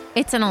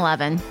 It's an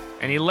 11.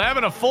 An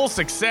 11, a full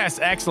success.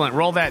 Excellent.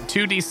 Roll that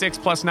 2d6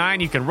 plus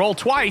 9. You can roll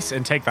twice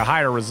and take the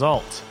higher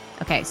result.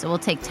 Okay, so we'll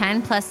take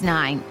 10 plus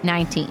 9,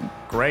 19.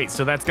 Great.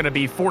 So that's going to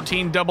be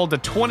 14 doubled to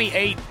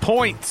 28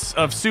 points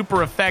of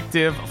super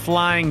effective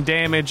flying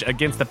damage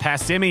against the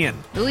Passimian.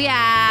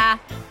 Booyah!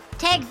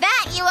 Take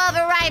that, you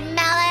overripe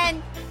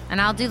melon!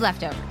 And I'll do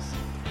leftovers.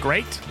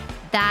 Great.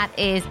 That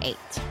is 8.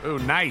 Ooh,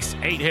 nice.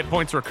 8 hit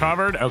points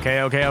recovered.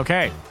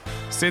 Okay.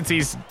 Since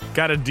he's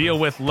got to deal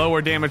with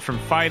lower damage from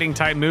fighting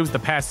type moves, the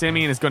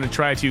Passimian is going to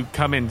try to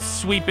come in,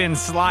 sweep in,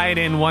 slide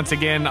in once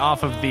again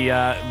off of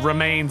the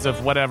remains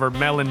of whatever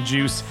melon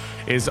juice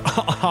is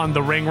on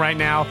the ring right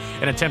now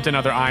and attempt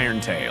another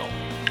Iron Tail.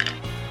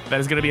 That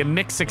is going to be a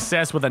mixed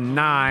success with a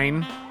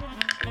 9.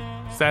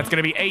 So that's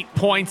going to be 8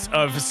 points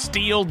of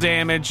steel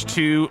damage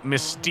to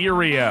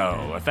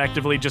Mysterio,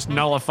 effectively just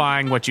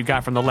nullifying what you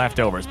got from the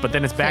leftovers. But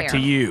then it's back Fair.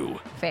 to you.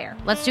 Fair.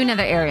 Let's do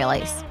another aerial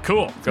ace.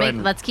 Cool. Go ahead.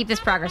 Let's keep this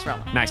progress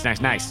rolling.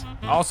 Nice.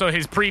 Also,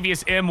 his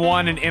previous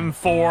M1 and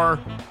M4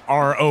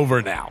 are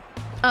over now.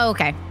 Oh,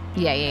 okay.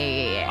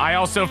 Yeah. I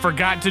also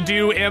forgot to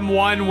do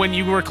M1 when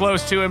you were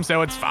close to him,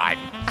 so it's fine.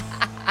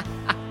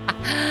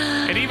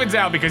 It evens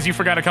out because you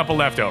forgot a couple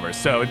leftovers,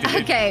 so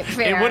Okay,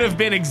 fair. It would have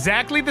been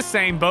exactly the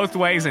same both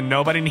ways, and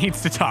nobody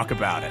needs to talk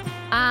about it.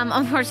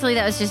 Unfortunately,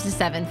 that was just a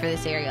 7 for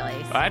this aerial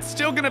ace. That's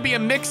still going to be a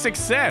mixed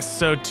success,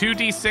 so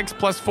 2d6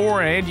 plus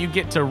 4, and you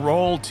get to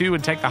roll 2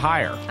 and take the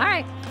higher. All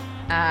right.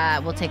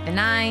 We'll take the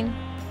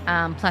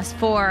 9 plus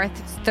 4, it's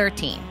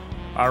 13.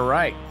 All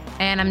right.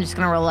 And I'm just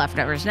going to roll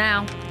leftovers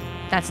now.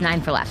 That's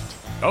 9 for left.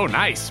 Oh,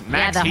 nice.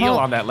 Max the heal whole-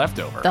 on that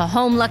leftover. The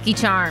home lucky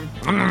charm.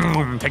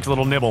 Takes a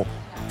little nibble.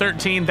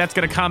 13, that's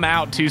going to come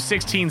out to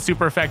 16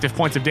 super effective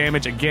points of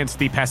damage against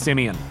the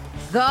Passimian.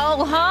 Go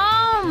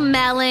home,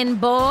 melon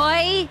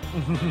boy.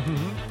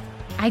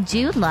 I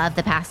do love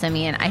the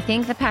Passimian. I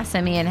think the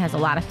Passimian has a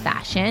lot of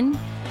fashion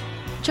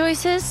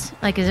choices.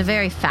 Like, is a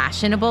very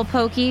fashionable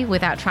pokey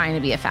without trying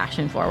to be a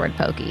fashion-forward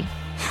pokey.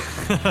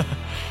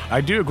 I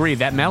do agree.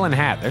 That melon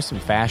hat, there's some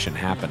fashion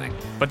happening.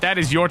 But that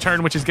is your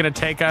turn, which is going to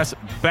take us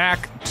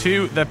back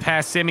to the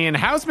Passimian.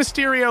 How's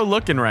Mysterio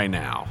looking right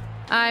now?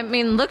 I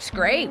mean, looks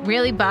great.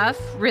 Really buff,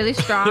 really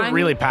strong.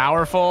 Really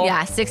powerful?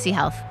 Yeah, 60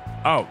 health.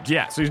 Oh,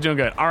 yeah, so he's doing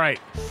good. All right.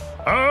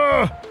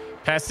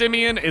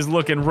 Passimian is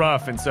looking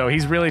rough, and so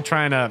he's really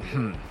trying to...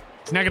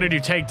 He's not going to do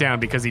takedown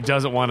because he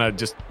doesn't want to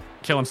just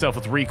kill himself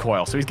with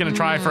recoil. So he's going to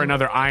try for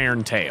another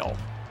Iron Tail.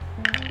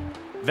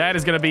 That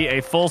is going to be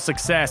a full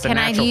success, a Can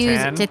I natural use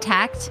 10.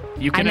 detect?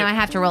 You I can- know I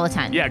have to roll a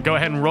 10. Yeah, go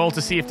ahead and roll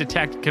to see if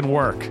detect can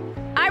work.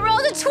 I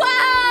rolled a 12!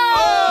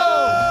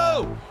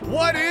 Oh!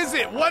 What is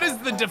it? What is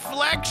the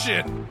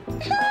deflection?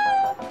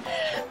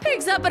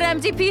 Picks up an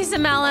empty piece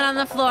of melon on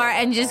the floor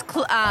and just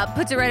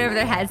puts it right over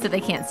their head so they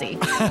can't see.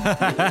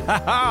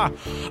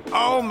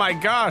 Oh my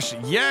gosh,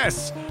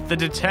 yes! The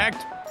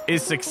detect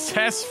is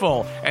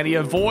successful, and he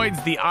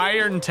avoids the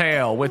Iron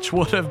Tail, which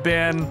would have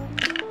been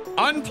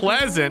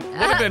unpleasant, would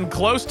have been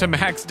close to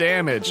max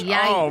damage. Yikes.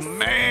 Oh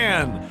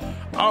man!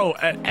 Oh,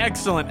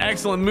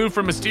 excellent move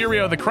from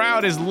Mysterio. The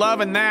crowd is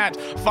loving that.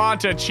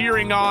 Fanta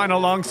cheering on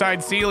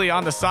alongside Seely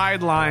on the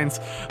sidelines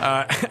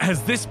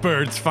as this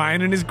bird's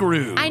finding his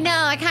groove. I know.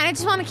 I kind of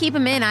just want to keep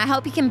him in. I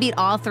hope he can beat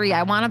all three.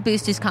 I want to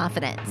boost his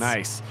confidence.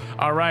 Nice.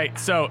 All right,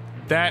 so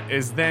that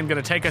is then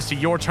going to take us to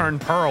your turn,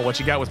 Pearl. What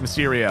you got with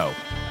Mysterio?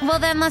 Well,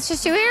 then let's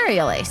just do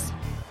Aerial Ace.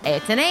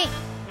 It's an 8.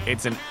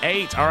 It's an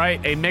 8. All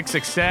right, a mixed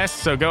success.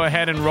 So go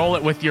ahead and roll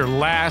it with your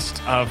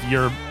last of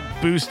your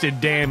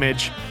boosted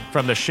damage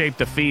from the Shape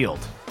the Field.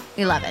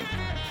 11.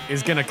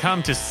 Is going to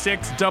come to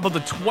 6, double to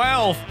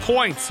 12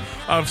 points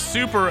of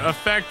super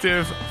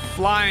effective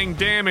flying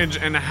damage.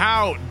 And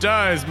how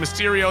does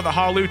Mysterio the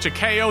Halucha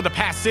KO the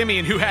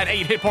Passimian, who had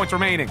 8 hit points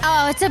remaining?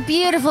 Oh, it's a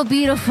beautiful,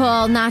 beautiful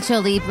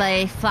Nacho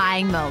Libre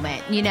flying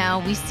moment. You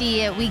know, we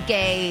see it, we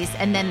gaze,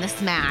 and then the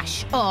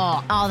smash.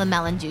 Oh, all the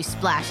melon juice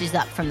splashes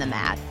up from the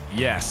mat.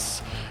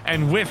 Yes.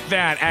 And with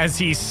that, as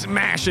he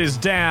smashes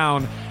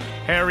down,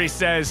 Harry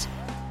says,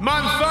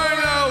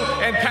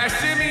 Monferno and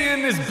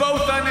Passimian is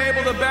both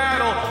unable to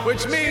battle,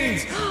 which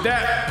means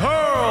that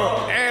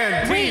Pearl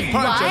and Team Wait,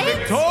 Punch what? are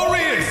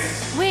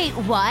victorious. Wait,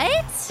 what?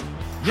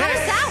 How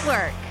does that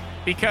work?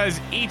 Because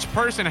each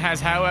person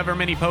has however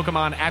many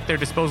Pokemon at their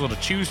disposal to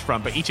choose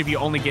from, but each of you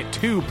only get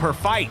 2 per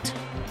fight.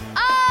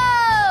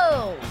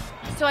 Oh!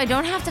 So I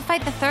don't have to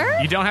fight the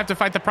third? You don't have to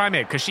fight the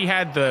Primate, because she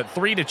had the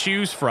 3 to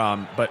choose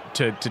from, but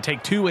to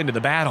take 2 into the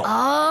battle.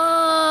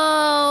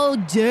 Oh,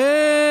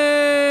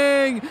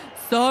 dang!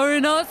 Sorry,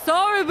 not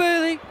sorry,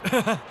 Bailey.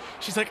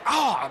 She's like,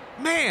 oh,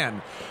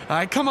 man.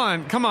 Come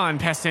on,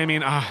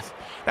 Passimian.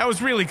 That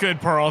was really good,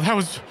 Pearl. That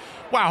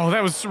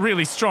was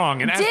really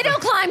strong. And Ditto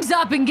climbs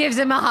up and gives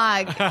him a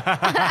hug.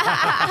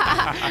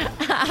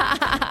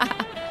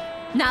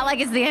 Not like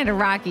it's the end of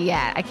Rocky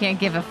yet. I can't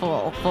give a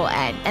full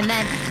end. And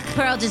then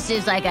Pearl just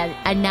does like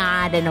a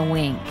nod and a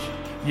wink.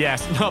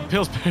 Yes, no,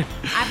 Pillsbury.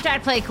 I've tried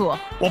to play cool.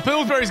 Well,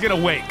 Pillsbury's going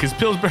to wait, because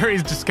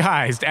Pillsbury's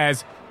disguised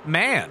as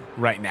man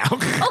right now. Okay,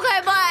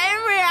 but in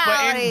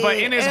reality, But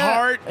in his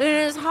heart,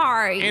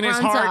 he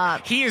runs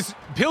up.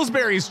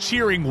 Pillsbury is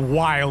cheering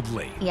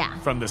wildly Yeah.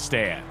 from the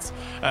stands.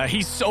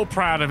 He's so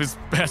proud of his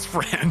best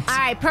friend. All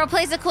right, Pearl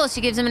plays it cool.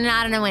 She gives him a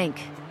nod and a wink,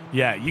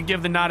 Yeah, you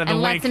give the nod and the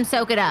and wink, lets him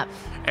soak it up.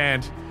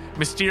 and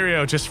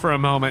Mysterio, just for a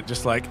moment,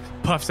 just like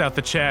puffs out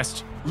the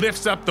chest,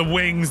 lifts up the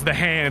wings, the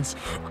hands,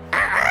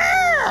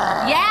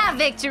 Yeah,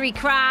 victory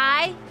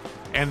cry.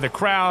 and the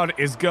crowd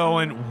is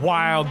going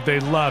wild. They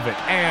love it.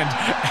 And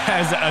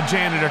as a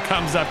janitor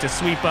comes up to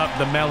sweep up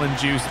the melon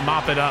juice,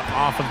 mop it up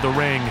off of the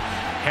ring,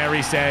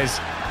 Harry says,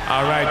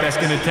 all right, that's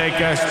going to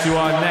take us to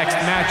our next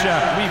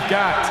matchup. We've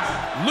got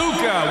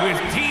Luca with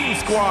Team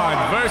Squad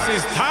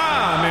versus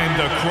Tom and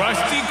the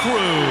Krusty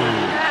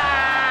Crew.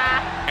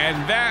 And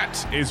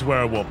that is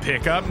where we'll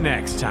pick up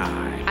next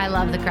time. I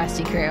love the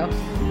Krusty Crew.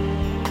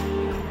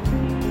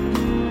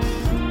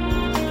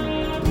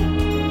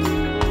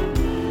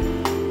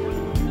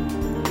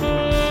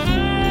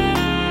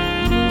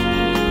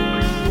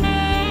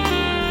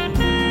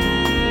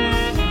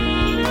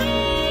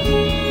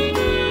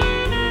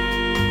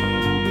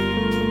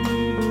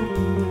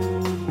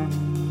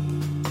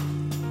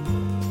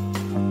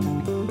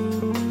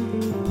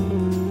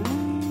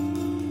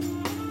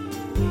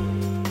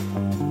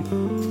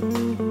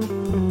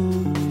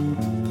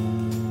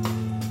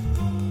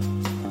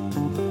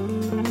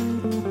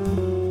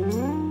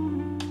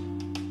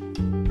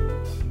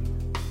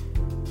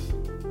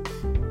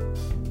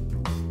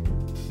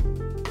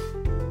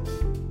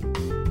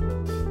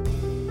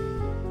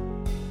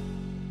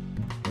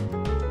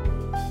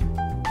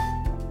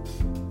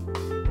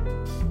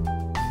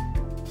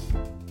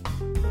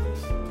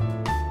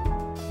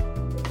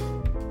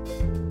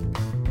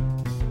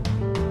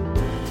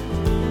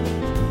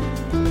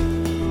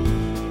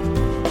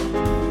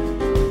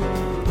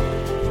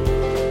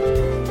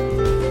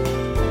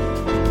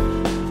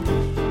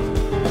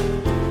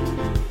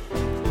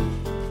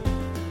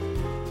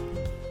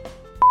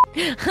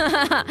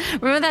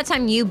 Remember that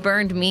time you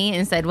burned me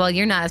and said, well,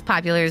 you're not as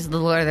popular as the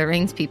Lord of the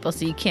Rings people,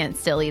 so you can't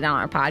still eat on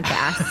our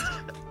podcast.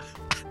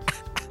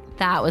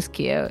 That was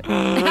cute.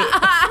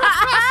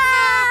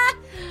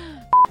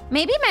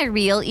 Maybe my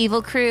real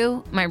evil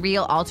crew, my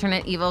real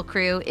alternate evil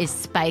crew is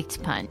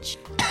Spiked Punch.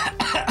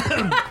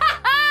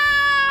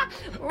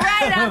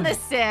 Right on the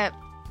sip.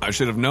 I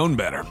should have known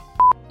better.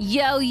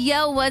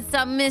 Yo, what's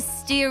up,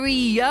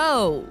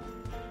 Mysterio?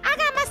 I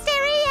got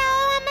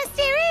Mysterio, I'm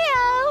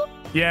Mysterio.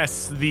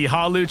 Yes, the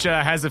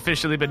Halucha has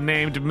officially been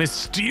named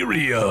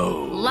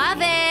Mysterio. Love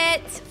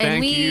it.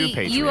 Thank you,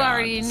 Patreons. You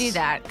already knew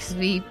that because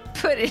we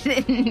put it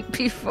in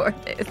before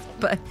this,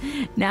 but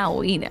now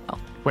we know.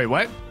 Wait,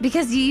 what?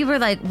 Because you were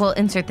like, we'll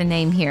insert the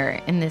name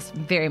here in this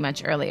very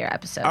much earlier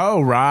episode.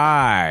 Oh,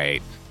 right.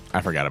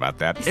 I forgot about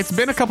that. It's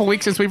been a couple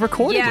weeks since we've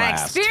recorded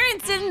last.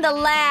 Experiencing the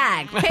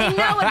lag. Pay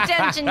no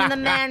attention to the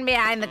man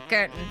behind the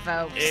curtain,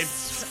 folks.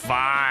 It's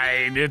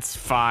fine. It's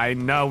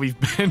fine. No, we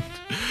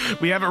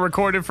haven't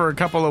recorded for a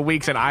couple of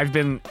weeks, and I've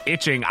been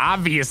itching,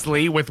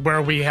 obviously, with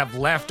where we have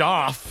left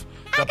off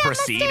the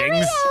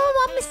proceedings.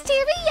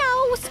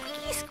 Mysterio,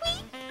 squeaky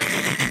squeak.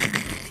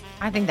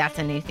 I think that's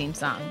a new theme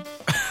song.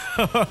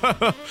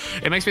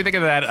 It makes me think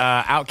of that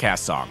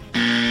Outcast song.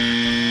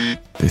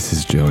 This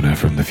is Jonah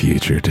from the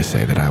future to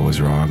say that I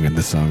was wrong, and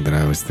the song that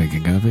I was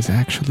thinking of is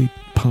actually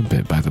Pump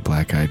It by the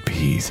Black Eyed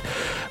Peas,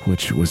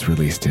 which was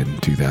released in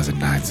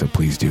 2009, so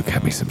please do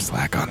cut me some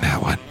slack on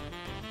that one.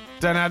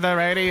 Turn out the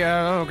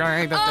radio.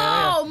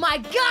 Oh my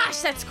gosh,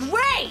 that's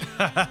great!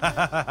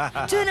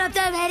 Turn up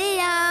the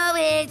radio,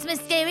 it's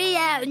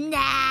Mysterio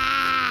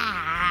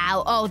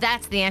now. Oh,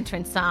 that's the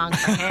entrance song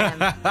for him.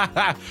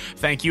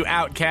 Thank you,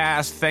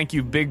 Outcast. Thank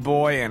you, Big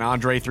Boy and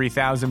Andre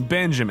 3000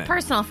 Benjamin.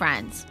 Personal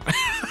friends.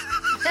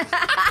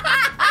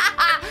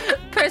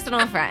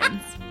 Personal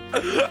friends.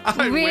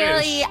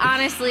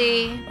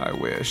 Honestly, I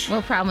wish.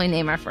 We'll probably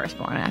name our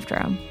firstborn after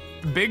him.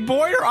 Big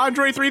Boy or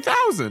Andre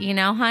 3000? You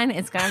know, hun,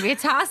 it's going to be a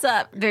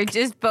toss-up. They're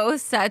just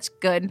both such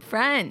good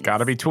friends.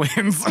 Gotta be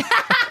twins.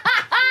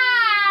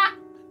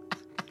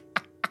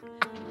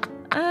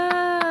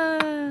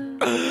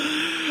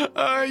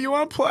 You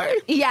want to play?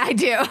 Yeah, I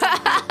do.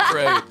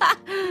 Great.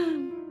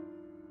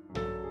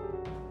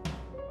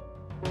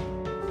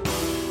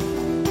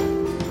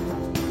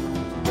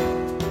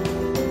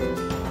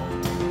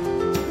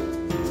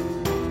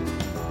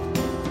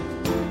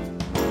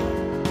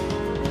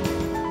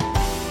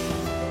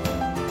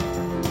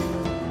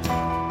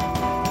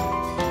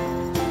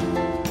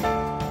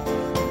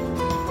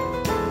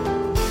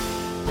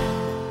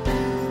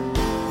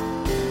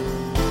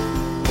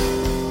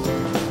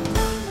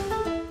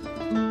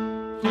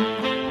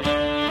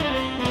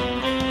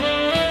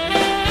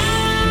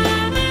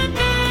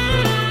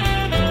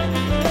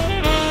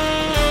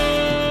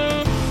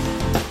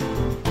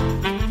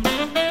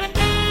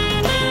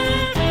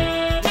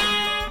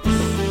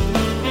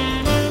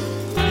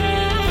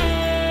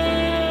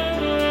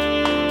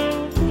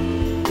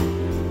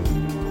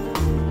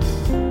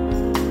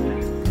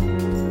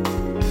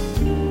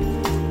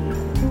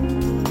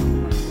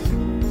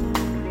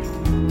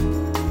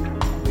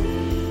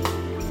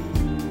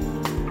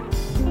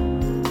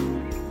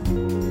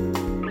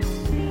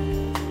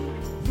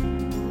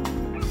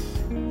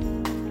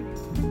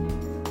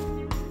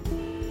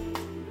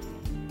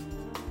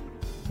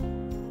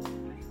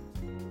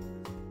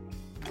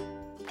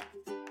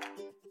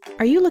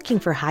 Are you looking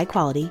for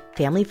high-quality,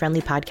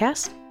 family-friendly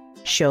podcasts?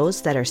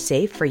 Shows that are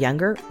safe for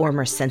younger or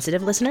more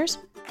sensitive listeners?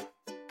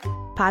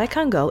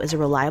 Podicon Go is a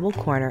reliable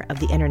corner of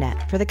the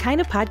internet for the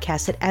kind of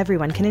podcasts that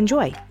everyone can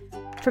enjoy.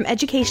 From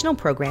educational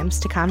programs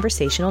to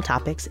conversational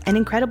topics and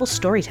incredible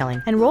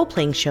storytelling and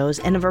role-playing shows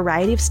in a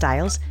variety of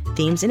styles,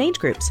 themes, and age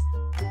groups.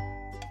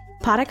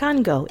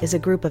 Podicon Go is a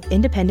group of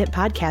independent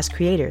podcast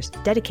creators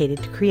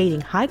dedicated to creating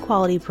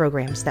high-quality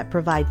programs that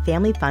provide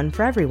family fun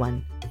for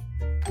everyone.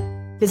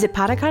 Visit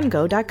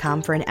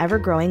podicongo.com for an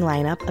ever-growing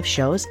lineup of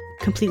shows,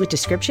 complete with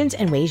descriptions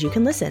and ways you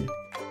can listen.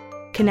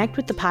 Connect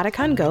with the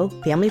Podicon Go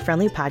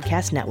Family-Friendly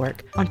Podcast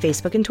Network on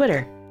Facebook and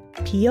Twitter.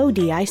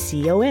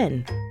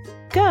 PODICON.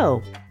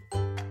 Go!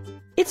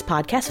 It's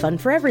podcast fun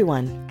for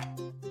everyone.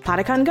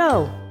 Podicon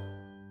Go!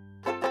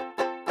 Thank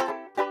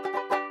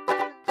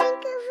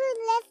you for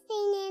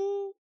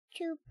listening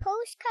to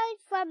Postcard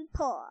from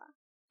Paul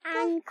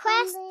on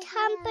Quest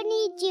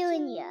Company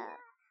Jr.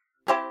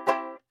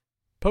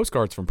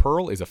 Postcards from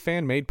Pearl is a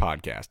fan-made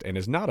podcast and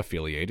is not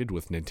affiliated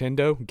with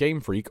Nintendo,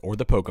 Game Freak, or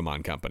the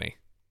Pokemon Company.